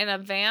Sam and a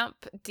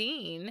vamp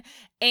Dean,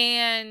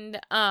 and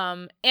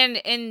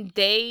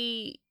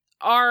they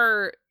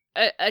are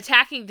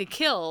attacking to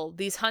kill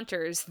these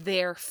hunters,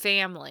 their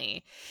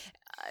family.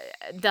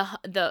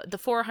 The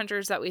 4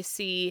 hunters that we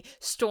see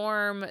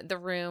storm the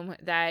room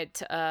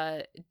that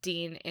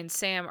Dean and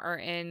Sam are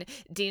in.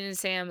 Dean and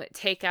Sam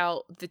take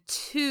out the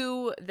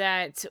 2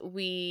 that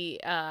we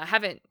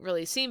haven't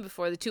really seen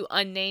before, the 2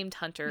 unnamed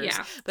hunters.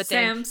 Yeah, but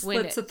Sam then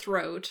slits a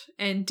throat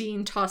and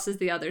Dean tosses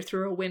the other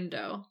through a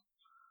window.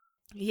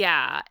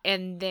 Yeah,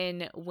 and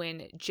then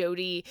when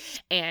Jody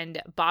and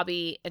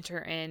Bobby enter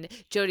in,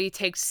 Jody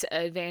takes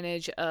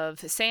advantage of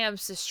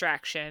Sam's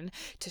distraction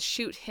to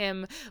shoot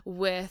him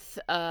with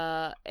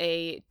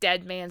a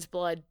dead man's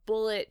blood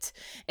bullet,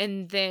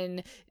 and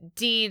then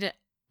Dean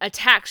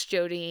attacks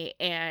Jody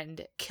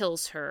and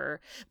kills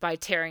her by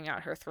tearing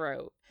out her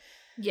throat.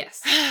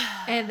 Yes.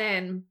 And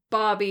then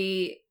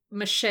Bobby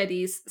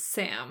machetes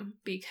Sam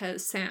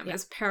because Sam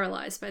is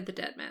paralyzed by the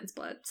dead man's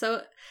blood.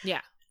 So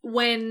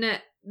when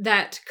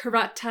that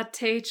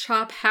karate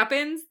chop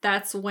happens,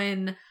 that's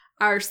when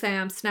our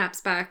Sam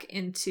snaps back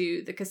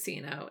into the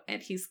casino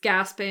and he's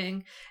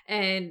gasping,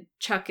 and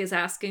Chuck is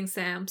asking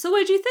Sam, so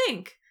what'd you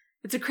think?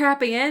 It's a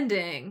crappy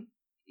ending.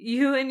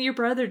 You and your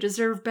brother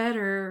deserve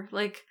better.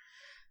 Like,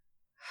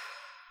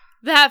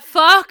 that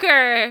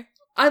fucker.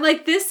 I'm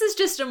like, this is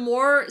just a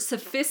more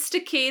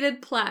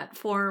sophisticated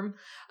platform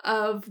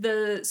of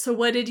the, so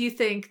what did you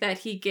think that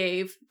he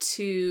gave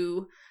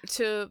to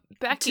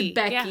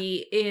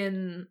Becky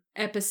in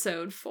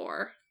episode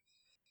 4?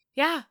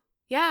 Yeah.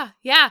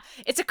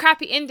 It's a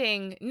crappy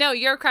ending. No,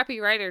 you're a crappy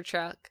writer,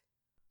 Chuck.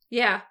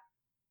 Yeah.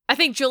 I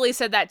think Julie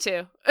said that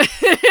too.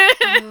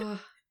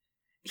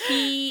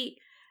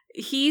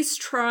 He's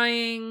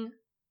trying...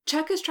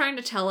 Chuck is trying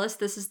to tell us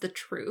this is the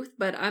truth,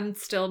 but I'm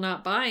still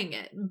not buying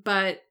it.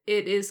 But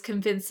it is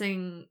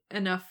convincing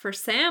enough for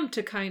Sam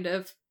to kind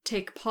of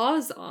take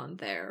pause on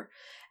there.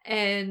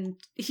 And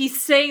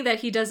he's saying that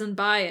he doesn't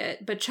buy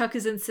it, but Chuck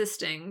is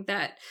insisting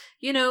that,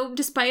 you know,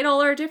 despite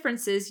all our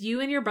differences,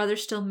 you and your brother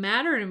still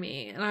matter to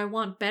me, and I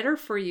want better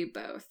for you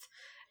both.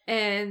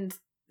 And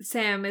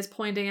Sam is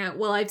pointing out,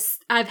 well,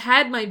 I've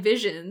had my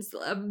visions.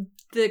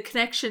 The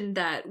connection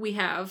that we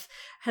have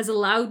has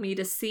allowed me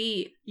to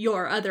see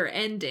your other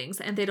endings,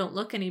 and they don't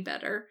look any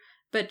better.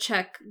 But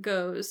Chuck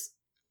goes,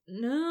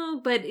 no,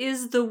 but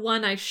is the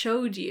one I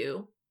showed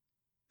you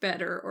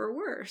better or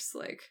worse?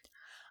 Like,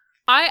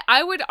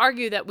 I would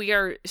argue that we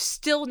are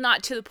still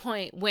not to the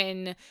point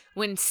when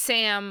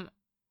Sam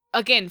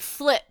again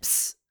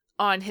flips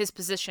on his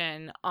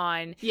position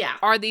on,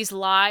 are these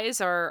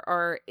lies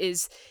or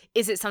is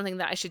it something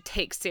that I should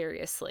take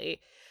seriously?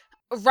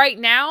 Right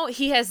now,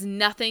 he has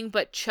nothing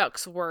but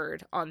Chuck's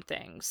word on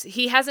things.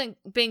 He hasn't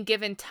been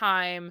given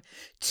time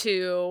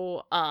to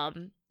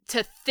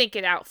think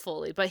it out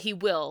fully, but he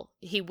will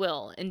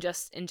in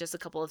just a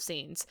couple of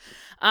scenes.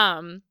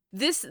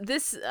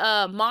 This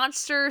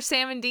monster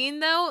Sam and Dean,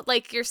 though,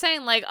 like you're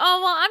saying, like, oh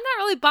well, I'm not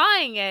really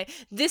buying it.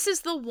 This is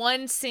the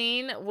one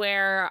scene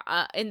where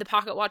in the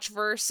Pocket Watch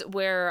verse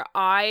where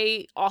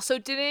I also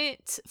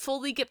didn't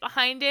fully get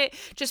behind it,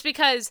 just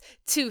because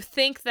to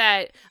think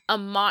that a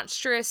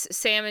monstrous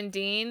Sam and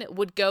Dean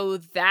would go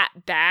that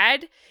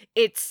bad,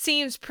 it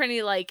seems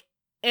pretty like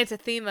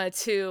anathema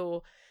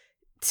to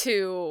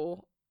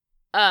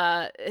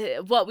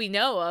what we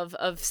know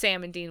of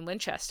Sam and Dean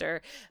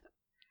Winchester.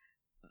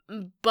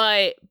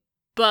 But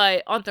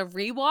on the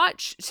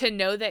rewatch, to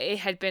know that it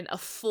had been a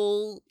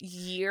full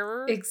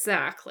year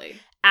exactly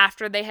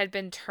after they had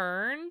been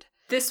turned.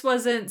 This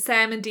wasn't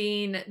Sam and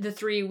Dean, the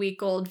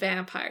 3-week-old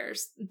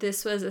vampires.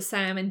 This was a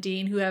Sam and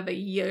Dean who have a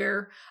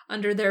year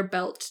under their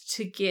belt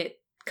to get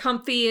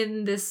comfy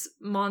in this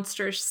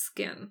monster's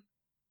skin.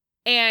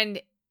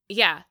 And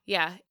yeah.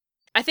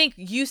 I think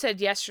you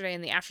said yesterday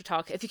in the after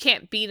talk, if you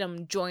can't beat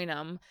them, join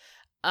them.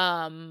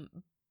 And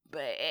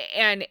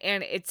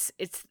it's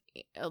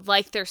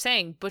like they're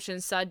saying, Butch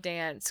and Sud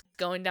dance,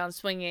 going down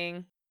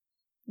swinging.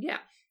 Yeah.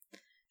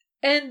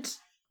 And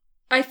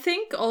I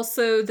think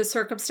also the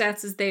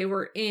circumstances they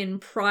were in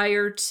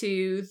prior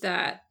to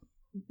that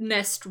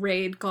nest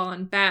raid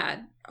gone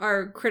bad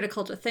are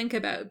critical to think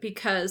about,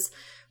 because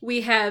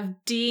we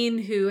have Dean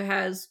who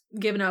has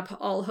given up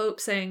all hope,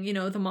 saying, you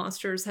know, the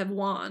monsters have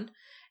won.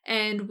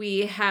 And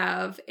we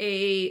have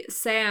a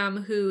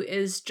Sam who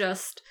is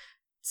just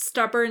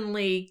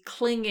stubbornly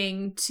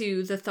clinging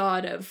to the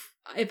thought of,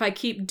 if I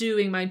keep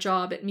doing my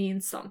job, it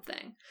means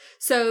something.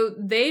 So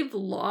they've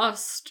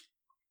lost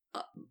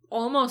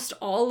almost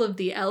all of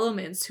the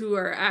elements who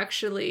are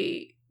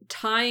actually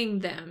tying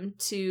them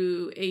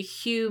to a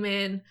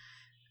human,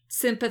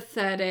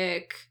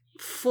 sympathetic,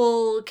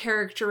 full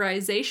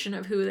characterization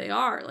of who they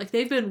are. Like,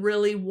 they've been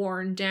really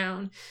worn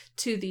down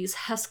to these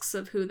husks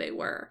of who they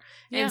were.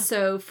 Yeah. And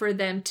so for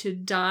them to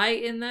die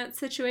in that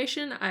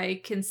situation, I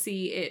can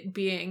see it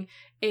being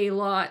a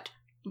lot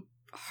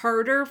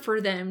harder for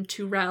them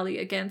to rally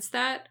against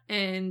that,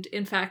 and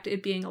in fact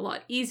it being a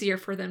lot easier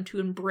for them to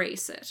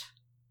embrace it.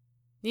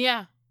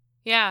 Yeah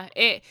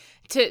it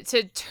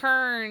to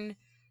turn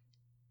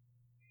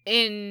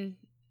in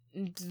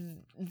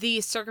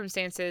these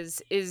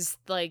circumstances is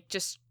like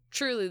just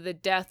truly the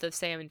death of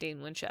Sam and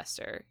Dean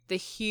Winchester, the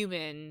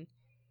human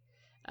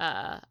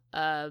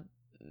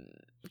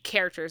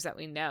characters that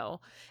we know.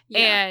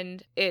 Yeah.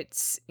 And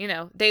it's, you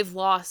know, they've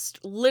lost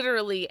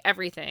literally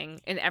everything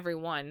and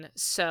everyone,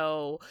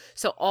 so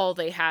all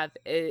they have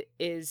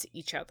is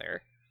each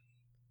other.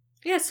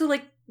 Yeah, so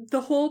like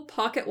the whole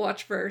Pocket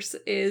Watch verse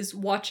is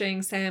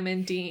watching Sam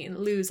and Dean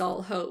lose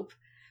all hope,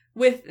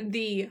 with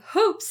the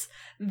hopes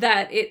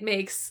that it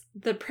makes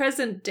the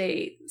present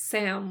day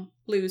Sam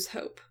lose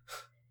hope.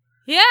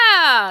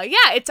 Yeah,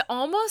 it's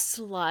almost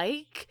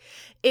like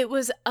it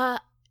was a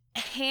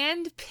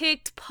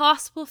hand-picked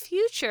possible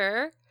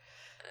future.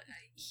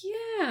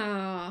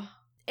 Yeah.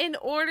 In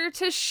order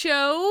to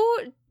show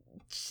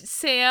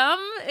Sam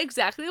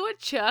exactly what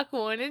Chuck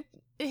wanted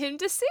him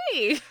to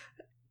see.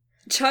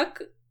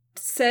 Chuck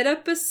set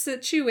up a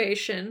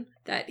situation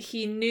that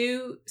he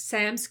knew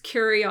Sam's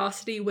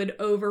curiosity would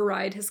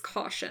override his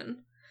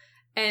caution.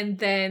 And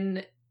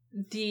then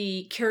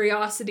the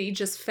curiosity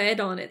just fed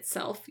on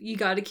itself. You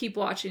got to keep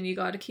watching. You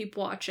got to keep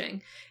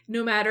watching,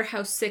 no matter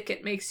how sick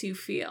it makes you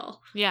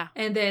feel. Yeah.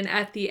 And then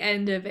at the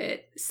end of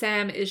it,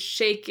 Sam is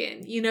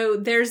shaken. You know,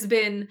 there's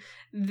been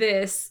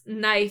this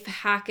knife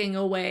hacking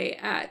away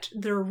at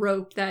the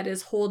rope that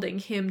is holding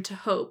him to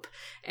Hope.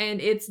 And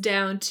it's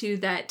down to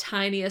that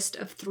tiniest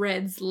of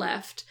threads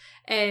left.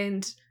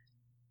 And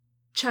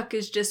Chuck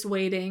is just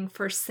waiting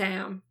for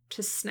Sam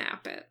to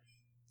snap it.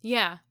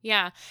 Yeah,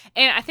 yeah.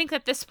 And I think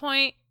at this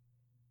point,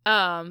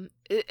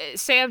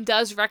 Sam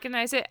does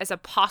recognize it as a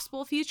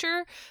possible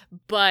future,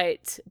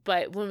 but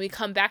when we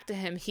come back to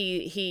him,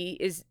 he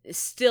is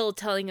still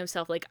telling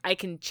himself, like, I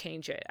can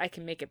change it. I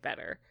can make it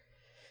better.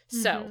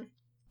 So,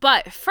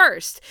 but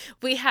first,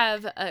 we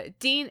have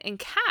Dean and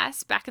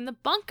Cass back in the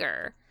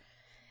bunker.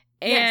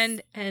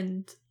 And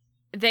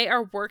they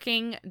are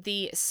working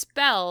the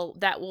spell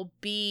that will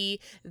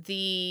be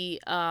the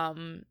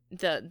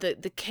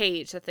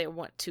cage that they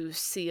want to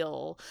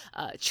seal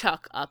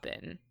Chuck up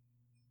in.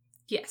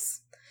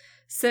 Yes.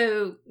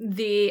 So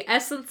the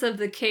essence of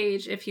the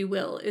cage, if you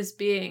will, is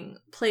being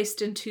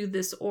placed into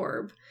this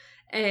orb.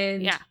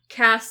 And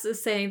Cass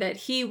is saying that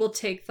he will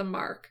take the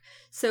mark.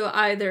 So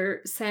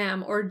either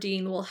Sam or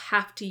Dean will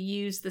have to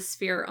use the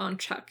sphere on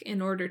Chuck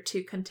in order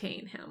to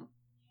contain him.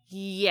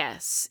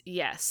 Yes.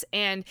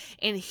 And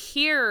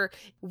here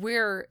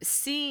we're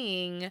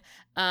seeing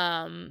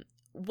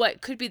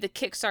what could be the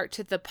kickstart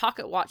to the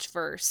Pocket Watch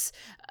verse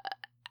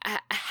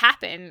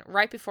happen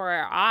right before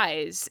our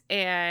eyes,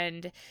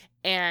 and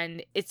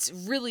it's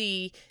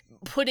really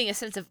putting a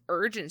sense of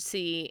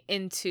urgency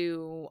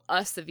into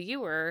us, the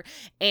viewer.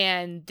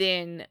 And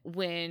then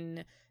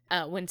when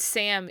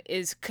Sam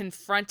is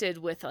confronted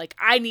with, like,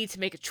 I need to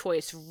make a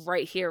choice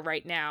right here,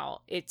 right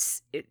now,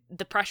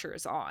 the pressure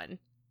is on.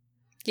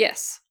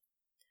 Yes.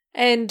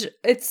 And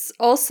it's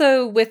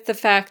also with the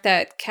fact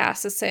that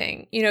Cass is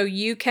saying, you know,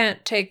 you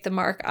can't take the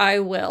mark, I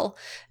will,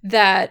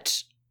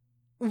 that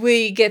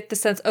we get the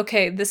sense,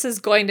 okay, this is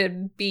going to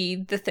be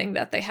the thing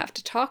that they have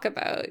to talk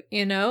about,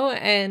 you know?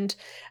 And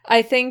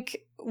I think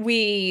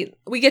we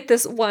get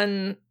this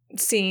one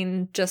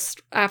scene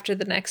just after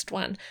the next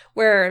one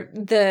where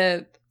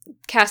the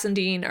Cass and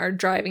Dean are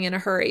driving in a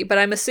hurry, but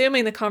I'm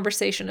assuming the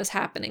conversation is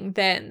happening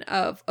then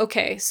of,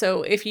 okay,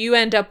 so if you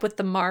end up with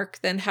the mark,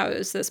 then how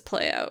does this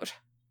play out?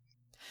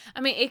 I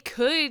mean, it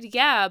could,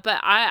 yeah,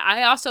 but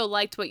I also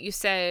liked what you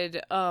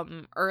said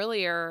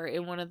earlier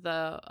in one of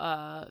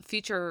the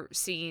future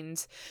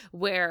scenes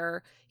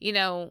where, you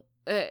know,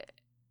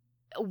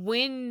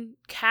 when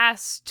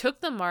Cass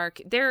took the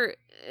mark, there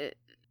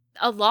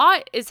a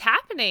lot is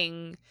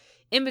happening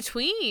in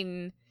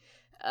between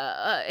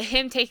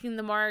him taking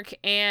the mark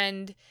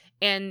and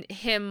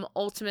him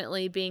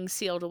ultimately being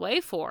sealed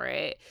away for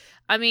it.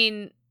 I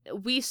mean,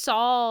 we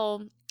saw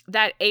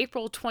that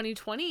April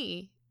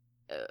 2020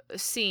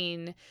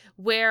 scene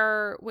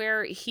where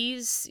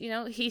he's, you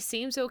know, he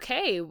seems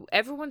okay,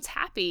 everyone's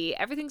happy,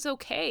 everything's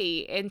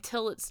okay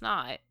until it's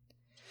not.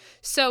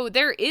 So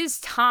there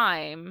is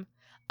time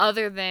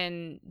other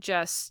than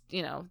just,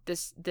 you know,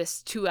 this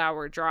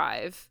 2-hour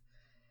drive.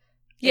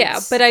 Yeah,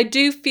 but I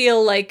do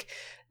feel like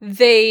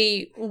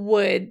they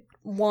would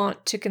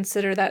want to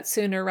consider that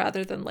sooner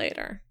rather than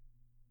later.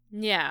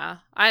 Yeah,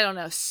 I don't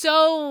know,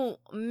 so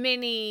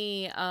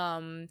many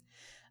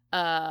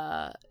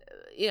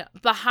you know,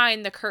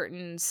 behind the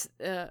curtains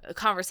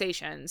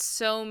conversations,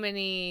 so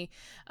many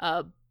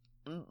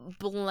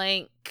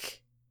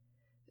blank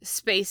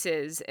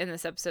spaces in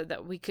this episode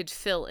that we could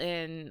fill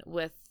in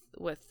with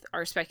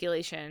our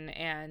speculation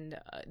and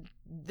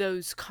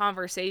those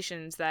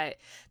conversations that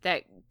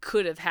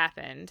could have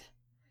happened.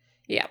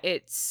 Yeah,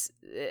 it's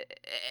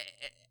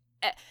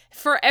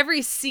for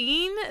every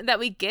scene that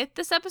we get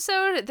this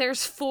episode,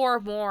 there's 4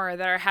 more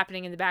that are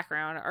happening in the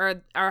background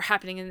or are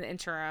happening in the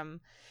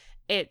interim.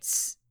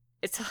 It's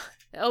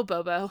oh,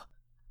 Bobo.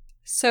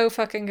 So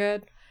fucking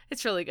good.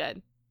 It's really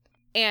good.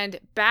 And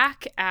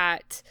back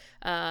at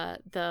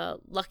the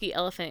Lucky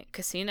Elephant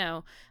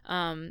Casino,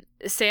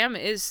 Sam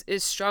is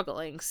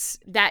struggling.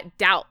 That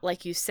doubt,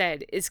 like you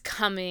said, is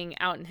coming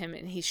out in him,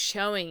 and he's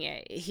showing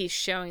it. He's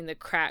showing the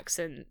cracks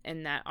in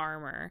that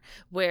armor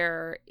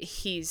where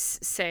he's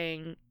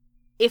saying,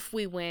 if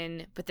we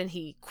win, but then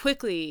he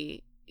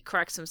quickly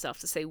corrects himself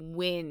to say,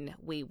 when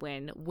we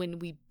win, when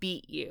we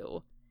beat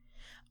you.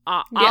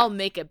 I'll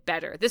make it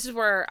better. This is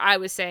where I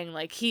was saying,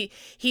 like,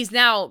 he's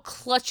now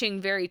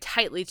clutching very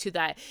tightly to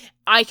that.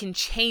 I can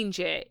change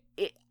it.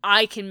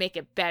 I can make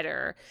it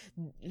better.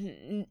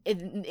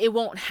 It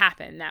won't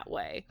happen that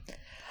way.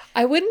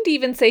 I wouldn't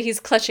even say he's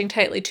clutching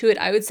tightly to it.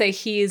 I would say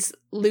he's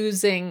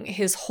losing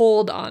his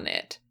hold on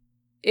it.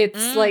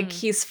 It's like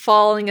he's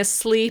falling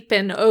asleep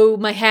and, oh,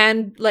 my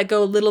hand let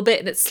go a little bit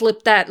and it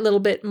slipped that little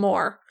bit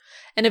more.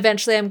 And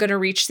eventually I'm going to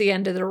reach the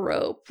end of the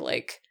rope.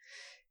 Like,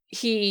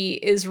 he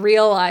is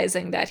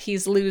realizing that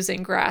he's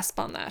losing grasp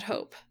on that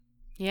hope.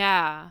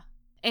 Yeah.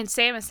 And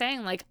Sam is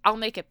saying, like, I'll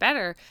make it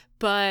better.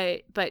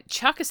 But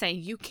Chuck is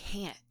saying, you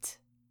can't.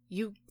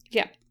 You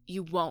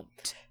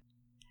won't.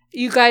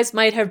 you guys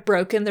might have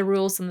broken the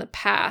rules in the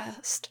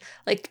past.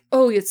 Like,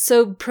 oh, it's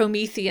so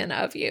Promethean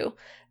of you.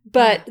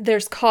 But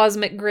there's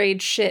cosmic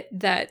grade shit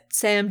that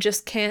Sam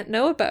just can't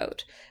know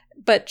about.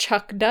 But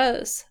Chuck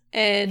does.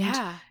 And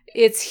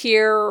it's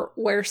here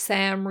where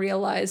Sam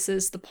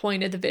realizes the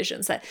point of the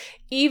visions, that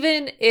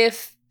even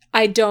if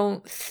I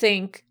don't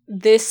think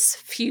this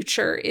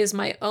future is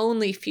my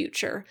only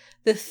future,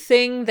 the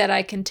thing that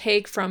I can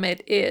take from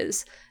it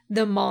is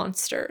the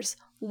monsters.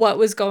 What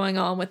was going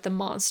on with the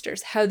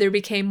monsters, how there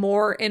became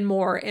more and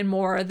more and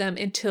more of them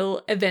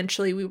until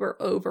eventually we were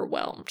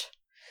overwhelmed.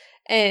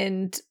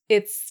 And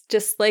it's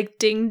just like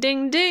ding,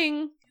 ding,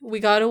 ding. We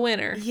got a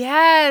winner.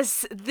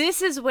 Yes,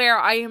 this is where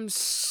I am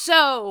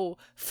so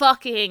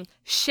fucking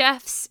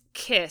chef's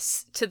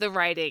kiss to the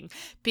writing,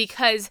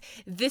 because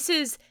this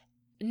is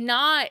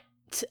not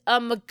a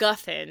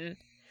MacGuffin.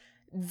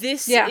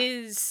 This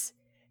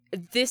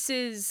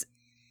is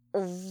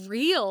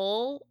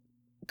real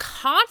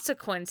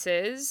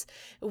consequences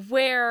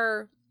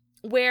where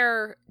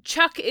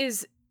Chuck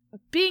is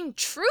being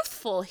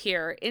truthful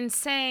here in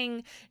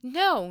saying,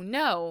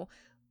 no,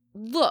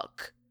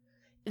 look,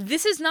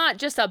 this is not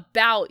just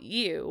about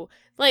you.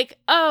 Like,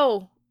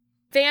 oh,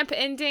 vamp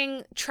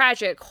ending,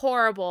 tragic,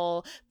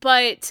 horrible,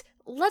 but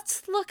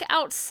let's look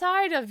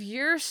outside of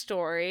your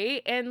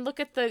story and look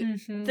at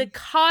the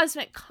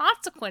cosmic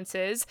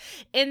consequences,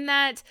 in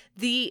that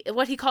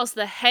what he calls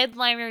the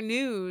headliner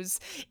news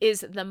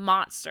is the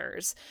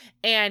monsters.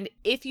 And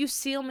if you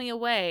seal me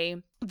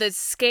away, the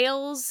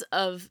scales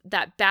of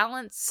that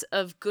balance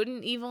of good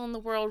and evil in the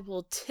world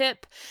will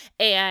tip,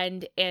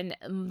 and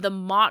the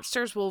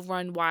monsters will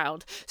run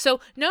wild. So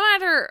no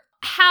matter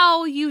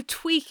how you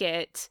tweak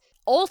it,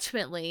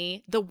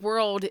 ultimately the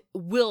world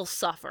will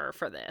suffer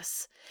for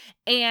this.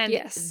 And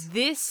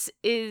this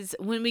is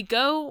when we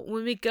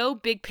go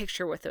big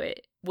picture with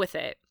it,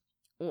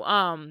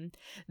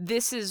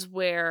 this is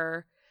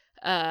where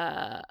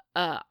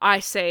I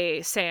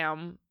say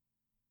Sam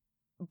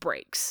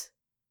breaks.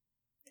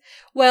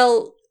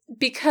 Well,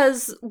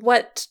 because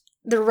what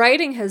the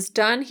writing has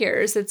done here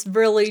is it's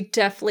really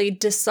definitely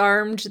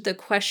disarmed the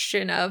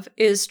question of,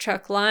 is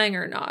Chuck lying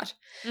or not?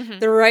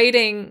 The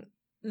writing,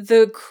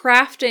 the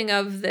crafting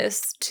of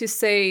this to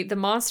say the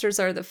monsters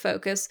are the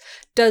focus,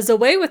 does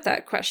away with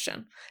that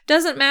question.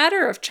 Doesn't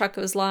matter if Chuck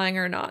was lying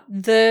or not.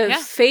 The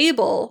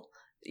fable,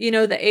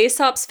 the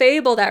Aesop's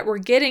fable that we're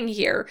getting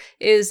here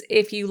is,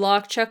 if you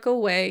lock Chuck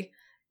away,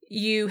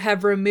 you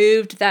have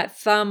removed that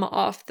thumb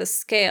off the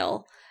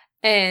scale,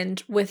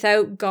 and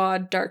without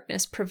God,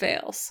 darkness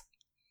prevails.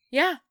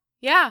 Yeah.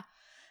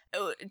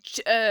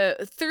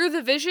 Through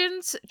the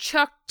visions,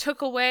 Chuck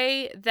took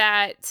away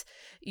that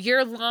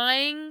you're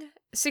lying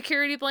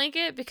security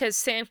blanket, because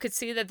Sam could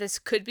see that this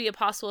could be a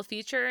possible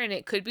future, and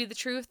it could be the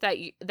truth,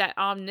 that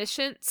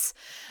omniscience.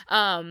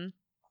 And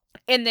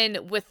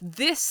then with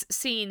this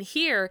scene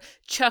here,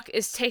 Chuck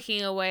is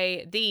taking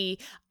away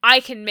I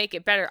can make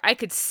it better. I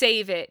could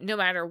save it no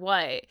matter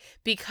what,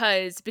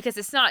 because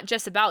it's not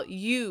just about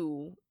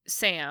you,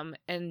 Sam,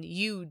 and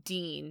you,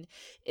 Dean.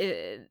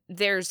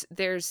 There's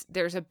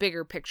a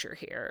bigger picture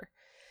here.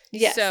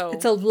 Yes, so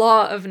it's a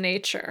law of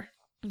nature.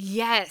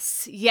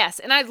 Yes.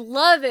 And I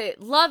love it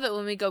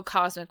when we go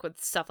cosmic with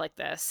stuff like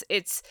this.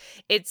 It's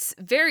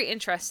very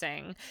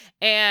interesting.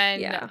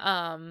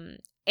 And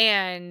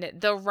and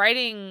the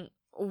writing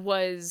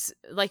was,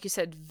 like you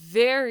said,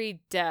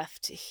 very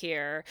deft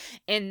here,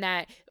 in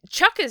that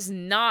Chuck is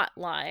not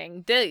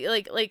lying.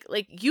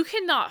 Like you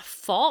cannot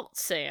fault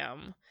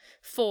Sam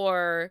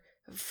for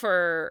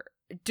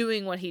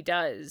doing what he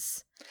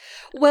does.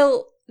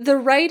 Well, the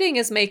writing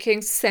is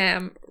making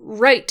Sam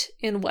right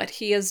in what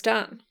he has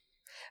done.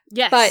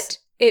 Yes. But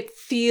it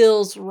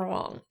feels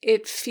wrong.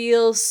 It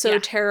feels so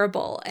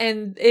terrible.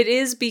 And it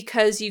is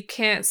because you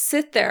can't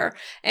sit there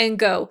and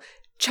go,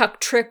 Chuck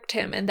tricked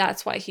him and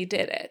that's why he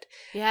did it.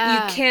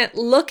 Yeah. You can't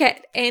look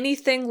at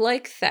anything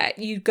like that.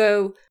 You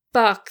go,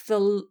 Buck,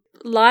 the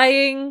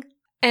lying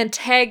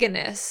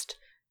antagonist,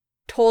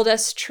 told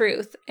us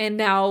truth, and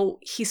now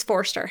he's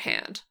forced our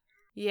hand.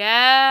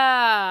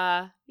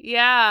 Yeah.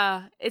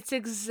 It's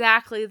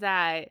exactly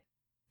that.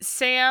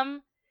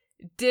 Sam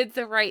did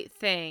the right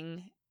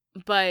thing,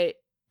 but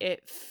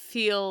it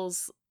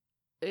feels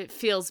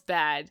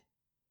bad,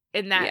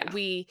 in that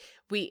we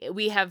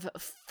have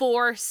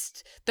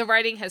forced, the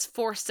writing has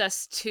forced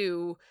us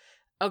to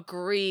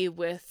agree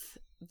with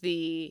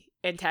the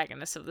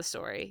antagonist of the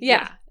story.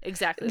 Yeah,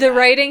 exactly. The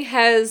writing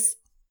has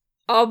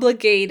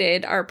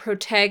obligated our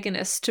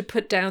protagonists to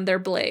put down their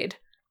blade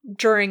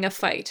during a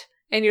fight,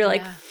 and you're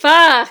like,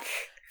 fuck,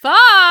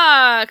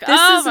 this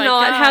is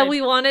not how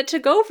we want it to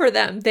go for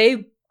them.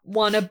 They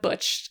want to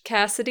Butch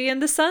Cassidy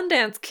and the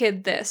Sundance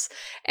Kid this,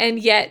 and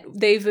yet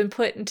they've been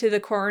put into the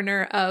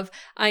corner of,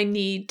 I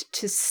need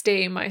to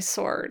stay my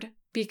sword,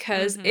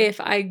 because if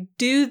I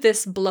do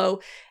this blow,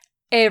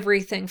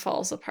 everything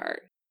falls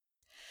apart.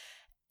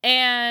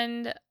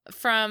 And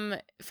from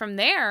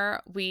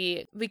there,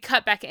 we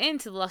cut back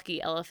into the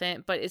Lucky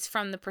Elephant, but it's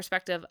from the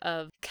perspective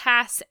of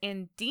Cass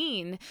and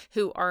Dean,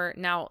 who are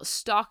now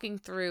stalking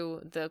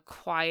through the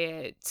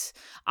quiet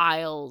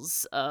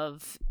aisles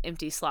of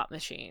empty slot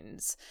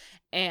machines,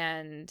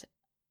 and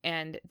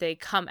they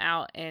come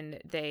out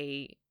and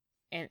they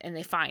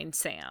find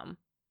Sam.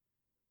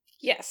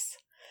 Yes.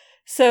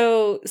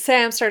 So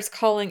Sam starts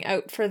calling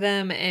out for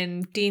them,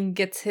 and Dean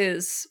gets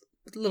his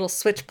little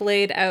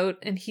switchblade out,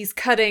 and he's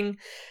cutting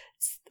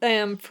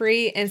Sam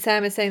free, and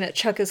Sam is saying that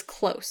Chuck is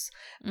close.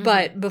 Mhm.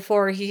 But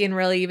before he can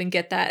really even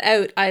get that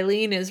out,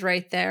 Eileen is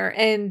right there,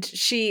 and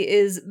she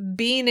is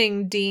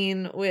beaning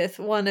Dean with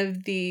one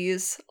of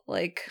these,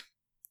 like,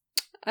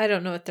 I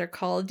don't know what they're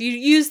called. You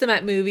use them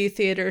at movie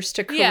theaters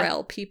to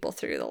corral people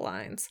through the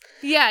lines.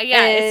 Yeah,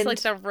 it's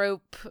like the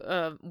rope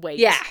weight.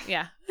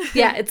 Yeah.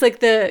 Yeah, it's like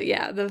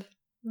the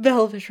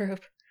velvet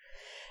rope.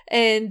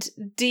 And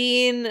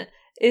Dean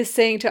is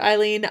saying to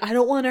Eileen, I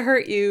don't want to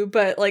hurt you,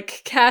 but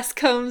like Cass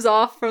comes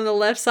off from the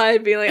left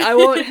side being like, I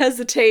won't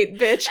hesitate,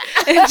 bitch.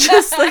 And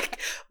just like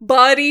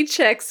body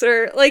checks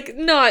her, like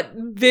not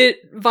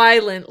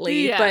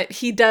violently, but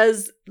he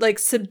does like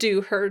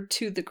subdue her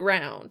to the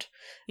ground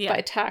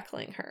by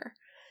tackling her.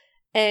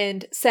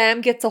 And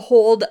Sam gets a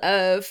hold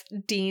of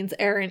Dean's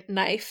errant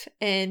knife,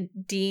 and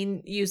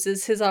Dean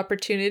uses his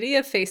opportunity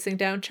of facing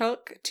down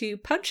Chuck to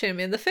punch him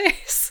in the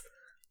face.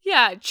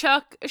 Yeah,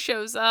 Chuck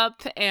shows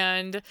up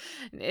and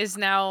is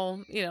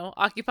now,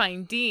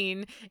 occupying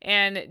Dean,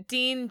 and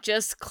Dean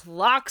just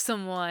clocks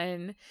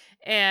someone.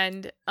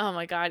 And oh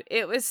my god,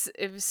 it was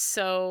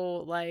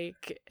so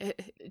like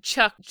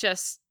Chuck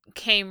just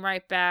came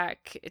right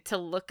back to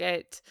look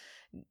at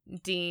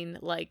Dean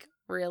like,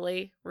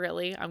 really?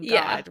 I'm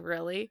God,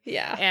 really?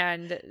 Yeah.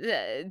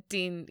 And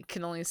Dean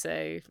can only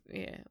say,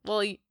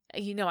 well,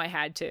 I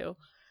had to.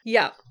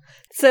 Yeah.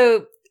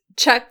 So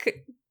Chuck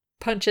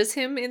punches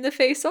him in the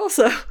face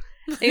also.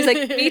 And he's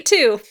like, me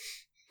too.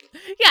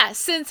 Yeah,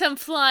 sends him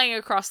flying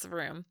across the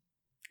room.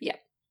 Yeah.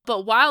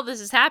 But while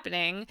this is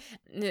happening,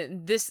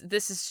 this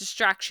is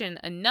distraction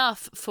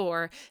enough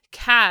for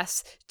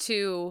Cass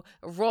to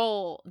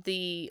roll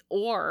the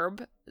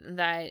orb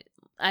that,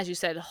 as you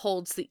said,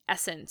 holds the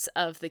essence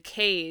of the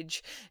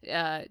cage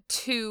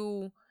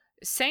to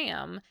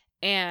Sam.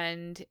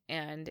 And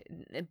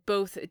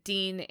both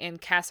Dean and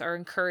Cass are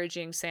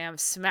encouraging Sam,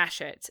 smash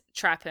it,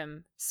 trap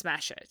him,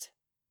 smash it.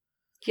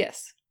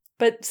 Yes.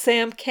 But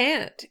Sam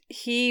can't.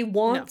 He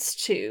wants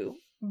to,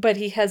 but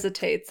he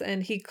hesitates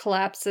and he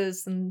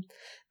collapses, and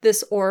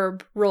this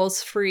orb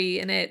rolls free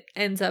and it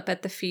ends up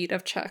at the feet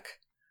of Chuck.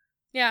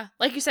 Yeah,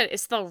 like you said,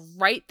 it's the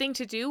right thing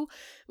to do.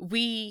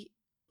 We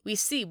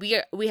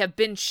have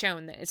been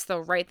shown that it's the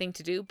right thing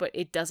to do, but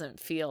it doesn't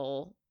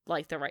feel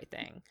like the right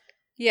thing.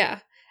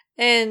 Yeah.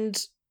 And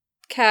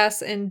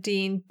Cass and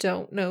Dean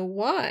don't know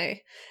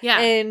why. Yeah.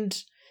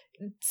 And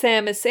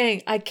Sam is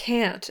saying, I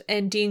can't.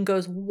 And Dean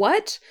goes,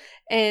 what?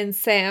 And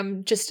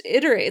Sam just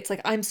iterates,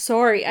 like, I'm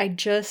sorry, I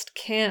just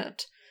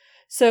can't.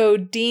 So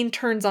Dean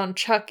turns on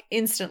Chuck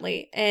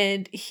instantly,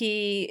 and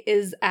he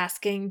is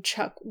asking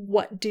Chuck,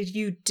 what did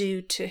you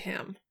do to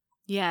him?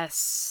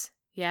 Yes.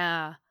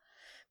 Yeah.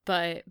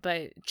 But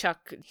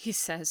Chuck, he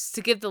says,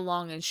 to give the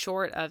long and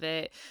short of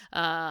it,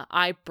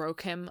 I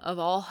broke him of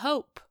all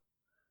hope.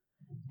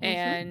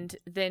 And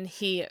then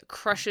he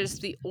crushes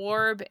the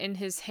orb in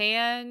his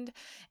hand,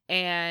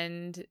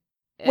 and...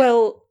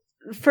 Well,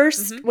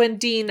 first, when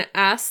Dean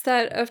asks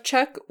that of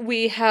Chuck,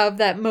 we have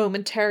that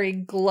momentary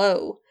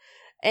glow,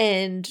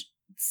 and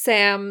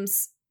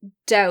Sam's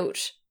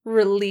doubt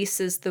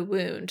releases the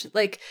wound.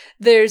 Like,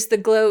 there's the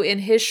glow in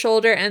his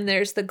shoulder, and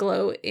there's the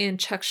glow in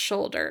Chuck's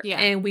shoulder. Yeah.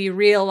 And we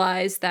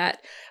realize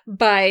that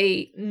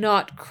by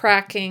not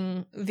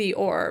cracking the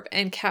orb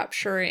and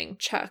capturing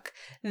Chuck,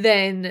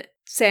 then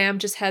Sam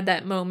just had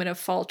that moment of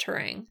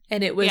faltering,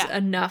 and it was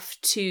enough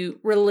to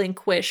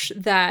relinquish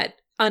that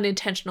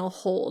unintentional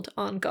hold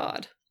on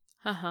God.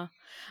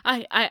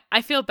 I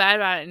feel bad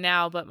about it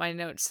now, but my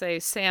notes say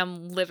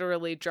Sam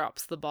literally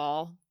drops the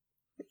ball.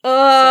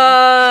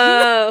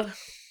 Oh. So.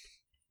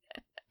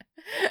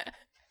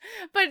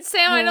 But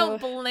Sam, I don't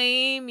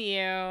blame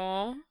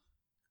you.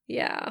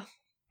 Yeah.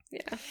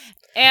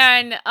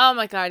 And oh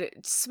my god,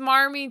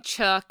 smarmy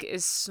Chuck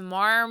is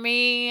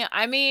smarmy.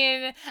 I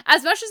mean,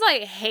 as much as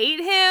I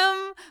hate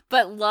him,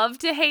 but love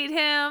to hate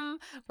him,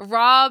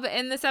 Rob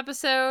in this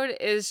episode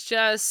is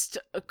just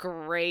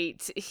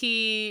great.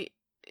 He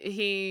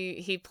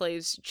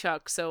plays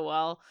Chuck so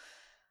well.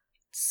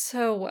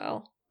 So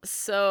well.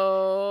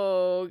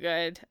 So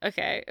good.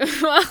 Okay.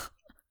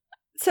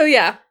 So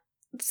yeah,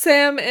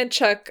 Sam and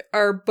Chuck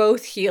are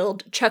both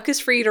healed. Chuck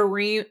is free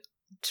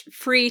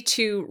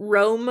to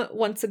roam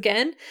once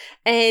again,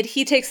 and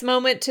he takes a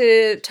moment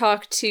to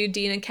talk to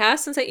Dean and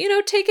Cass and say,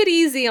 take it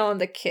easy on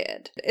the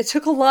kid. It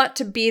took a lot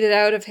to beat it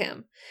out of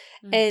him.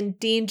 And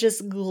Dean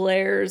just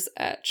glares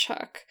at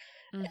Chuck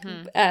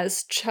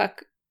as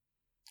Chuck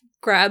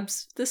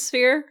grabs the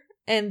sphere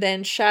and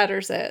then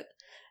shatters it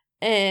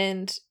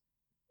and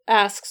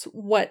asks,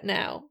 what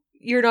now?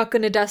 you're not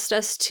going to dust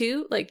us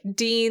too. Like,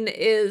 Dean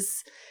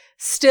is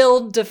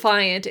still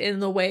defiant in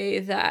the way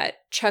that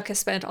Chuck has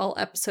spent all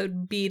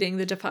episode beating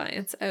the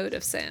defiance out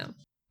of Sam.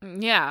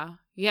 Yeah,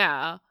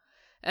 yeah.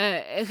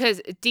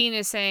 Because Dean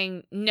is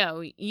saying,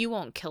 no, you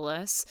won't kill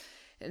us.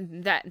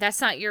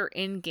 That's not your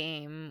end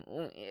game.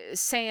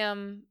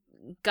 Sam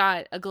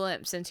got a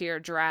glimpse into your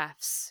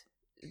drafts,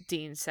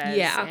 Dean says.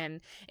 Yeah.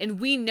 And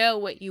we know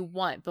what you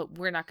want, but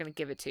we're not going to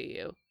give it to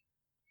you.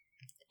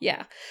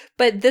 Yeah.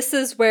 But this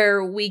is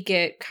where we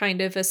get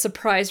kind of a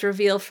surprise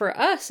reveal for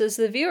us as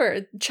the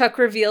viewer. Chuck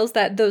reveals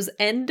that those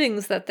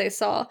endings that they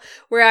saw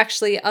were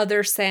actually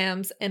other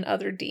Sams and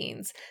other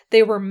Deans.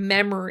 They were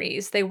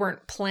memories. They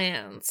weren't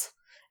plans.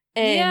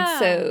 And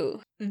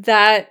so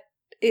that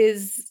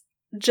is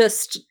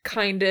just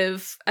kind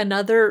of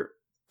another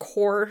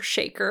core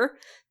shaker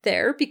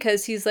there,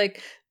 because he's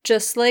like,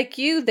 just like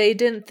you, they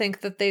didn't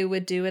think that they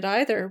would do it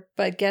either.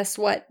 But guess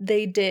what?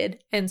 They did.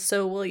 And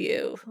so will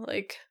you.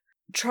 Like,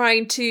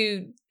 trying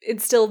to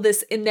instill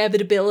this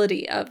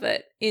inevitability of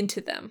it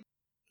into them.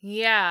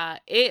 Yeah,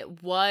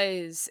 it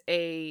was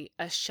a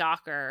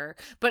shocker,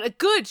 but a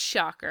good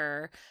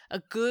shocker, a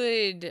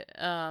good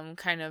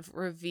kind of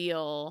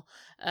reveal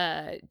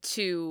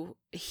to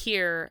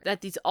hear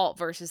that these alt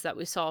verses that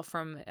we saw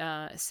from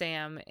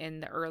Sam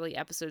in the early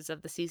episodes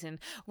of the season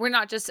were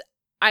not just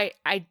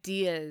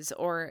ideas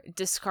or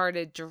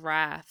discarded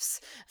drafts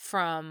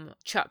from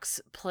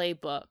Chuck's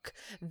playbook.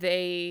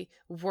 They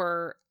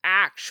were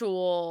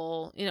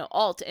actual,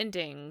 alt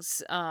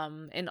endings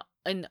in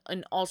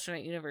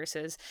alternate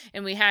universes.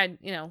 And we had,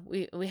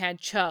 we had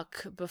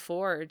Chuck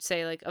before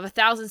say, like, of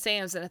 1,000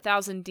 Sams and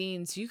 1,000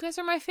 Deans, you guys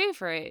are my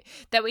favorite,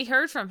 that we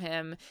heard from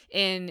him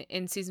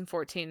in season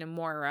 14 in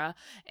Moira.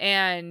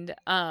 And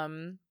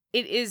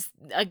it is,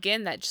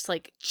 again, that just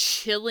like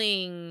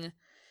chilling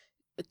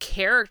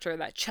character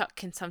that Chuck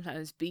can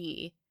sometimes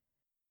be.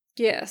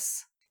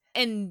 Yes.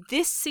 And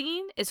this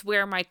scene is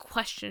where my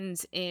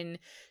questions in,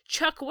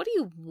 Chuck, what do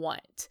you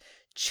want?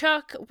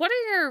 Chuck, what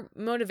are your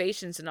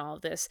motivations in all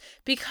of this?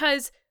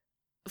 Because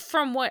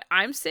from what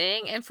I'm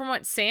seeing and from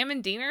what Sam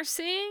and Dean are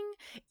seeing,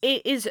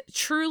 it is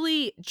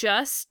truly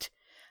just,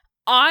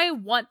 I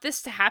want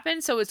this to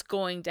happen, so it's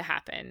going to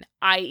happen.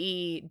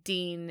 I.e.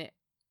 Dean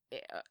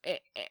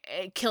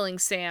killing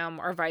Sam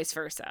or vice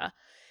versa.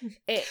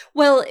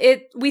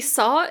 We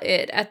saw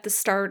it at the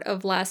start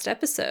of last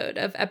episode,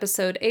 of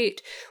episode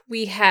 8.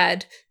 We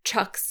had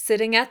Chuck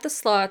sitting at the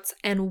slots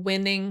and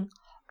winning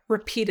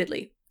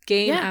repeatedly,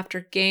 game after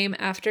game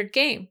after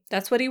game.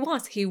 That's what he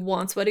wants. He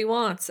wants what he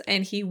wants,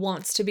 and he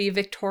wants to be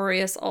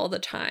victorious all the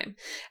time.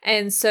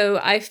 And so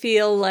I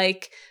feel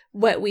like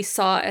what we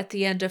saw at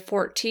the end of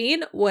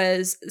 14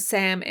 was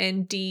Sam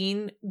and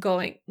Dean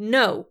going,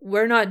 no,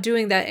 we're not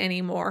doing that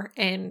anymore.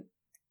 And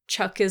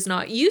Chuck is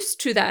not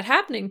used to that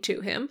happening to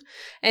him.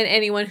 And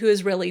anyone who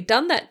has really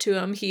done that to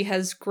him, he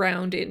has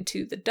ground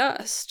into the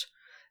dust.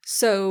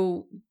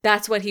 So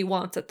that's what he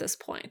wants at this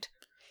point.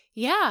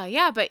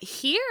 Yeah, but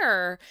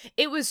here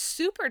it was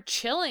super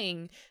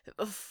chilling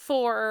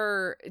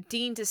for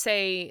Dean to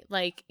say,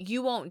 like,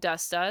 you won't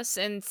dust us,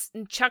 and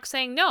Chuck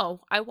saying, no,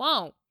 I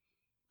won't.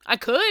 I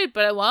could,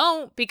 but I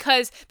won't,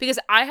 because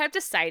I have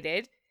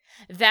decided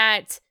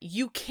that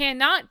you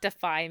cannot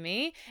defy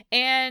me,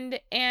 and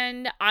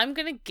I'm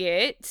gonna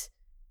get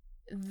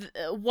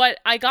what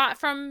I got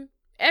from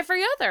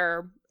every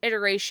other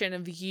iteration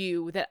of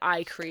you that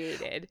I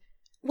created.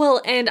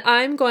 Well, and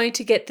I'm going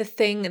to get the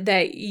thing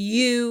that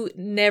you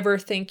never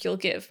think you'll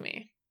give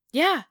me.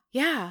 Yeah.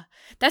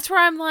 That's where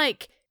I'm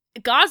like,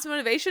 God's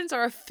motivations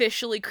are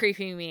officially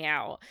creeping me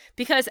out,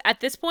 because at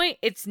this point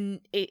it's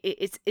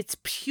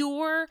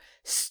pure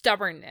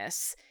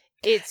stubbornness.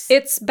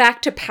 It's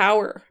back to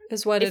power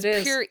is what it is.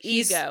 It's pure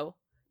ego.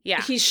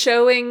 Yeah. He's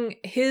showing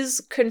his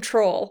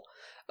control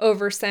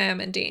over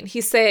Sam and Dean.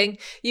 He's saying,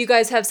 you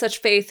guys have such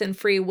faith and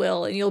free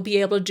will and you'll be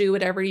able to do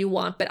whatever you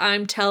want, but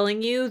I'm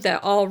telling you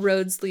that all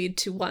roads lead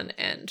to one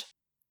end.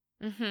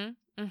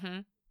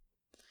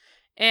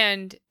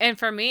 And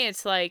for me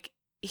it's like,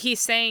 he's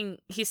saying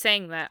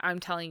that I'm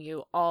telling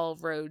you all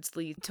roads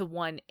lead to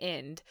one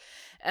end.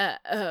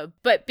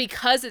 But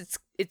because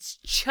it's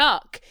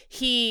Chuck,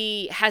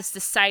 he has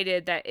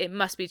decided that it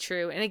must be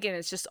true. And again,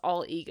 it's just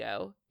all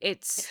ego.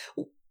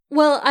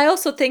 Well, I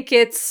also think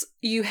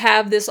you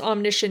have this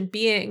omniscient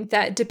being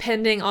that,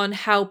 depending on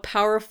how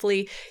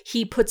powerfully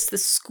he puts the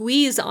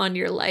squeeze on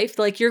your life,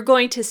 like, you're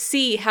going to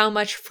see how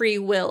much free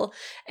will,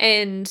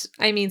 and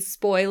I mean,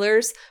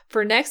 spoilers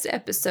for next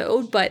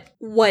episode, but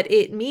what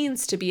it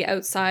means to be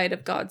outside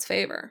of God's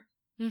favor.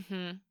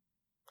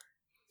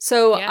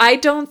 So yeah. I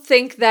don't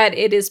think that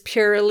it is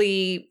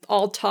purely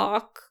all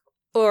talk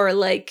or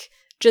like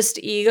just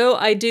ego.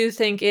 I do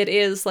think it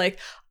is like,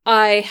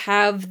 I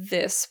have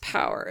this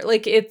power.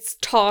 Like, it's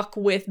talk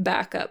with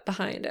backup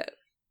behind it.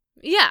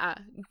 Yeah,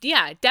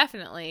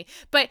 definitely.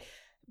 But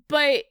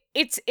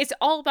it's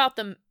all about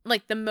the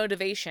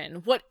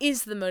motivation. What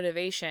is the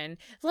motivation?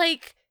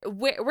 Like,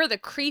 where the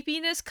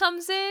creepiness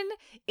comes in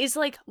is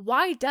like,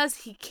 why does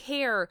he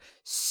care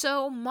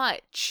so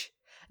much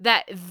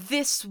that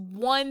this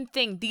one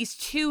thing, these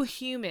two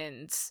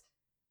humans,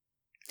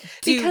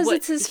 because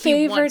it's his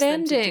favorite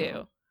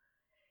ending.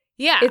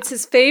 Yeah. It's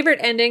his favorite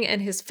ending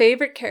and his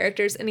favorite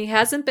characters, and he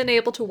hasn't been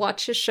able to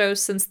watch his show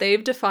since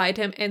they've defied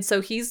him, and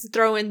so he's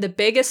throwing the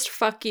biggest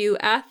fuck you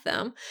at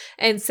them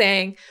and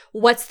saying,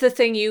 what's the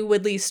thing you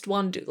would least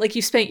want to do? Like,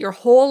 you spent your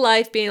whole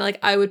life being like,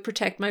 I would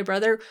protect my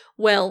brother.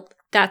 Well,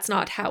 that's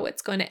not how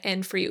it's going to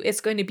end for you.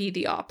 It's going to be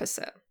the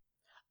opposite.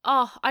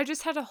 Oh, I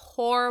just had a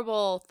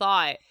horrible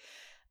thought.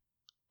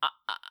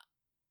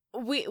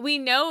 We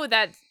know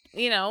that,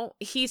 you know,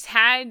 he's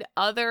had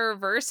other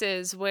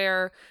verses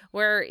where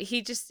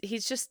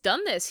he's just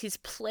done this. He's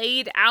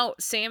played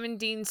out Sam and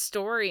Dean's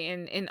story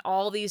in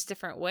all these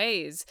different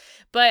ways.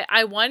 But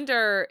I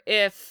wonder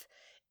if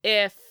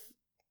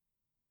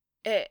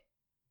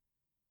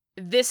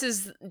this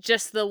is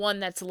just the one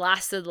that's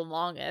lasted the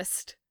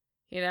longest,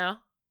 you know?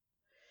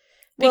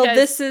 Well,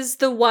 this is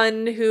the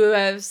one who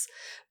has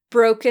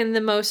broken the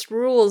most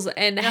rules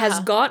and has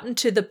gotten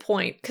to the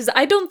point, because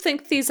I don't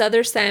think these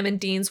other Sam and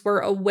Deans were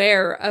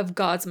aware of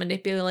God's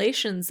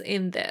manipulations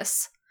in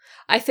this.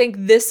 I think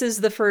this is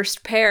the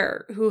first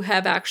pair who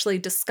have actually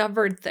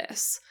discovered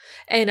this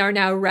and are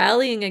now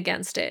rallying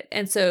against it.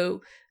 And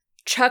so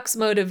Chuck's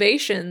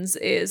motivations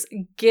is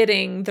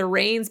getting the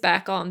reins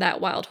back on that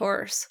wild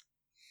horse.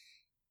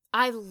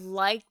 I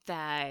like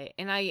that.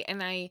 And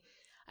I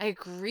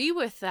agree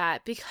with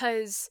that,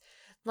 because,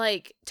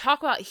 like, talk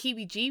about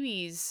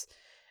heebie-jeebies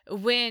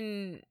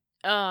when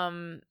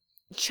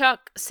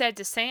Chuck said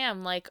to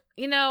Sam, like,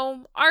 you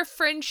know, our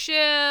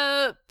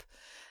friendship,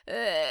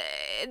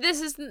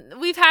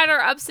 we've had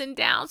our ups and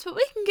downs, but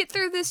we can get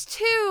through this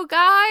too,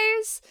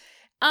 guys.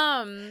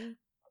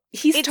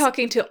 He's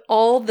talking to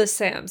all the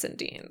Sams and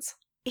Deans.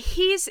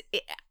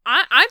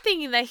 I'm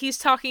thinking that he's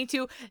talking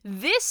to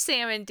this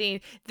Sam and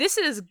Dean. This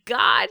is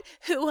God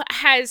who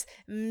has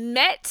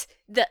met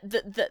the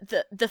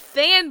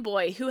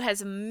fanboy, who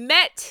has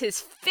met his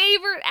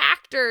favorite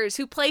actors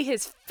who play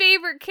his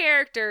favorite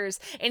characters,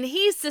 and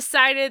he's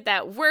decided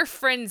that we're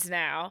friends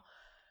now.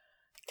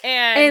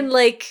 And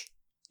like,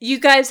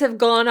 you guys have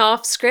gone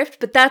off script,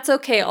 but that's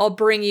okay. I'll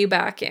bring you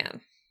back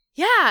in.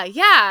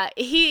 Yeah.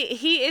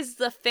 He is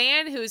the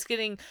fan who's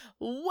getting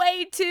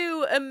way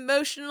too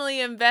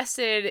emotionally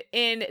invested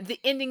in the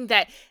ending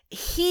that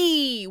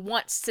he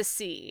wants to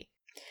see.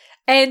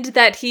 And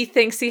that he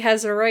thinks he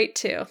has a right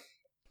to.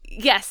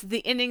 Yes,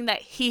 the ending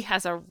that he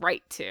has a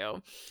right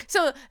to.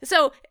 So,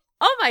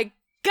 oh my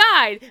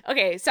God.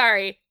 Okay,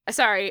 sorry.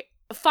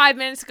 5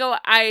 minutes ago,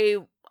 I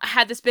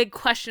had this big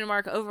question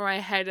mark over my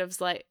head of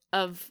like,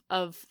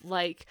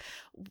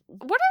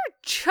 what are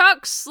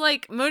Chuck's,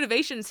 like,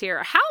 motivations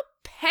here? How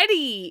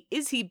petty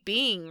is he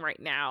being right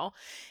now?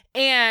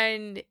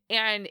 And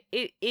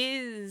it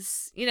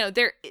is, you know,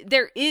 there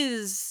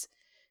is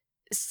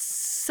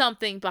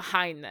something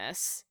behind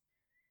this.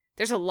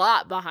 There's a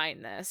lot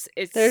behind this.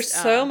 There's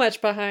so much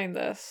behind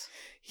this.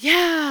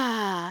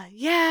 Yeah.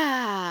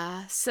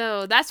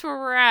 So that's where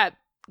we're at,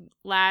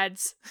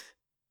 lads.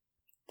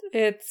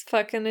 It's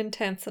fucking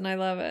intense and I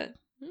love it.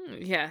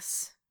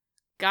 Yes.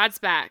 God's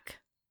back.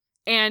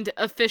 And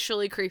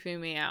officially creeping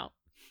me out.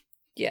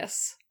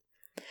 Yes.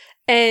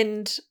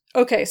 And,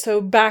 okay,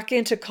 so back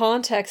into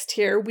context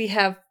here, we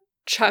have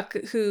Chuck,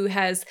 who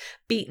has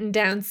beaten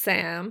down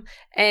Sam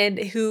and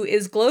who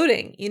is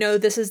gloating. You know,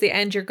 this is the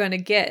end you're going to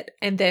get.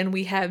 And then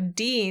we have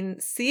Dean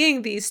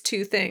seeing these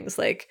two things,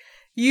 like,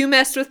 you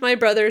messed with my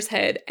brother's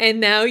head, and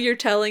now you're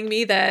telling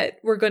me that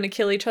we're going to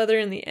kill each other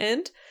in the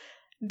end?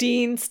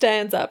 Dean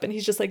stands up and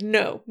he's just like,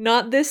 no,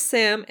 not this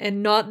Sam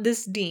and not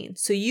this Dean.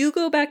 So you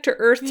go back to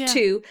Earth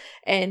 2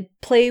 and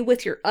play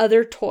with your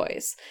other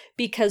toys,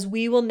 because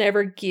we will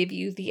never give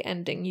you the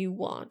ending you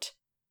want.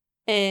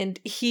 And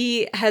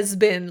he has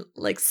been,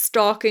 like,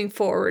 stalking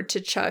forward to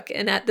Chuck.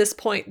 And at this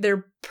point,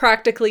 they're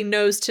practically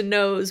nose to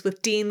nose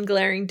with Dean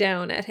glaring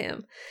down at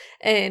him.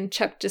 And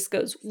Chuck just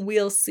goes,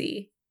 we'll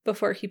see,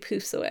 before he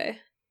poofs away.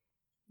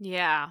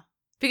 Yeah.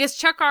 Because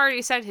Chuck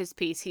already said his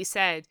piece. He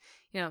said,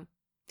 you know,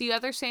 the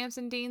other Sams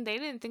and Dean, they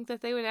didn't think that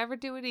they would ever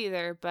do it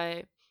either,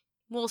 but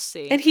we'll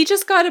see. And he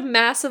just got a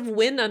massive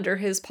win under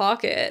his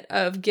pocket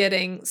of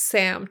getting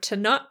Sam to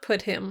not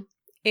put him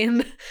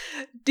in.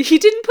 He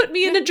didn't put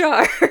me in a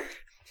jar.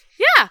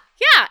 Yeah.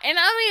 And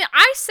I mean,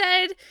 I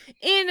said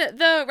in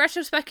the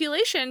retro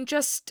speculation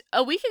just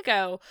a week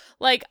ago,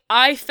 like,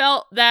 I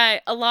felt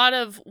that a lot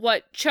of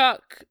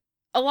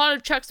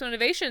Chuck's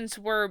motivations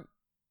were,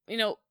 you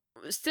know,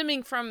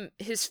 stemming from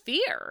his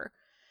fear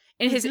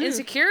and his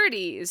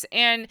insecurities,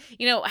 and,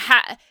 you know,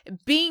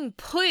 being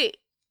put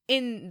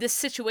in this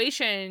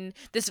situation,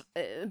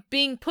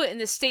 being put in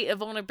this state of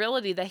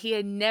vulnerability that he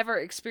had never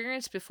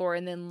experienced before,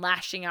 and then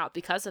lashing out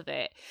because of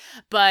it.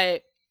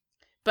 But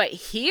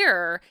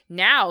here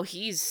now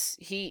he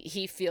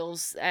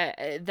feels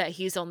that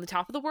he's on the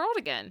top of the world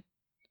again.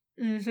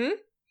 Mm-hmm.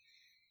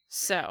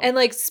 So, and,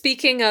 like,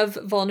 speaking of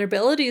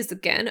vulnerabilities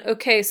again,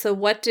 okay, so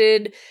what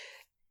did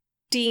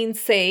Dean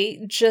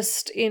say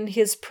just in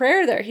his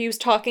prayer there? He was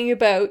talking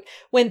about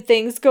when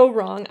things go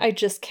wrong, I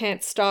just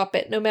can't stop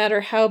it. No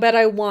matter how bad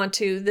I want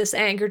to, this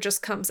anger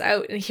just comes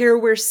out. And here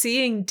we're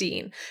seeing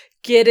Dean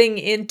getting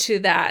into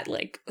that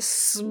like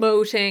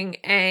smoting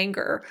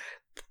anger,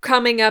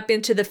 coming up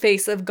into the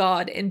face of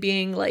God and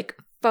being like,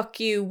 fuck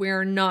you,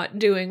 we're not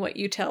doing what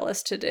you tell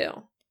us to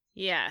do.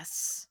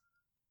 Yes.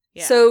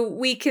 Yeah. So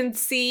we can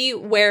see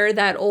where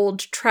that old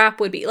trap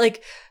would be.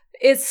 Like,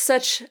 it's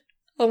such,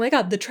 oh my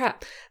God, the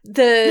trap.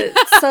 The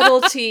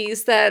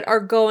subtleties that are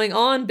going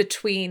on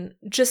between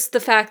just the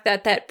fact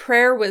that that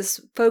prayer was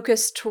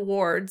focused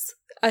towards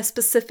a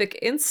specific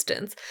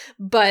instance,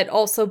 but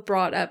also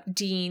brought up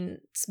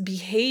Dean's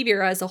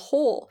behavior as a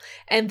whole.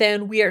 And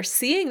then we are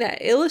seeing that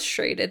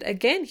illustrated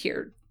again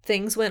here.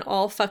 Things went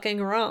all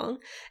fucking wrong,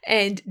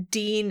 and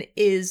Dean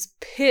is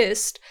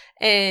pissed,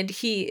 and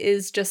he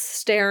is just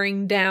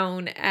staring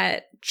down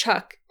at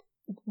Chuck,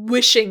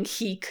 wishing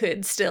he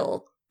could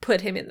still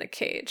put him in the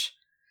cage.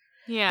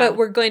 Yeah. But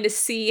we're going to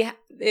see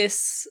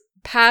this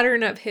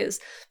pattern of his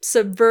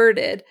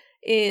subverted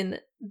in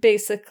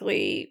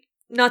basically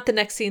not the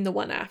next scene, the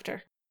one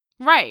after.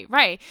 Right.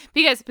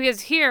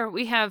 Because here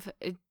we have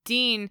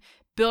Dean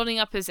building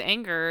up his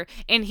anger,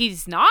 and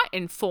he's not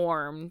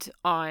informed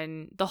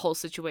on the whole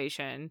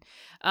situation.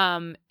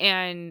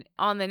 And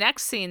on the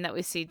next scene that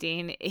we see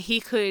Dean, he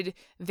could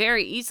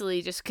very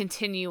easily just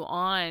continue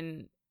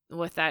on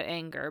with that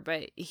anger,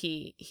 but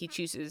he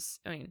chooses,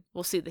 I mean,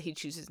 we'll see that he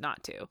chooses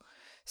not to.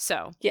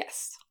 So,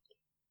 yes.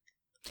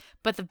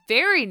 But the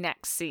very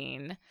next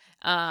scene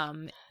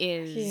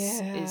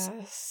is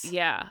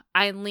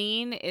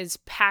Eileen is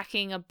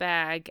packing a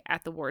bag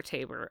at the war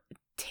table.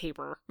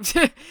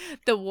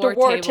 The war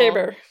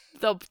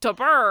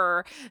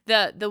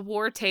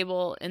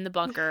table in the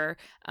bunker.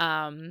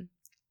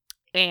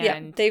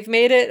 And they've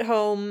made it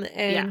home,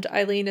 and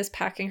Eileen is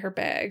packing her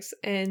bags,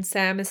 and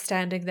Sam is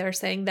standing there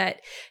saying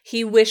that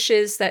he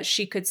wishes that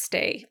she could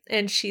stay,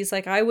 and she's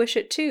like, I wish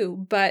it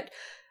too. But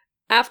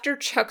after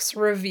Chuck's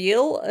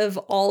reveal of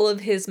all of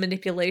his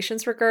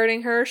manipulations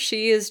regarding her,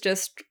 she is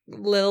just a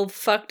little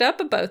fucked up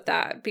about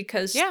that,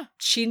 because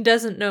she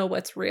doesn't know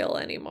what's real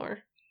anymore.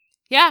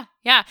 Yeah.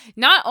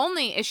 Not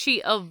only is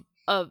she a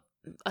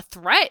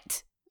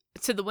threat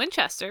to the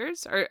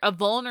Winchesters, or a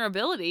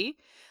vulnerability,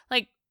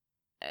 like,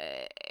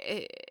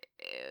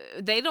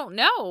 they don't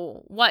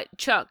know what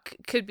Chuck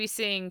could be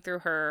seeing through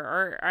her,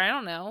 or I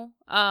don't know.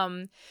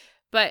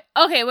 But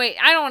okay, wait,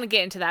 I don't want to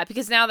get into that,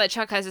 because now that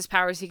Chuck has his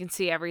powers, he can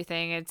see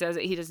everything. It says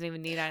that he doesn't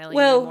even need Eileen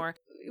anymore.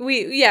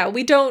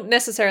 We don't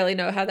necessarily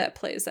know how that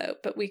plays out,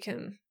 but we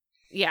can.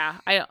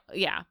 Because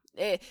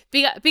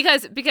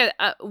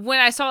when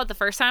I saw it the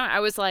first time, I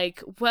was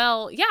like,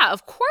 well, yeah,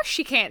 of course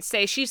she can't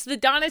stay. She's the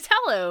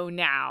Donatello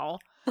now.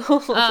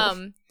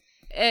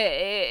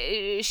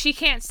 She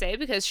can't stay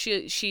because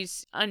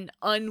she's an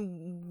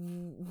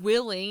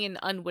unwilling and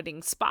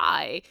unwitting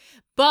spy.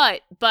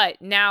 But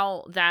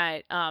now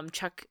that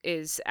Chuck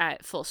is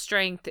at full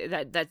strength,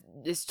 that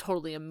is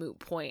totally a moot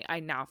point.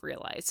 I now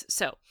realize.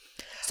 So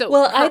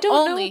well, I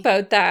don't know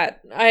about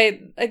that.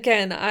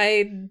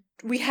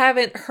 We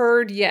haven't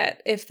heard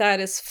yet if that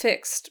is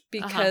fixed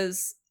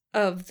because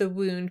of the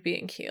wound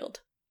being healed.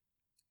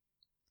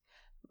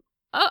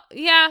 Oh,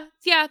 yeah,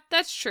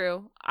 that's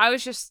true. I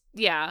was just,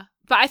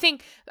 but I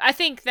think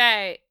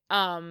that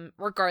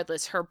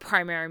regardless, her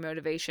primary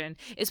motivation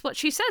is what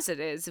she says it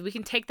is. We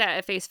can take that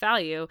at face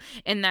value,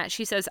 in that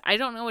she says, I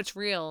don't know what's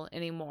real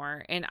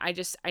anymore, and I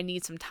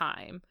need some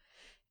time.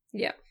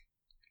 Yeah.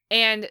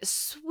 And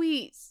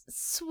sweet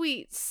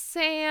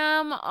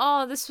Sam.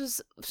 Oh, this was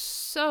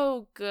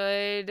so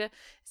good.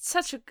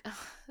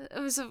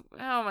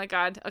 Oh my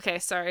God. Okay,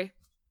 sorry.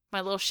 My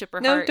little shipper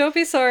heart. No, don't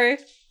be sorry.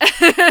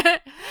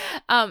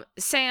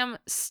 Sam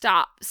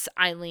stops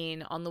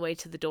Eileen on the way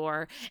to the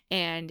door,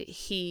 and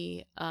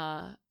he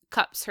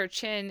cups her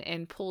chin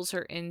and pulls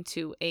her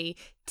into a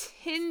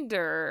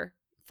tender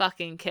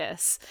fucking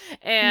kiss,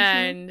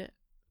 and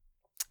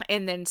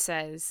then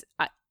says,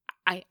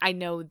 I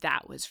know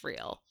that was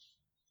real.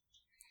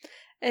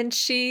 And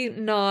she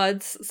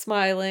nods,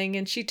 smiling,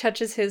 and she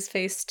touches his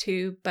face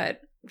too,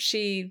 but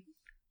she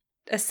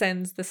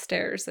ascends the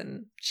stairs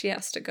and she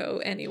has to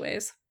go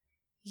anyways.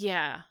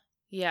 Yeah.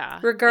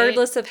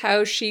 Regardless of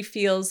how she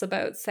feels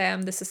about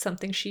Sam, this is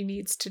something she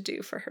needs to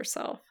do for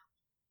herself.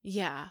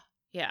 Yeah.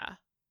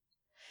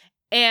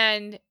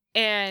 And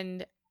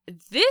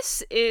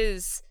this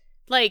is,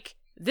 like,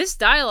 this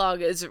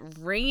dialogue is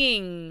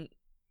ringing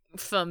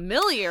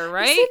familiar,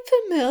 right? Is it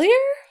familiar?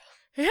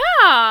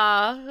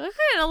 Yeah.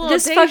 Okay, a little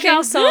this deja fucking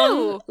vu.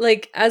 song,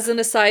 like, as an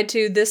aside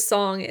too, this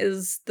song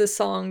is the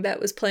song that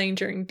was playing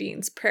during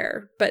Dean's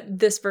prayer, but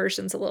this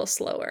version's a little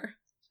slower.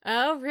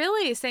 Oh,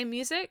 really? Same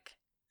music?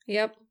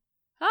 Yep.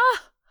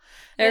 Ah.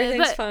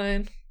 Everything's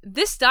fine.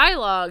 this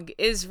dialogue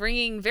is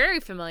ringing very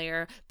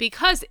familiar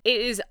because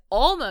it is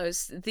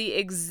almost the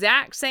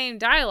exact same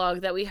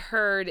dialogue that we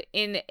heard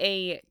in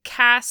a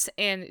Cass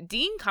and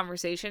Dean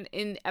conversation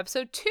in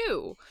episode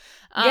 2.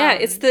 Yeah,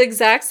 it's the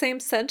exact same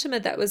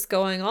sentiment that was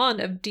going on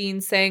of Dean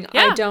saying,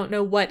 I don't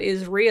know what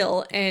is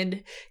real,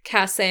 and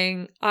Cass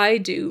saying, I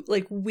do.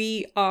 Like,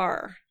 we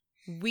are.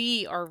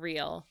 We are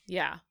real.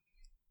 Yeah.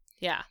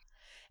 Yeah.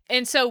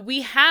 And so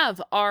we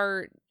have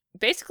our,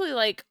 basically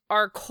like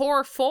our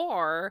core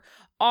 4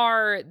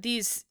 are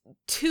these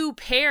 2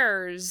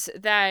 pairs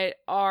that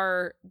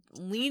are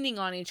leaning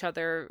on each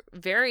other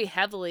very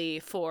heavily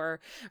for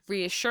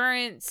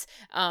reassurance.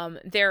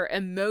 Their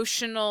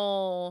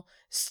emotional,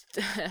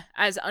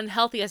 as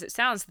unhealthy as it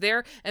sounds,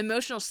 their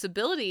emotional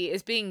stability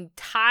is being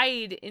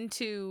tied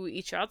into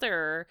each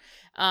other.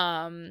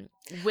 With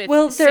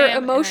their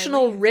Sam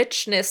emotional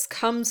richness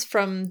comes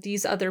from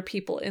these other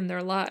people in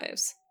their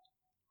lives.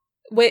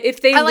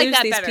 If they lose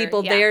these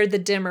people, they are the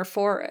dimmer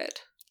for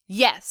it.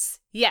 Yes.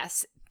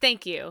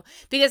 Thank you.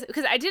 Because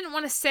I didn't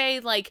want to say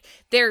like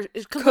they're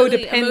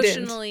completely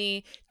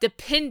emotionally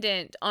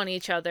dependent on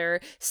each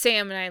other,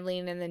 Sam and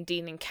Eileen, and then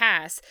Dean and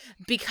Cass,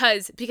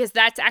 because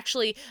that's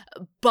actually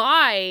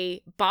by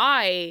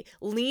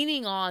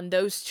leaning on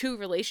those 2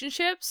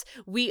 relationships,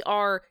 we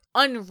are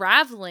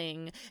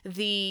unraveling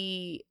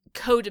the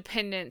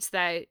codependence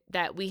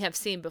that we have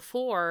seen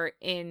before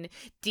in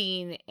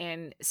Dean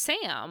and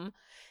Sam.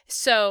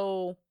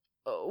 So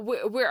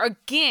we're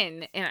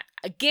again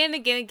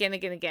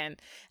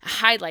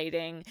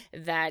highlighting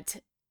that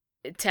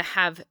to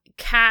have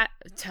Cass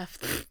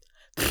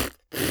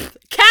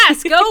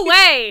go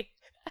away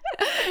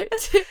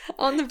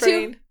on the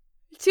brain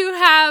to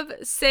have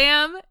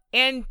Sam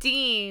and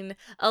Dean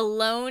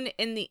alone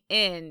in the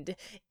end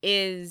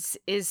is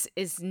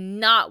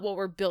not what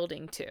we're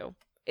building to.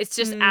 It's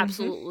just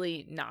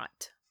absolutely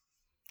not.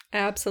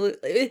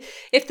 Absolutely.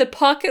 If the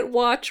pocket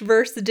watch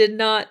verse did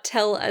not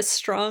tell us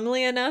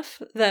strongly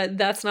enough that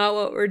that's not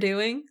what we're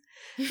doing,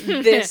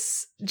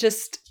 this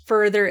just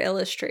further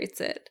illustrates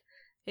it.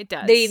 It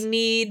does. They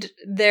need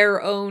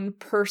their own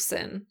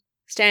person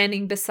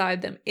standing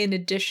beside them in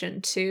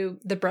addition to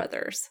the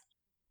brothers.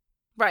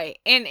 Right.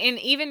 And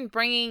even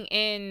bringing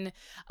in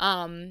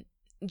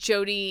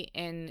Jody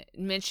and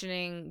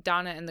mentioning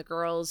Donna and the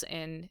girls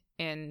and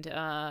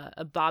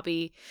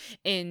Bobby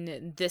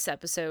in this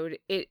episode,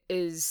 it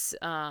is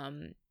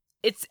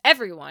it's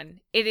everyone.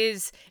 It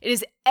is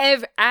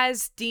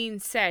as Dean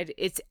said,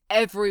 it's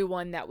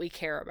everyone that we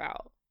care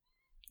about.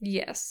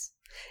 Yes.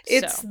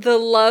 It's the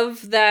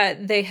love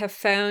that they have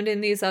found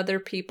in these other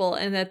people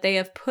and that they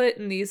have put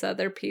in these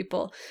other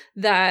people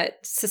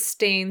that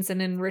sustains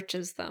and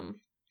enriches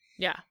them.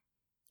 Yeah.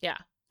 Yeah.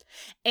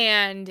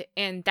 And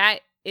that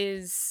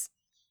is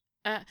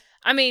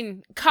I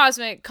mean,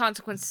 cosmic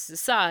consequences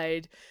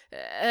aside,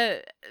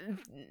 that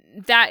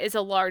is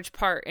a large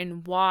part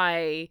in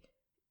why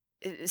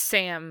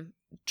Sam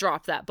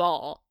dropped that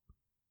ball.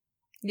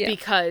 Yeah.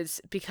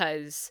 Because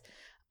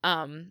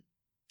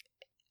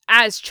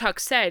as Chuck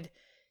said,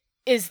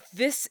 is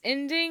this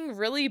ending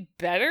really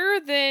better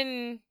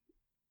than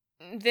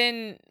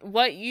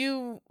what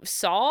you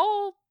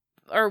saw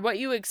or what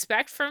you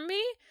expect from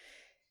me?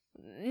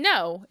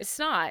 No, it's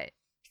not.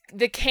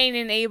 The Cain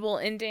and Abel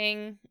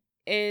ending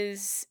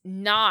is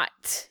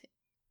not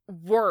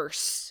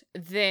worse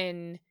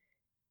than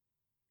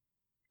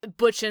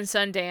Butch and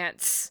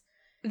Sundance.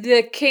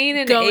 The Cain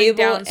and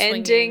Abel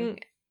ending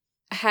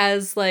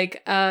has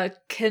like a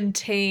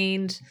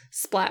contained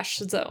splash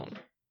zone.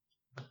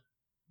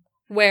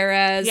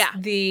 Whereas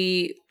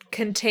the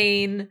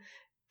contain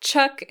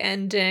Chuck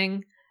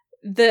ending,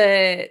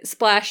 the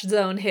splash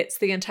zone hits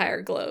the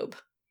entire globe.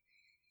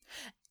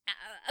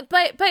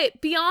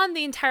 But beyond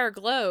the entire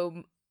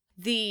globe,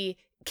 the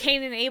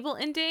Cain and Abel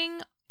ending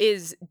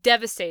is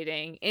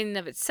devastating in and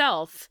of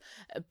itself,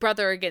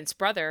 brother against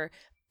brother.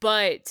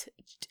 But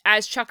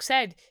as Chuck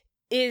said,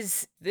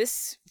 is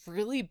this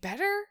really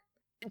better?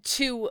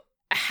 To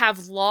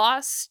have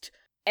lost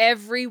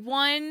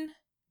everyone,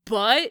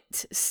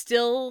 but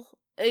still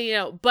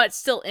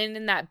end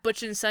in that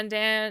Butch and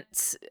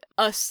Sundance,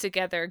 us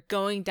together,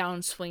 going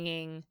down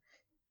swinging.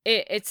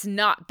 It's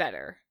not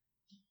better.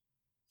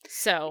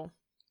 So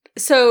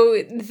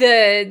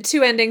the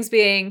 2 endings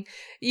being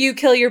you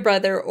kill your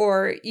brother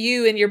or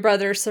you and your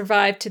brother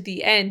survive to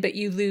the end, but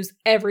you lose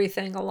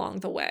everything along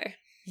the way.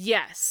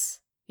 Yes.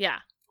 Yeah.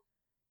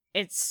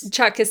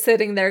 Chuck is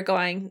sitting there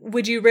going,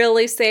 would you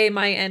really say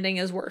my ending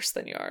is worse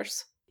than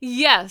yours?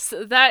 Yes,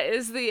 that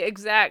is the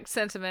exact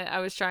sentiment I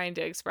was trying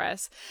to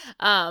express.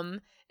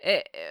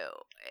 It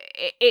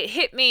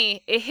hit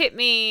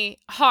me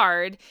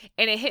hard,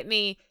 and it hit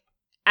me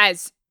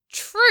as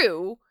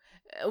true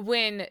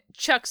when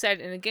Chuck said,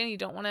 and again, you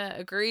don't want to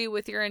agree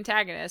with your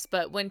antagonist,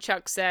 but when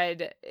Chuck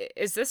said,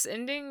 is this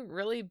ending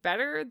really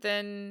better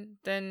than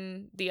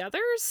the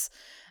others?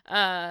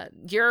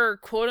 Your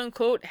quote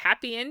unquote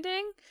happy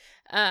ending?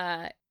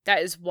 That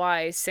is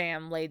why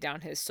Sam laid down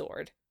his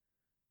sword.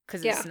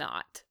 Because it's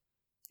not.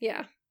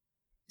 Yeah.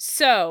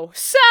 So,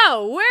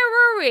 where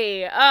were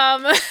we?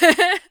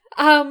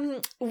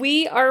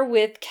 We are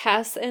with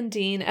Cass and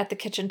Dean at the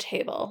kitchen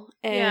table,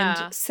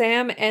 and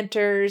Sam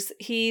enters.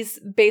 He's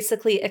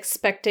basically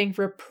expecting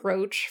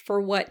reproach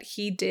for what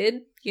he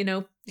did. You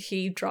know,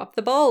 he dropped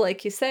the ball,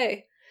 like you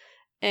say.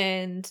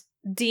 And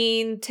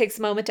Dean takes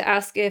a moment to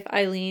ask if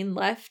Eileen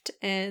left,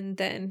 and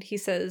then he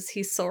says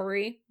he's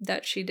sorry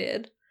that she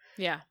did.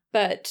 Yeah.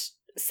 But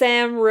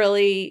Sam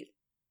really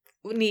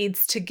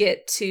needs to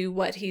get to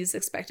what he's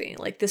expecting,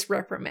 like this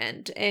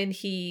reprimand. And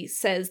he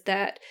says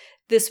that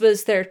this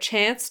was their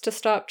chance to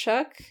stop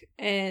Chuck,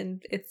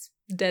 and it's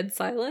dead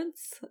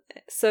silence.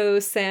 So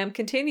Sam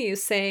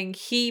continues saying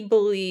he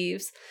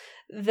believes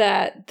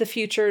that the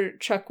future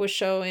Chuck was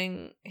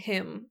showing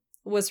him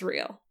was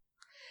real.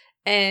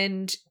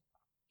 And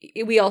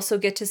we also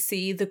get to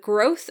see the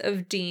growth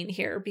of Dean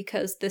here,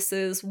 because this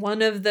is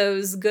one of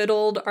those good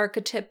old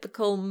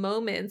archetypical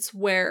moments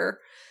where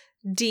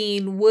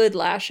Dean would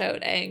lash out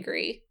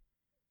angry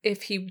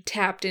if he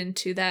tapped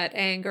into that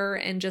anger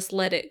and just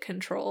let it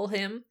control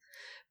him.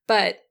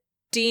 But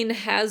Dean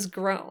has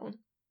grown,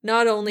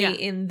 not only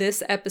in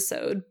this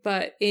episode,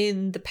 but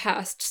in the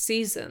past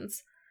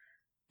seasons.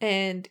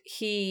 And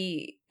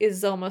he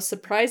is almost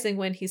surprising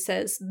when he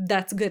says,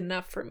 "That's good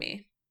enough for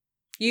me.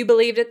 You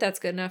believed it, that's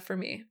good enough for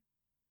me."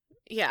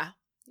 Yeah.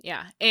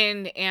 Yeah.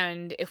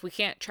 And if we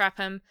can't trap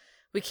him,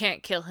 we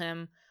can't kill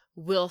him,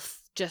 we'll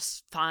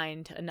just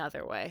find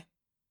another way.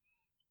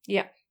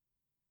 Yeah.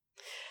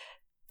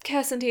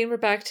 Cass and Dean were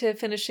back to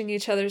finishing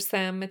each other's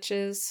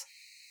sandwiches.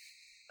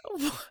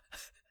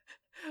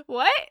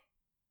 What?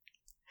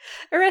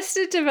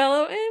 Arrested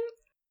Development?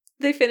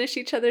 They finish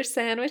each other's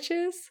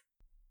sandwiches?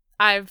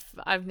 I've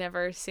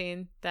never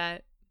seen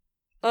that.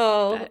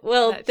 Oh,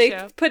 they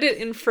show. Put it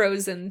in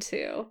Frozen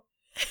too.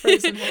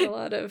 Frozen had a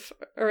lot of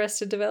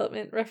Arrested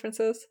Development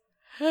references.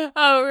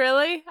 Oh,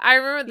 really? I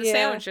remember the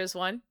sandwiches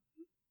one.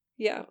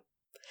 Yeah.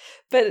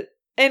 But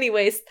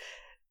anyways,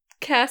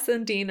 Cass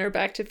and Dean are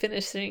back to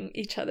finishing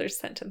each other's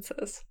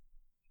sentences.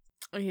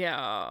 Yeah.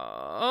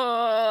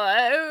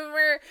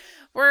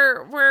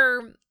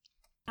 We're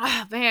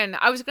oh man,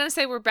 I was going to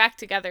say we're back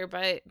together,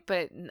 but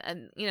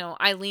you know,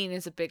 Eileen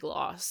is a big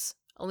loss.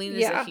 Eileen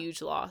is a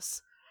huge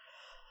loss.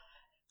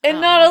 And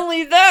not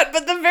only that,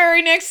 but the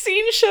very next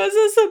scene shows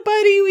us a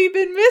buddy we've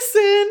been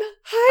missing.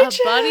 Hi,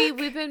 Jack. Buddy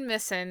we've been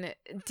missing.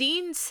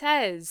 Dean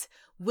says,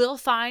 "We'll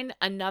find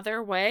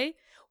another way."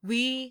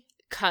 We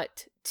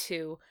cut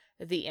to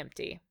the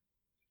empty.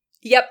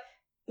 Yep.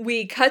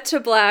 We cut to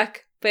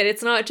black, but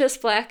it's not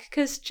just black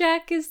because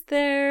Jack is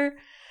there.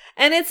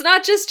 And it's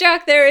not just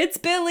Jack there, it's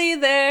Billy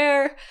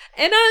there.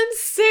 And I'm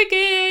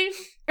singing.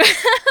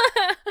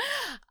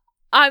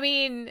 I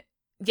mean,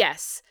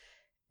 yes.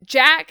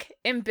 Jack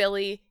and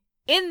Billy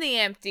in the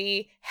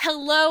empty.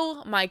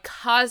 Hello, my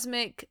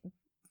cosmic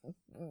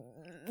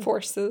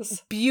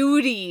forces.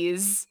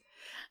 Beauties.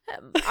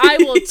 I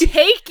will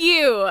take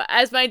you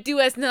as my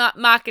Deus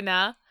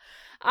Machina.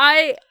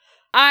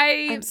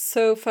 I'm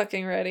so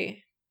fucking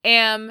ready.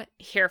 Am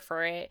here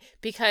for it,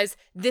 because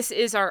this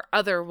is our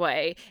other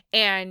way.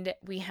 And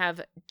we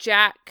have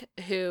Jack,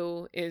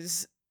 who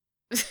is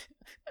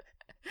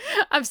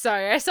I'm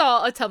sorry, I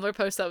saw a Tumblr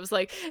post that was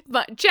like,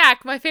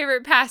 "Jack, my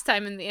favorite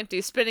pastime in the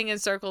empty, spinning in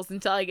circles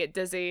until I get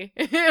dizzy,"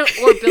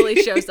 or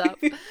Billy shows up.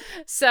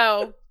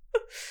 So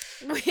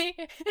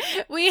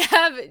we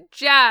have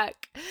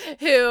Jack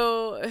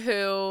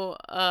who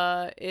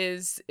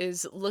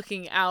is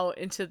looking out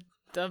into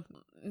the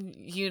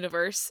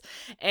universe,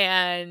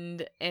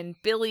 and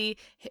Billy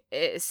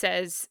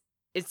says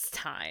it's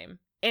time,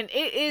 and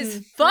it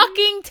is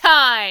fucking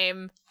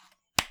time.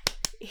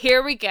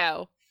 Here we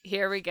go.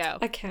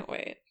 I can't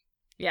wait.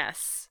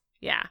 Yes.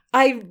 Yeah.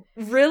 I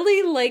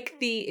really like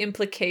the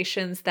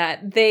implications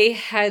that they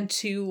had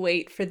to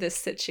wait for this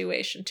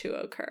situation to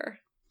occur.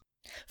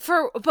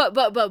 But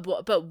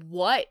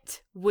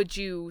what would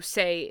you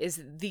say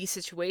is the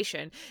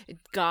situation?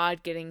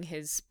 God getting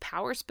his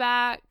powers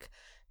back?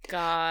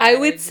 God. I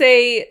would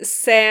say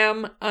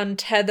Sam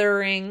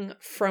untethering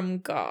from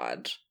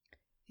God.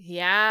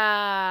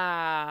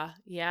 Yeah.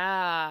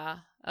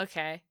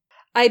 Okay.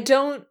 I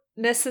don't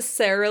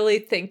necessarily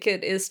think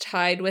it is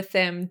tied with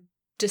them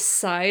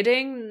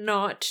deciding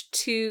not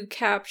to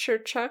capture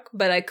Chuck,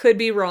 but I could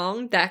be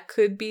wrong. That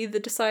could be the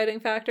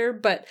deciding factor,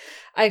 but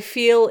I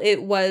feel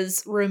it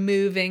was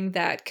removing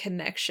that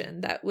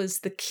connection. That was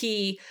the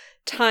key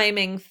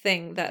timing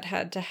thing that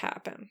had to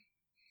happen.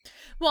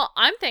 Well,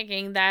 I'm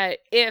thinking that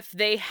if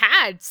they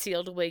had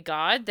sealed away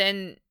God,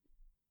 then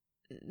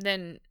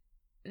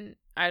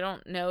I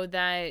don't know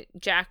that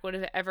Jack would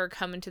have ever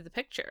come into the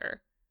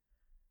picture.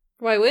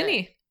 Why wouldn't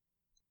he?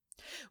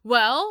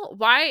 Well,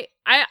 why?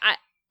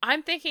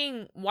 I'm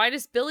thinking, why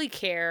does Billy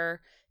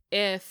care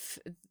if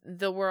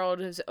the world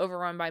is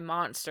overrun by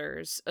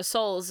monsters? A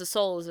soul is a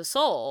soul is a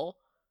soul.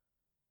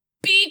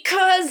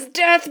 Because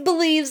death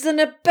believes in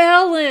a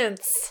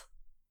balance.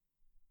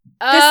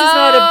 This is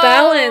not a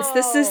balance.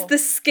 This is the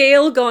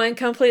scale going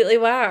completely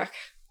whack.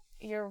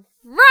 You're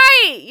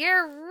right.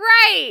 You're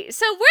right.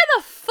 So where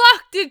the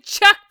fuck did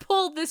Chuck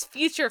pull this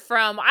future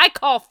from? I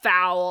call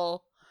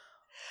foul.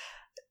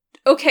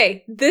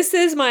 Okay, this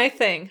is my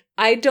thing.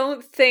 I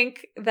don't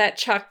think that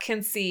Chuck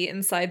can see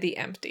inside the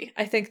empty.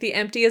 I think the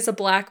empty is a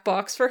black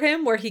box for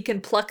him where he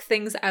can pluck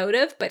things out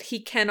of, but he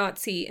cannot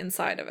see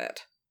inside of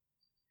it.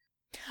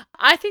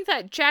 I think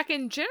that Jack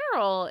in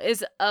general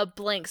is a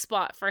blank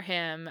spot for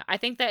him. I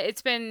think that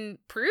it's been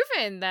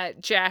proven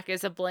that Jack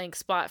is a blank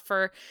spot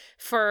for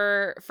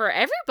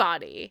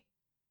everybody.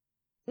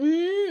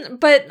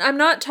 But I'm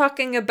not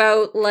talking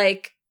about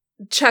like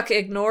Chuck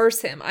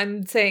ignores him.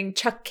 I'm saying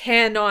Chuck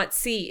cannot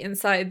see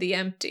inside the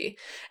empty.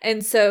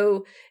 And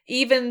so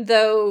even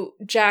though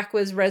Jack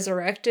was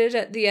resurrected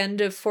at the end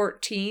of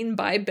 14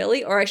 by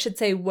Billy, or I should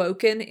say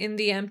woken in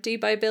the empty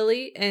by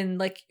Billy, and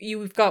like,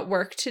 you've got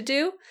work to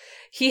do,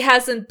 he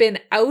hasn't been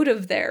out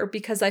of there,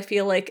 because I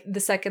feel like the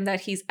second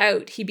that he's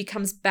out, he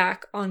becomes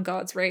back on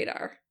God's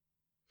radar.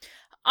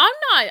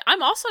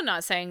 I'm also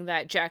not saying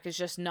that Jack is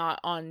just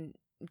not on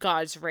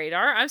God's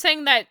radar. I'm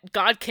saying that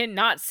God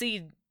cannot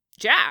see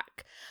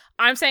Jack.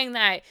 I'm saying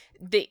that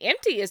the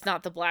empty is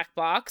not the black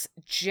box.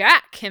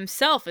 Jack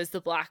himself is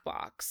the black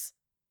box.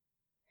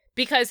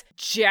 Because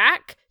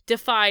Jack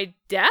defied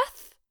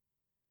death.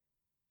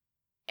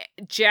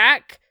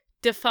 Jack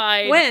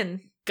defied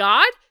when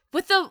God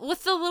with the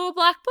little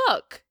black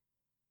book.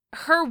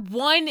 Her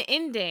one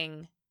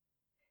ending.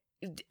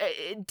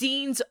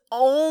 Dean's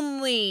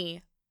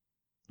only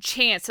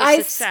chance of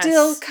success. I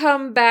still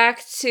come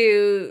back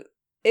to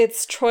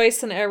it's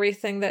choice and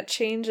everything that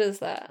changes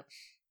that.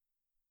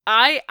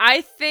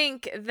 I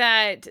think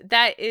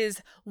that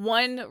is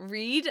one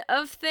read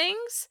of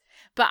things,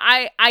 but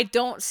I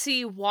don't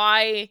see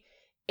why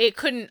it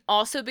couldn't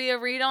also be a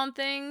read on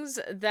things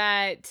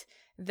that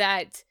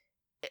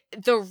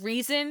the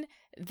reason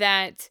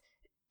that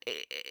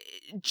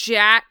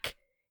Jack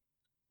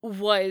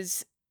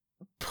was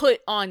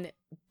put on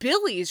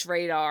Billy's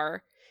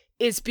radar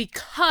is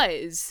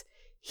because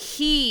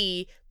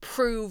he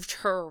proved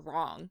her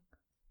wrong.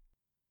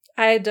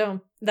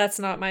 That's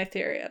not my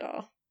theory at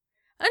all.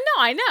 No,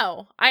 I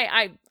know.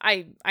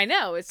 I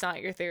know it's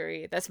not your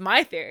theory. That's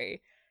my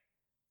theory.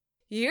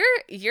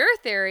 Your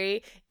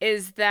theory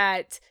is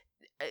that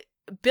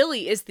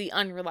Billy is the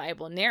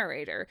unreliable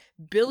narrator.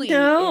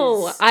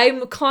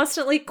 I'm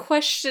constantly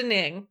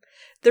questioning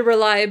the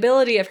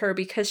reliability of her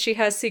because she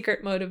has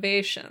secret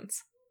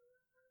motivations.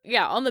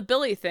 Yeah, on the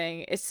Billy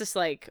thing, it's just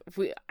like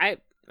I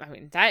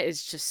mean, that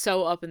is just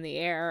so up in the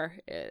air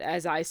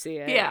as I see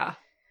it. Yeah.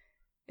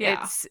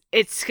 Yeah.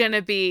 It's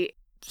gonna be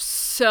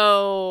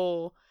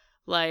so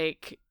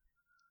like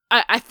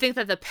I think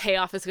that the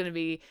payoff is gonna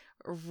be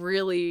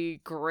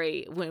really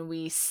great when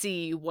we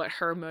see what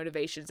her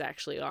motivations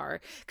actually are,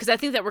 because I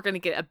think that we're gonna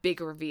get a big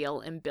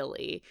reveal in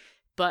Billy,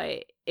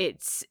 but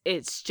it's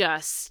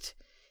just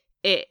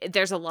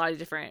there's a lot of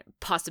different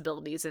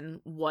possibilities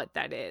in what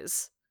that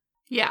is.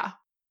 Yeah.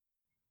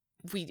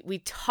 We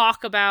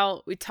talk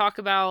about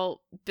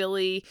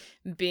Billy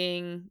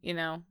being,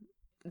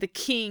 the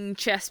king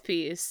chess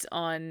piece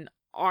on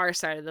our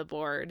side of the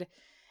board,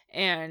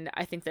 and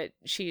I think that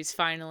she's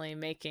finally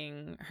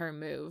making her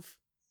move.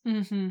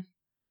 Mm-hmm.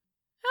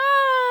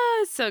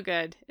 It's so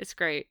good. It's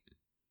great.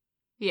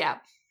 Yeah.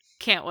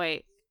 Can't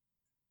wait.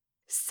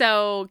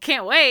 So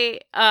can't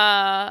wait.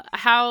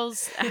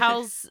 How's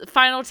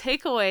final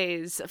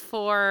takeaways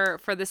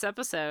for this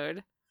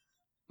episode?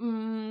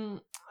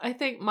 I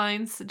think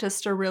mine's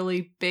just a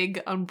really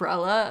big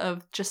umbrella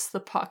of just the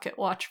Pocket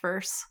Watch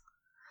verse.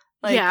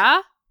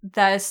 Yeah?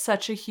 That is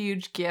such a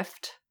huge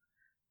gift.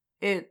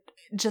 It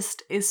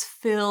just is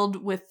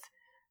filled with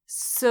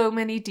so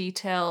many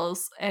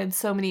details and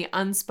so many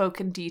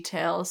unspoken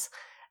details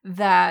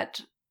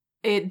that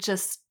it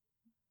just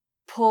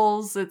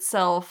pulls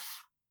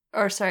itself,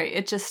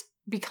 it just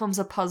becomes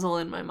a puzzle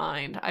in my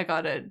mind. I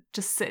gotta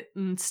just sit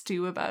and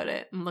stew about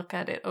it and look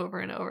at it over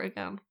and over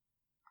again.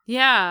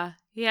 Yeah.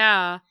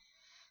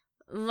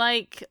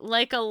 Like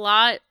a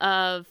lot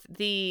of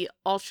the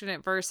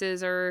alternate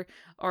verses or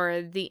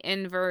the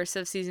inverse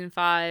of season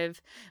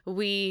 5,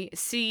 we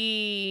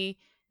see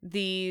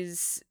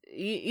these,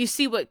 you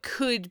see what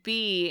could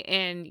be,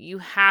 and you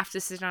have to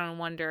sit down and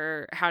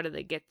wonder, how did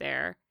they get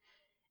there?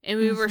 And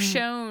we were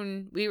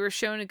shown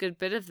a good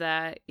bit of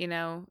that,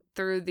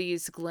 through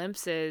these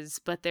glimpses,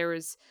 but there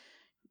was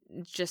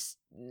just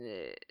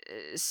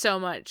so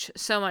much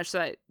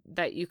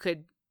that you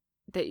could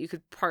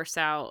parse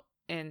out,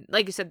 and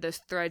like you said, those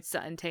threads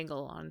to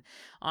untangle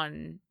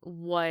on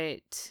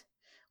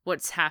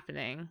what's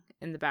happening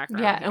in the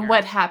background. Yeah, here. and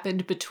what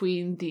happened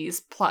between these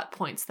plot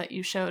points that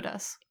you showed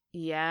us.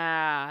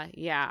 Yeah.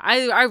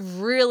 I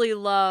really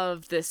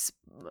love this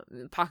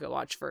Pocket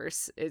Watch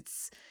verse. It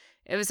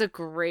was a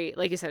great,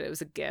 like you said, it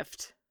was a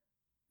gift.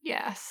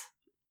 Yes.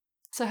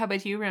 So how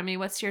about you, Remy?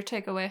 What's your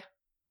takeaway?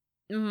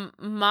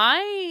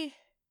 My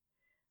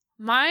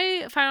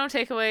final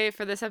takeaway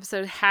for this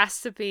episode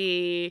has to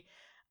be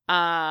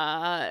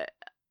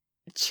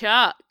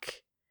Chuck.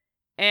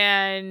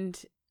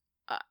 And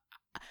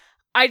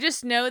I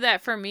just know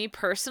that for me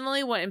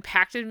personally, what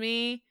impacted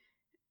me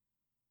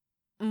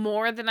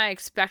more than I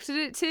expected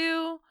it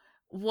to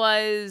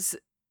was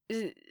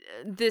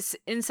this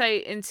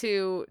insight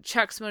into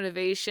Chuck's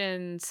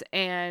motivations.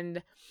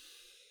 And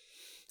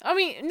I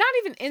mean, not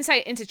even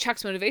insight into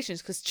Chuck's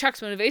motivations, because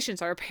Chuck's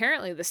motivations are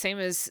apparently the same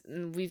as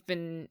we've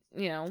been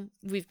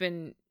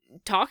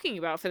talking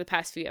about for the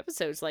past few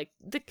episodes, like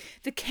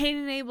the Cain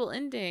and Abel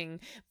ending.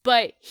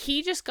 But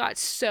he just got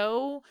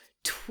so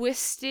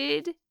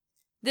twisted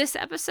this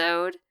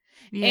episode.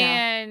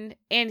 Yeah.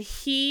 And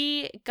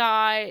he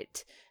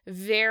got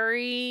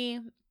very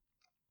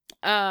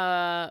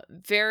I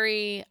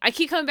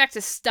keep coming back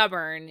to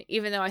stubborn,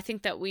 even though I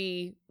think that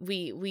we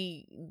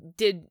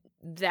did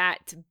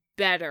that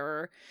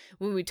better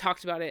when we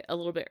talked about it a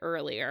little bit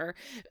earlier,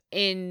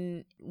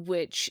 in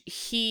which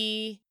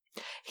he's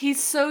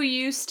so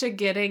used to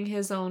getting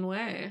his own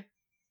way.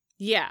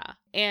 Yeah.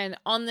 And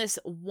on this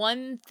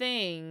one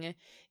thing,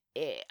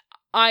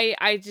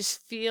 I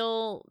just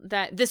feel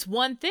that this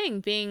one thing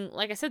being,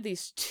 like I said,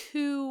 these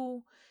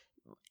two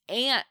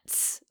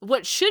ants,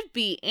 what should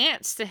be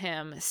ants to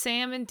him,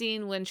 Sam and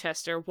Dean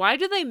Winchester, why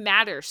do they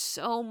matter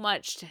so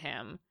much to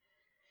him?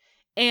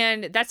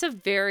 And that's a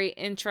very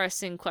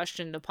interesting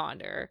question to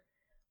ponder.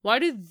 Why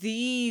do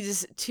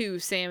these two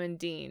Sam and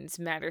Deans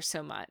matter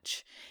so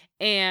much?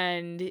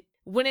 And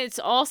when it's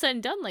all said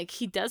and done, like,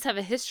 he does have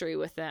a history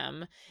with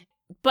them,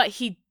 but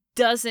he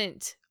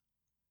doesn't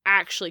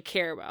actually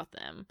care about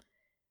them.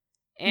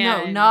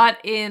 No, not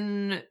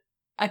in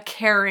a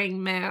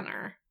caring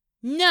manner.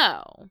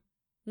 No.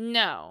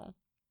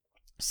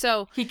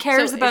 So he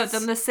cares about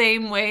them the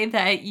same way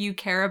that you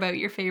care about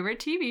your favorite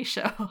TV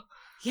show.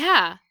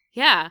 Yeah.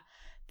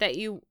 That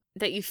you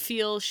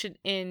feel should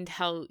end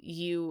how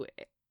you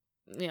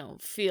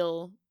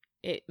feel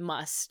it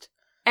must.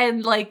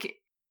 And like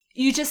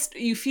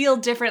you feel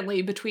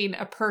differently between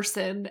a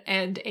person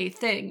and a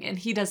thing, and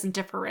he doesn't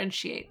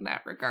differentiate in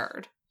that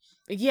regard.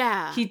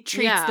 Yeah. He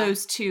treats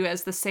those two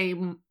as the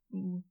same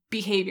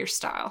behavior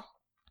style.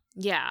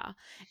 Yeah.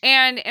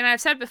 And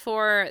I've said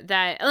before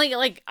that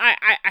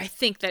I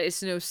think that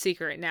it's no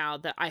secret now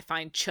that I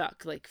find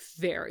Chuck like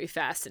very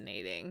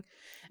fascinating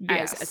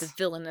as a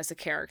villain, as a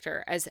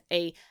character, as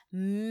a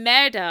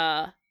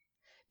meta,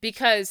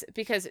 because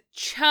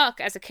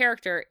Chuck as a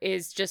character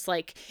is just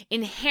like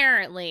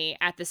inherently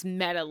at this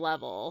meta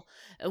level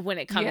when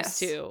it comes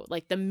to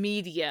like the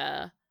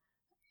media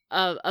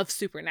of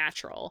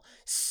Supernatural.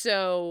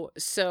 So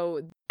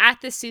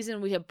at this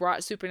season we have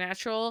brought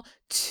Supernatural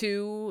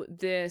to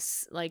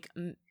this like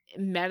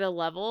meta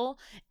level,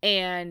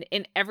 and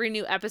in every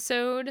new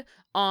episode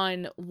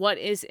on what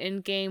is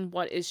Endgame,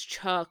 what is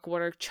Chuck,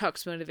 what are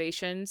Chuck's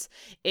motivations,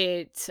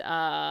 it's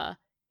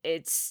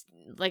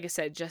like I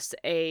said, just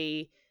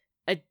a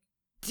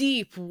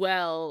deep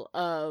well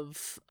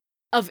of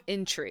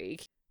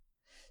intrigue.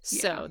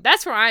 So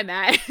that's where I'm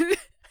at.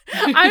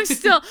 I'm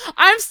still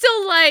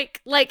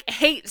like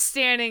hate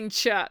standing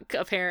Chuck,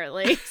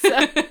 apparently.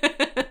 So.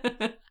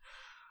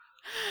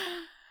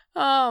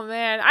 Oh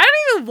man, I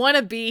don't even want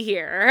to be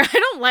here. I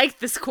don't like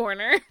this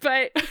corner,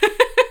 but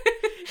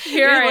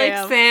here you're I like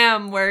am.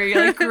 Sam, where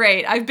you're like,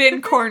 great, I've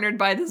been cornered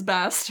by this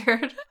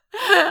bastard.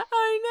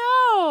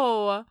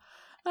 I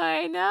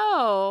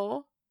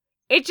know.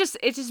 It just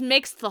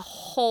makes the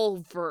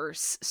whole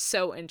verse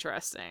so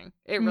interesting.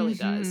 It really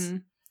does.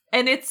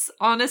 And it's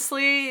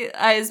honestly,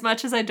 as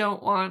much as I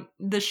don't want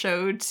the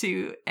show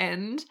to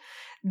end,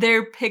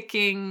 they're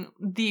picking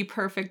the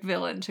perfect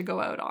villain to go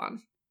out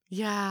on.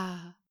 Yeah.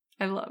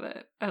 I love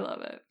it.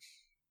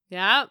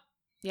 Yep.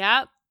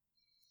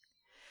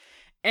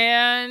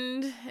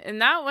 And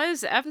that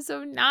was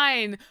episode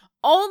 9.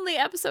 Only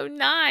episode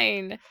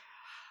 9.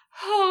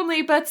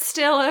 Only, but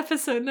still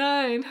episode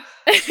 9.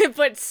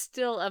 But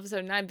still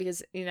episode 9,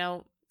 because,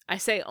 I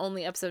say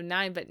only episode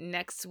 9, but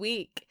next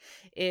week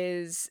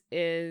is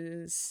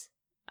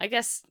I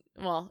guess,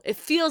 well, it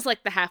feels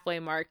like the halfway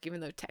mark,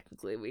 even though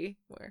technically we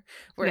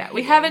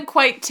haven't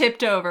quite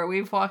tipped over.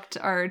 We've walked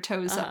our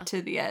toes up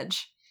to the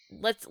edge.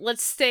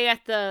 Let's stay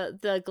at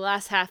the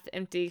glass half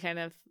empty kind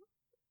of.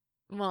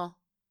 Well,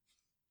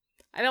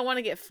 I don't want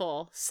to get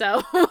full,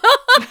 so bad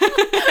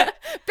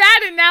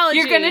analogy.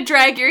 You're gonna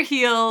drag your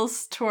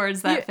heels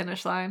towards that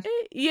finish line.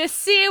 You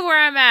see where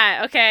I'm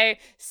at, okay?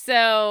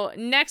 So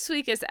next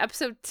week is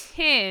episode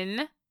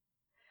 10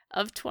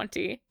 of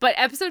 20, but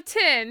episode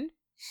 10,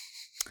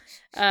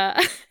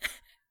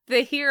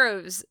 the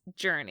hero's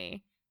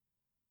journey,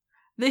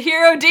 the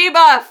hero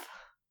debuff.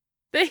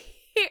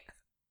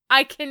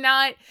 I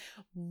cannot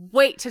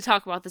wait to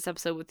talk about this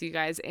episode with you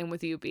guys and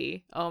with you,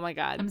 B. Oh my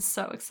god, I'm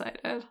so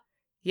excited.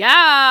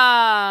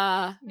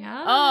 Yeah.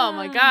 Oh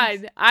my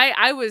god.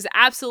 I was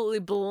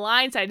absolutely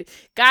blindsided.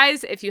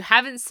 Guys, if you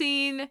haven't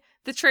seen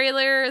the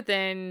trailer,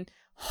 then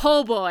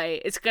oh boy,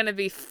 it's going to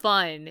be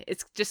fun.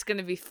 It's just going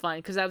to be fun,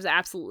 because I was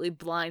absolutely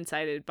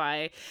blindsided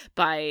by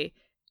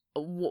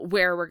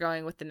where we're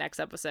going with the next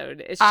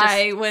episode. It's just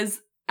I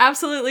was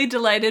absolutely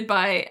delighted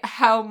by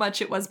how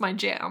much it was my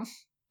jam.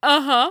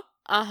 Uh-huh.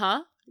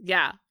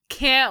 Yeah.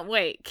 Can't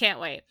wait.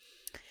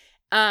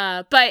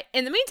 But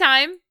in the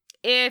meantime,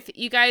 if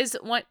you guys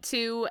want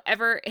to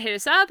ever hit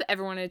us up,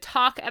 ever want to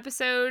talk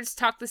episodes,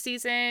 talk the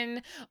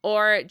season,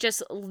 or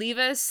just leave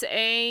us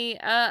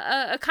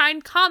a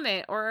kind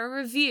comment or a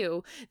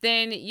review,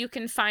 then you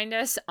can find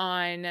us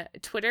on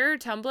Twitter,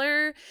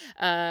 Tumblr,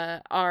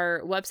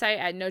 our website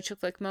at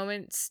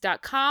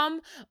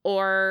nochickflickmoments.com,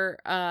 or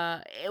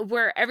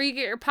wherever you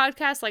get your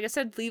podcast. Like I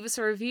said, leave us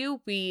a review.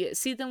 We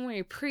see them, we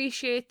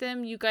appreciate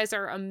them. You guys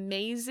are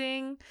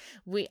amazing.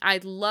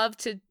 I'd love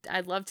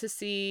to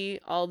see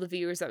all the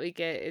viewers that we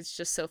get. It's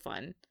just so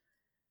fun.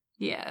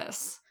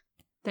 Yes.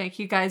 Thank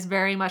you guys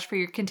very much for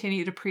your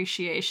continued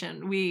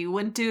appreciation. We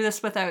wouldn't do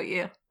this without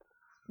you.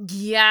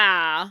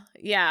 Yeah.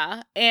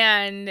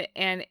 And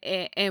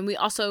we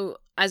also,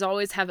 as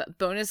always, have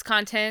bonus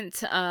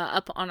content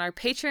up on our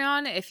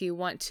Patreon. If you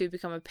want to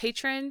become a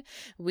patron,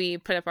 we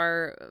put up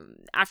our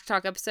After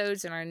Talk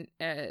episodes in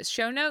our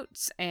show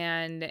notes,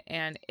 and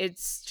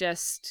it's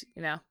just,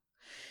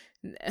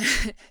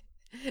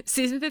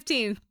 season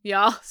 15,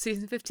 y'all.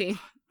 Season 15.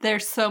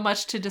 There's so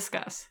much to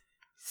discuss.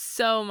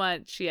 So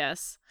much,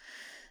 yes.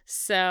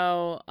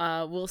 So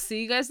we'll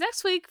see you guys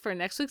next week for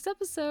next week's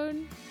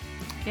episode.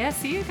 Yeah,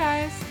 see you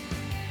guys.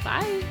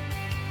 Bye.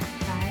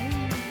 Bye.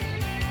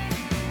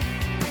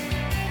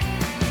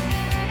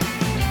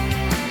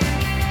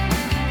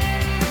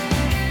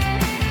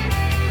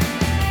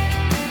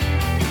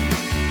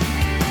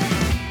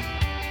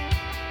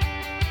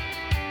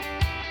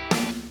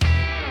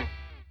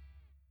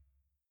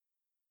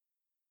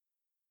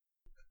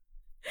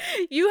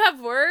 You have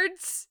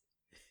words?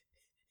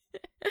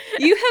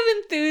 You have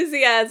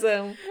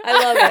enthusiasm. I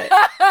love it.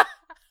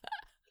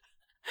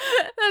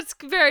 That's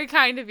very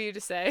kind of you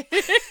to say.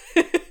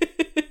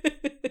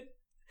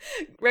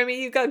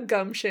 Remy, you got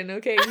gumption,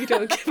 okay? You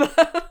don't give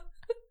up.